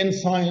succeeding in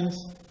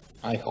science,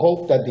 I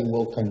hope that they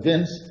will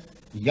convince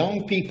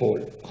young people,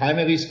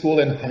 primary school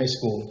and high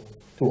school,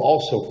 to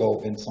also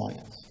go in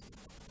science.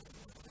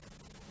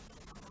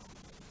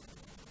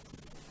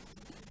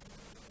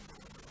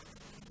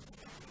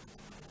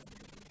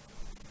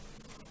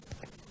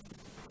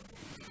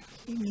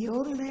 In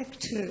your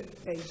lecture,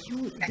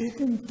 you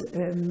didn't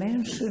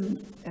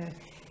mention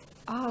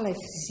Aleph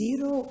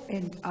 0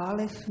 and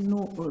Aleph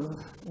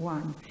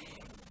 1.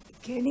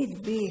 Can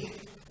it be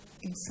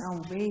in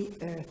some way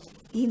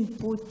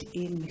input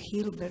in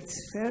Hilbert's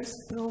first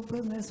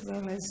problem as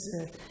well as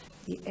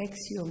the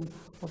axiom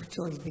of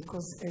choice?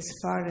 Because as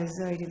far as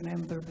I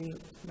remember, we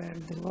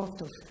learned a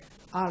lot of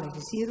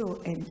Aleph 0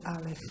 and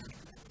Aleph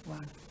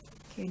 1.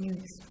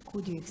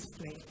 Could you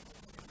explain?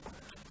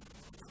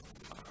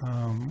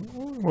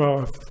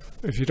 Well,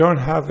 if you don't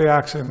have the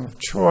axiom of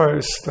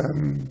choice,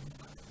 then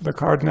the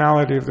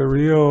cardinality of the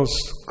reals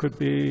could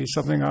be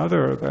something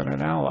other than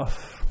an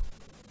aleph.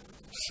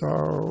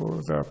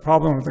 So the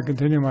problem with the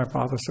continuum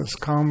hypothesis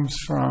comes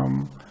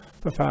from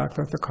the fact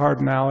that the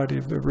cardinality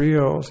of the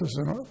reals is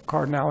a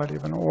cardinality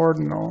of an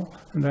ordinal,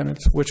 and then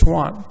it's which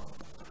one.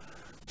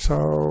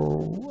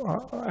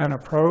 So an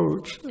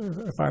approach,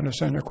 if I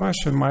understand your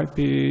question, might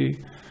be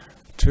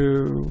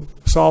to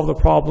solve the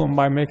problem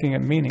by making it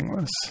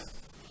meaningless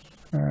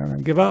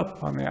and give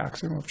up on the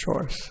axiom of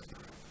choice.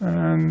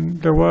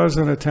 And there was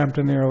an attempt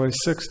in the early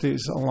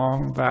 60s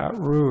along that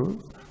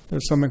route.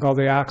 There's something called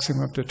the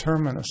axiom of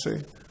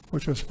determinacy,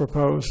 which was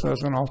proposed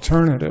as an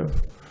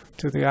alternative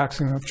to the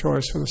axiom of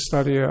choice for the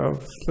study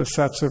of the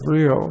sets of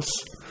reals.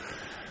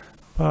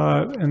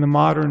 But in the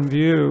modern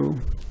view,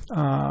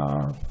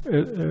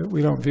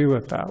 we don't view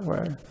it that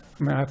way.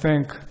 I mean, I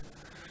think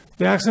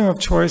the axiom of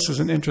choice is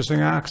an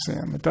interesting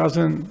axiom. It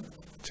doesn't,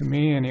 to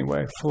me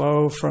anyway,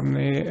 flow from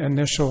the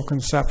initial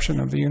conception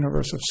of the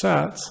universe of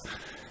sets,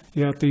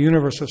 yet the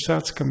universe of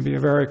sets can be a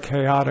very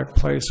chaotic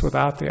place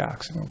without the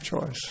axiom of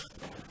choice.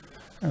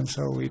 And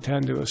so we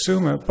tend to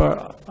assume it,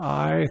 but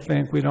I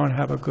think we don't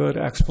have a good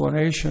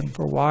explanation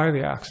for why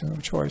the axiom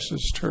of choice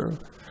is true.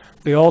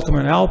 The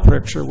ultimate L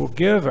picture will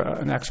give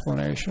an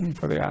explanation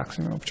for the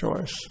axiom of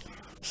choice.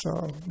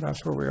 So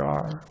that's where we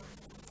are.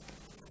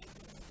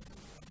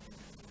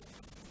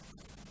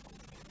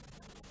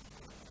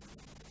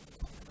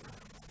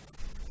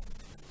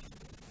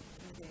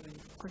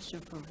 Question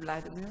for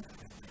Vladimir.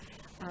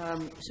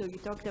 So you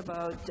talked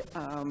about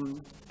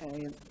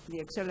the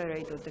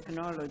accelerator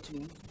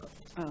technology,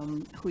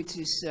 which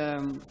is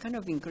kind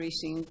of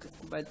increasing,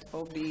 but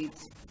albeit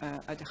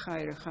at a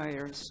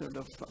higher sort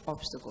of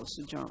obstacles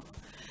to jump.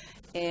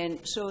 And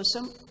so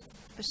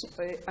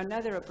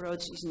another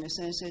approach is, in a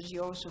sense, as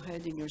you also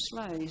had in your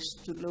slides,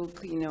 to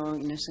look, in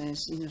a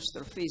sense, in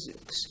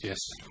astrophysics. Yes.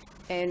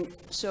 And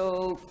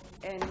so,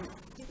 and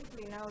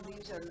typically now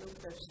these are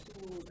looked as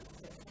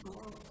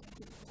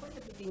quite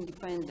a bit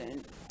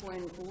independent,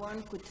 when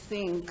one could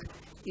think,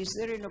 is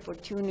there an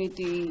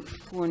opportunity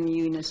when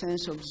you, in a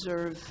sense,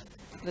 observe,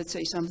 let's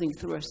say, something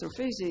through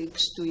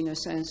astrophysics to, in a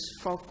sense,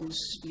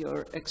 focus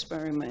your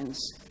experiments,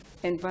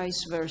 and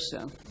vice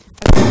versa?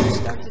 You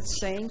started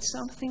saying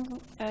something,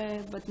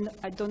 but no,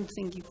 I don't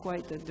think you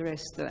quite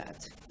addressed that.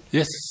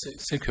 Yes,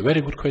 thank you.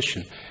 Very good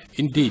question.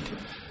 Indeed,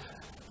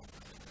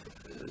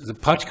 the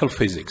particle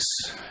physics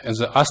and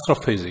the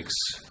astrophysics,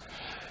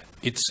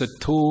 it's a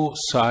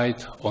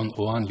two-side on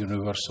one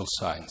universal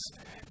science,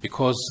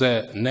 because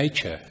the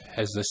nature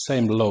has the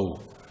same law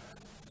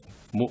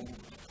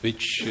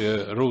which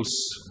rules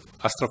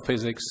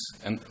astrophysics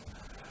and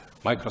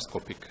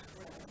microscopic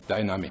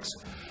dynamics.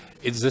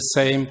 It's the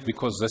same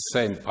because the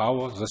same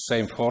power, the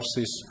same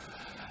forces,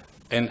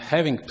 and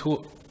having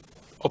two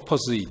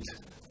opposite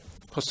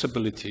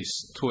possibilities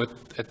to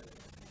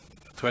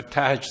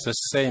attach the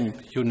same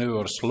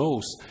universe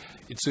laws,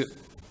 it's a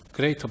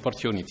great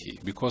opportunity,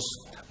 because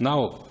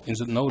now, in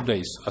the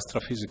nowadays,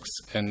 astrophysics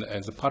and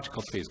the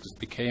particle physics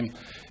became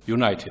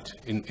united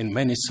in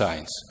many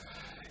sciences.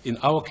 In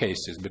our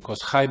cases,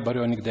 because high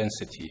baryonic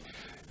density,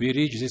 we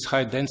reach this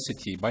high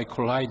density by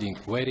colliding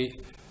very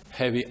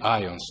heavy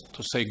ions,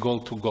 to say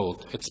gold to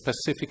gold, at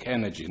specific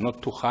energy,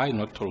 not too high,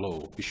 not too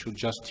low. We should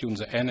just tune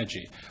the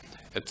energy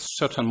at a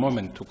certain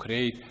moment to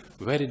create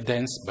very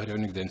dense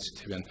baryonic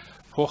density. When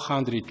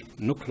 400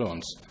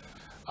 nucleons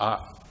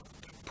are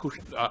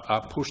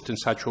pushed in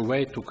such a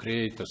way to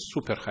create a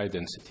super high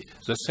density.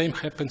 The same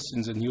happens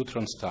in the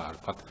neutron star,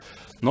 but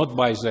not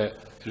by the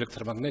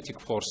electromagnetic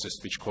forces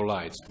which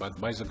collide, but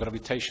by the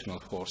gravitational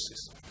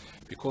forces.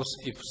 Because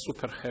if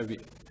super heavy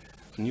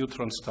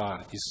neutron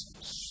star is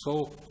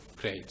so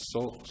great,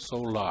 so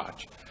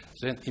large,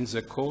 then in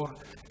the core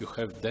you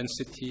have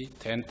density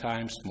 10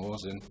 times more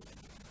than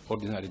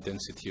ordinary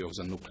density of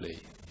the nuclei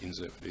in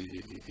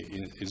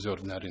the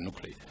ordinary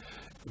nuclei.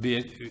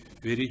 We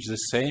reach the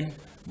same,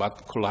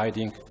 but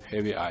colliding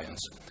heavy ions.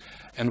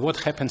 And what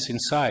happens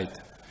inside?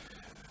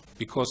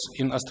 Because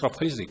in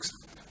astrophysics,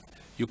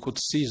 you could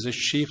see the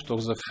shift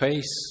of the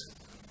phase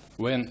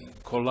when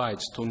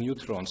collides two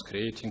neutrons,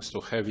 creating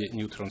two heavy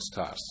neutron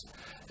stars.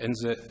 And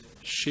the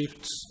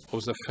shifts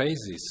of the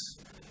phases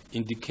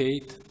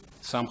indicate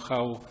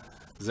somehow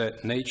the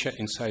nature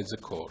inside the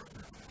core.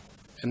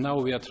 And now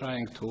we are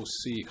trying to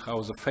see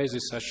how the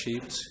phases are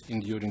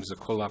shifted during the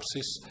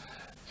collapses,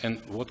 and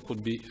what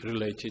could be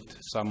related.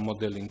 Some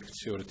modeling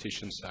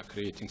theoreticians are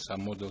creating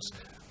some models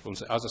from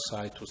the other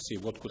side to see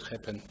what could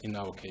happen in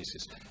our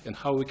cases, and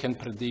how we can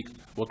predict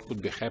what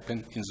could be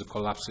happen in the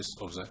collapses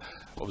of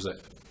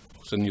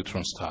the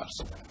neutron stars.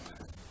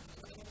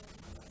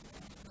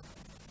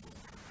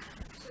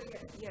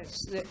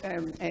 Yes,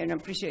 and I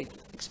appreciate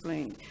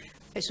explaining.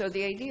 So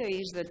the idea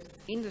is that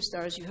in the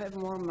stars you have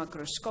more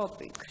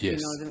macroscopic,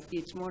 yes.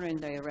 It's more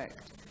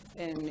indirect,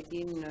 and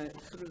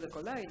through the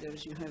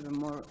colliders you have a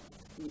more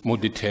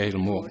detailed,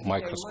 more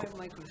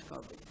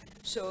microscopic.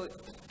 So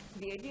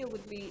the idea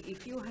would be,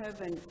 if you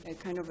have a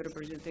kind of a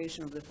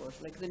representation of the force,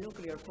 like the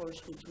nuclear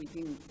force, which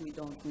we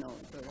don't know,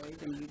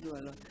 right? And you do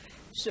a lot.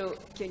 So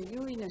can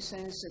you, in a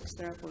sense,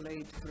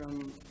 extrapolate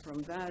from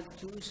that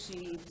to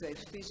see if the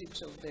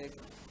physics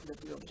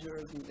that we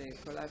observe in the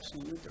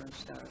collapsing neutron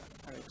star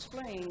are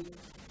explained?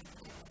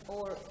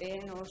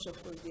 And also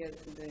for the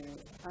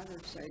other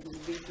side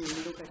would be to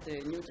look at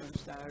the neutron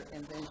star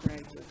and then try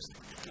to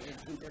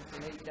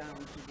interpolate down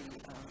to the.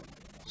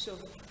 So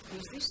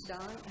is this done?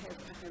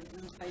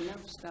 Have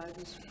enough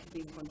studies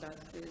being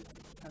conducted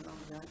along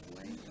that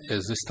way?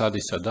 Yes, the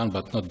studies are done,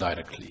 but not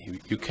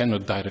directly. You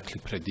cannot directly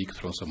predict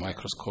from the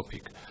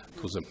microscopic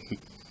to the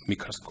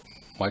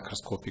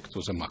microscopic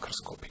to the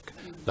macroscopic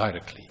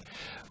directly.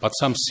 But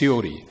some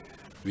theory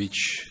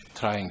which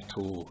trying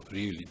to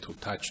really to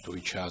touch to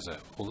each other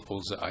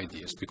all the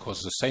ideas,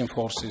 because the same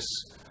forces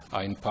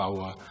in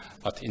power,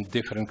 but in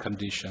different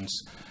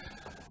conditions.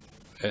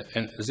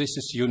 And this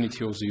is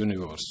unity of the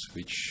universe,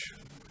 which,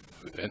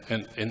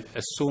 and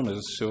as soon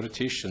as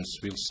theoreticians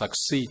will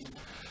succeed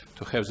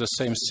to have the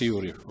same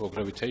theory for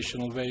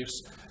gravitational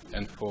waves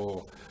and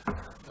for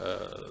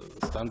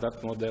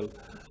standard model,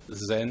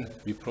 then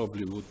we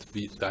probably would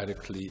be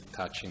directly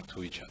touching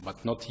to each other,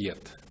 but not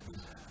yet.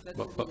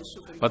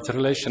 But the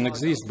relation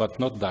exists, but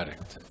not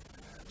direct,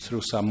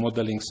 through some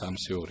modeling, some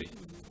theory.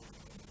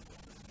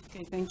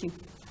 Okay, thank you.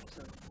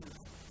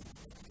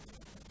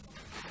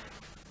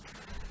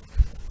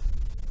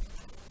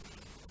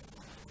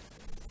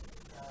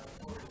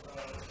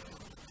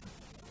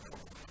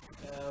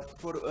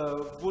 For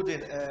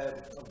Woodin,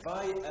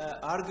 by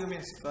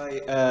arguments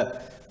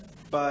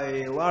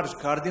by large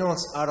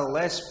cardinals are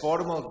less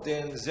formal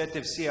than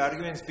ZFC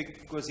arguments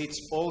because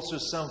it's also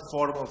some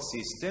formal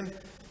system.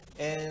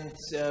 And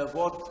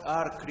what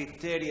are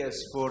criteria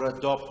for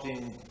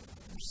adopting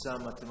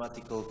some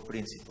mathematical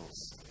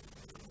principles?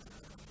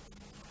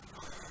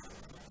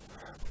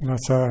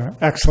 That's an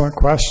excellent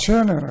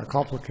question and a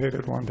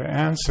complicated one to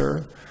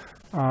answer.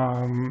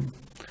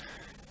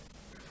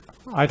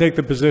 I take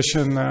the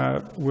position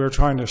that we're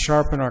trying to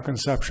sharpen our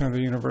conception of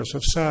the universe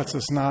of sets.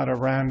 It's not a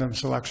random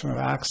selection of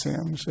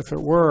axioms. If it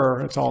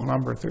were, it's all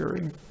number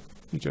theory.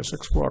 You just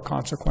explore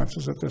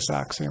consequences of this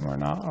axiom or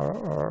not,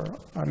 or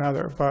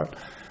another. But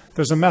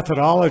there's a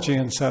methodology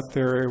in set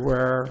theory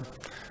where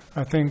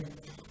I think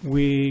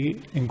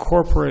we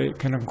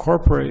can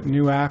incorporate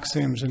new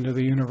axioms into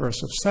the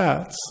universe of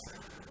sets,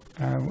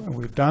 and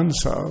we've done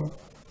so.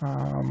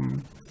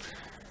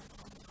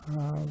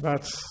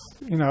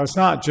 It's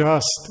not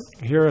just,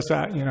 here's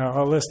that,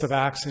 a list of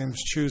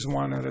axioms, choose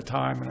one at a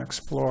time and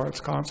explore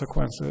its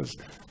consequences.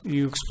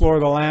 You explore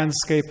the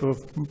landscape of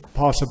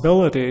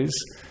possibilities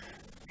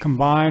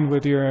combined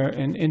with your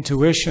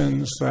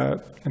intuitions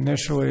that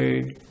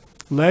initially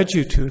led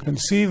you to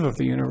conceive of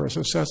the universe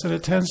of sets, and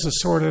it tends to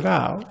sort it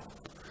out.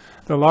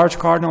 The large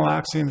cardinal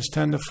axioms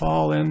tend to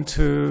fall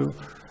into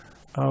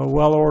a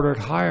well-ordered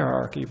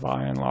hierarchy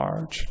by and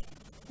large.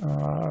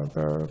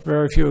 There are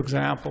very few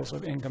examples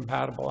of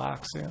incompatible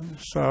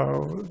axioms,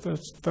 so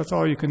that's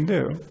all you can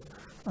do.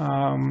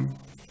 And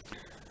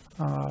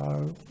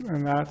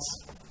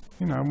that's,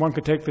 one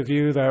could take the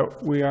view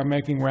that we are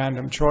making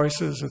random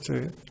choices. It's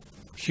a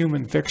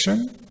human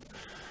fiction.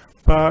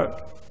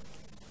 But,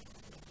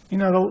 the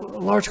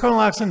large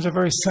cardinal axioms are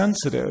very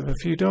sensitive.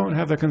 If you don't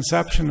have the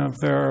conception of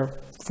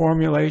their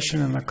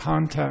formulation in the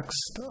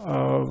context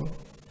of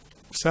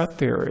set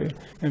theory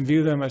and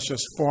view them as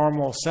just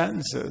formal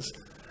sentences,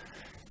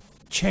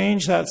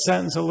 change that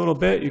sentence a little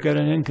bit, you get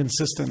an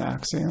inconsistent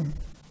axiom.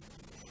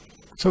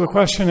 So the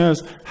question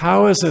is,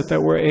 how is it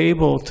that we're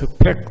able to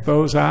pick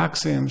those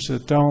axioms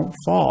that don't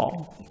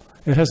fall?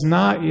 It has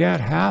not yet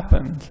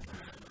happened,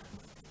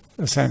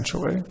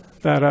 essentially,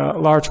 that a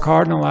large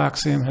cardinal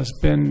axiom has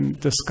been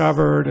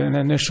discovered and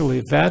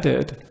initially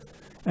vetted,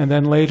 and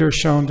then later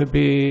shown to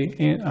be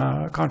in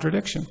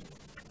contradiction.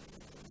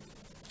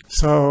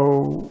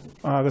 So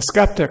the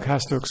skeptic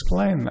has to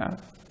explain that.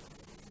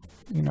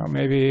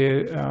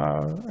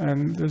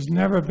 And there's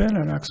never been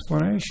an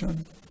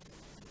explanation.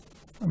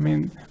 I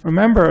mean,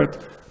 remember,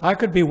 I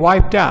could be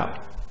wiped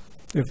out.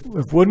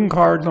 If Woodin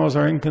cardinals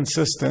are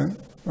inconsistent,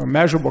 or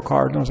measurable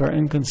cardinals are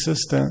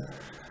inconsistent,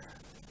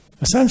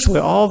 essentially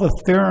all the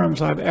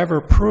theorems I've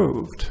ever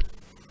proved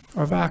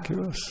are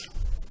vacuous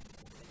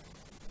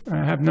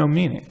and have no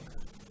meaning.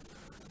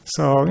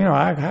 So,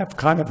 I have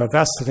kind of a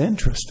vested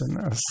interest in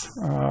this.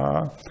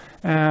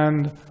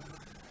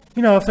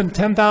 If in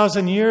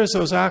 10,000 years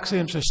those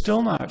axioms are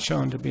still not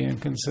shown to be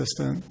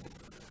inconsistent,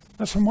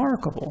 that's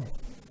remarkable.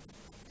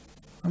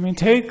 I mean,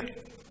 take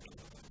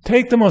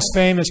the most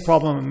famous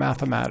problem in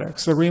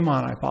mathematics, the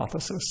Riemann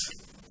hypothesis.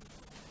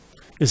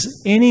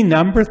 Is any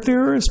number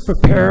theorist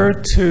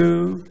prepared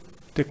to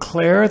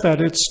declare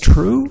that it's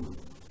true?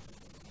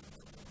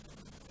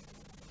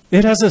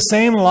 It has the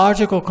same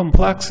logical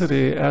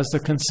complexity as the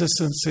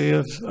consistency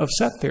of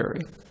set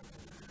theory.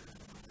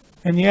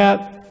 And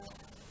yet,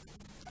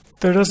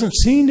 there doesn't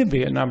seem to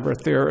be a number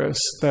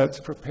theorist that's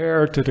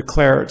prepared to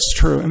declare it's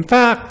true. In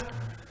fact,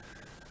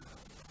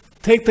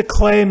 take the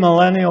Clay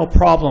millennial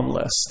problem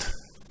list.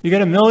 You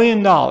get $1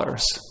 million,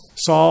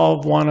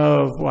 solve one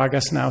of, I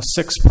guess now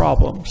 6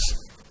 problems.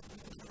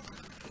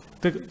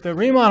 The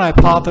Riemann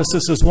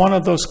hypothesis is one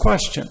of those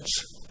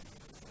questions.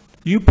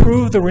 You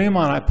prove the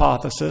Riemann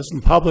hypothesis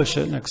and publish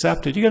it and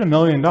accept it, you get $1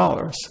 million.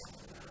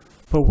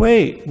 But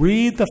wait,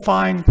 read the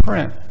fine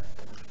print.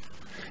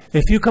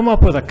 If you come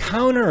up with a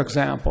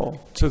counterexample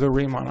to the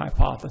Riemann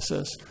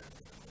hypothesis,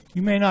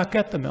 you may not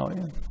get the $1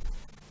 million.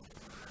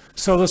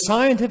 So the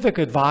scientific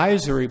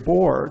advisory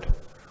board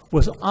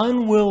was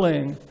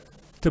unwilling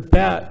to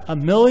bet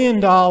 $1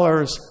 million,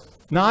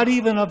 not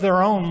even of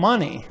their own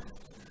money,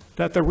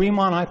 that the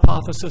Riemann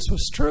hypothesis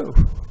was true.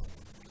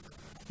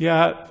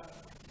 Yet,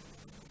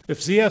 if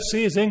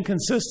ZFC is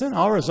inconsistent,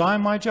 I'll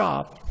resign my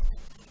job.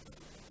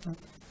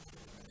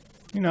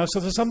 So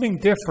there's something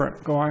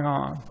different going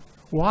on.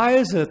 Why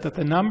is it that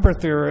the number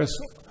theorists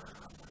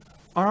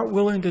aren't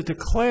willing to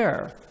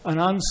declare an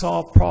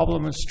unsolved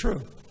problem as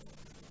true.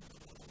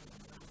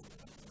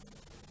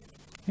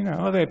 You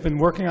know, they've been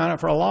working on it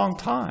for a long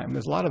time.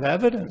 There's a lot of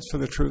evidence for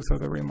the truth of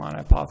the Riemann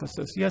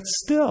hypothesis. Yet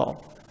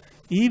still,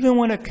 even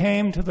when it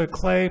came to the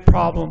clay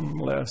problem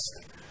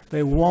list,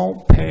 they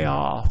won't pay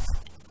off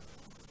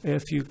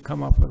if you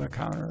come up with a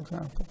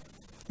counterexample.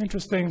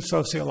 Interesting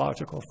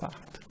sociological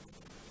fact.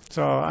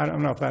 So I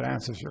don't know if that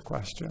answers your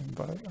question,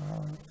 but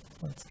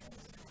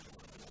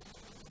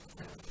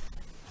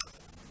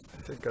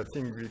I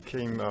think we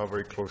came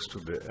very close to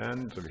the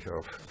end. We have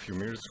a few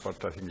minutes,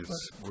 but I think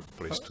it's a good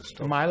place to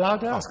stop. Am I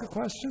allowed to ask a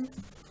question?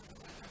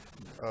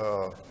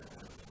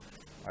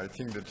 I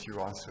think that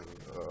you answered,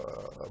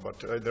 but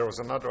there was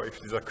another, if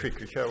these are quick,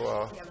 we have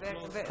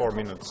 4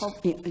 minutes.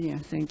 Yeah,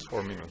 thank you.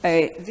 4 minutes.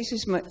 This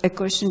is a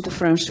question to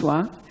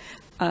François.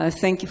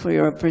 Thank you for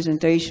your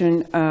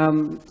presentation.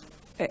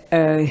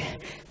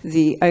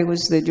 I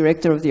was the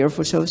director of the Air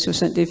Force Office of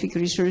Scientific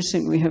Research,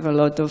 and we have a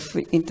lot of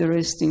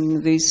interest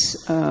in these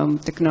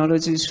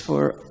technologies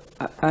for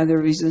other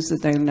reasons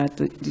that I will not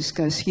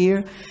discuss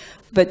here.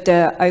 But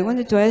I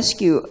wanted to ask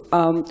you,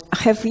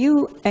 have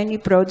you any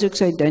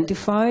projects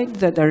identified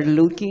that are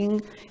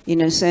looking,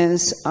 in a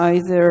sense,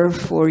 either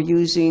for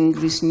using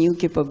these new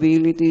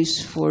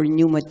capabilities for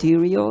new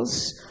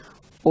materials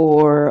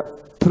or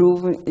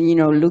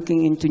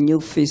looking into new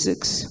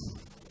physics?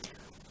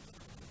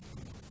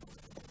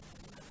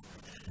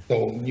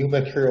 So new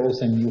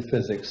materials and new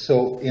physics.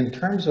 So in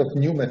terms of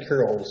new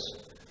materials,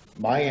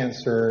 my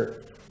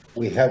answer,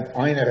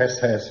 INRS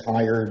has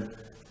hired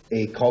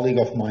a colleague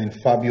of mine,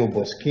 Fabio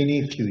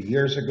Boschini, a few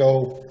years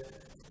ago,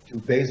 to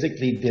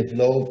basically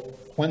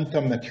develop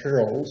quantum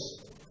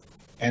materials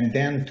and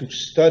then to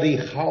study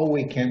how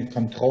we can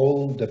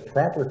control the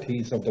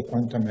properties of the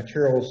quantum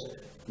materials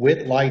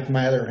with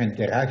light-matter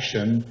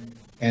interaction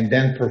and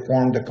then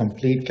perform the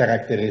complete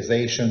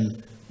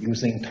characterization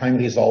using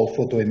time-resolved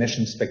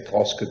photoemission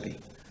spectroscopy.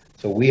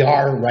 So we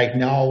are right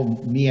now,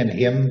 me and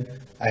him,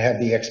 I have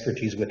the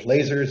expertise with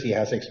lasers, he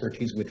has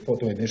expertise with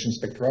photoemission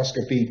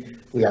spectroscopy.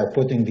 We are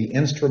putting the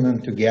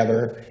instrument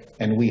together,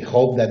 and we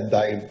hope that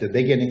by the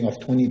beginning of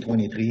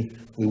 2023,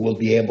 we will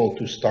be able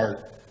to start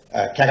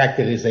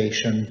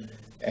characterization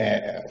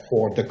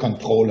for the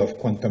control of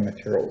quantum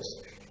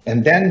materials.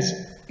 And then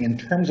in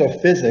terms of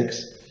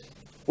physics,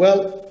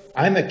 well,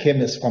 I'm a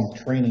chemist from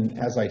training,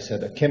 as I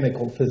said, a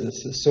chemical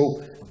physicist.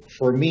 So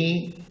for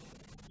me,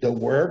 the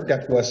work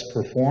that was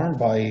performed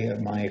by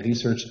my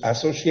research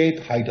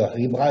associate, Haidar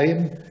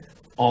Ibrahim,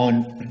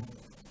 on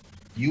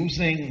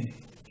using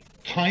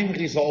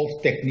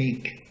time-resolved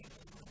technique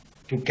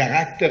to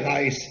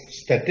characterize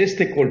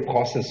statistical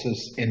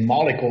processes in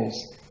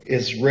molecules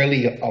is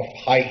really of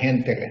high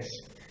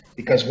interest.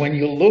 Because when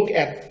you look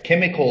at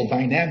chemical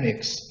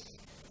dynamics,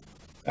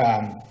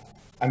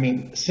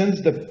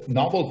 since the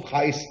Nobel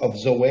Prize of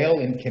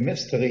Zoel in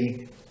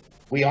chemistry,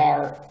 we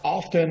are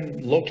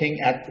often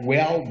looking at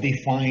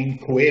well-defined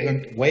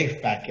coherent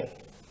wave packet.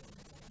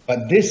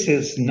 But this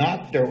is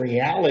not the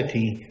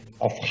reality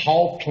of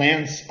how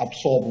plants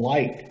absorb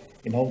light.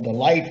 You know, the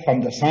light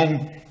from the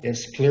sun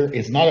is clear,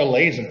 is not a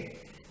laser.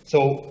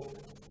 So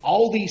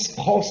all these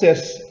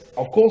processes,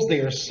 of course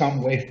there is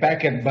some wave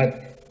packet,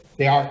 but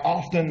they are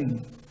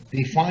often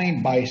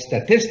defined by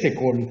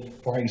statistical,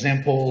 for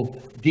example,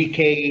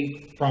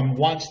 decay from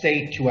one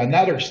state to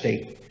another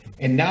state.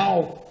 And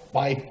now,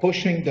 by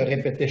pushing the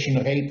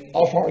repetition rate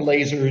of our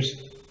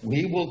lasers,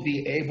 we will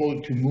be able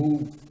to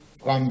move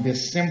from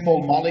this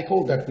simple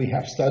molecule that we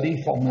have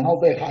studied,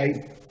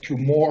 formaldehyde, to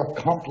more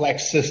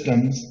complex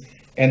systems.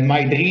 And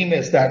my dream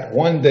is that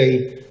one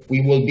day we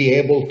will be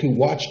able to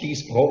watch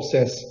these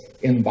processes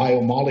in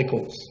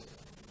biomolecules.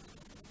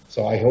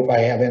 So I hope I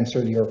have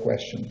answered your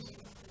questions.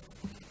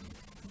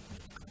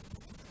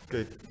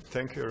 Okay,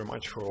 thank you very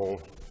much for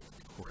all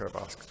who have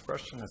asked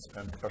questions,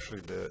 and especially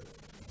the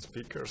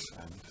speakers,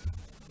 and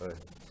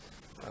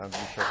we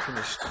have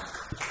finished.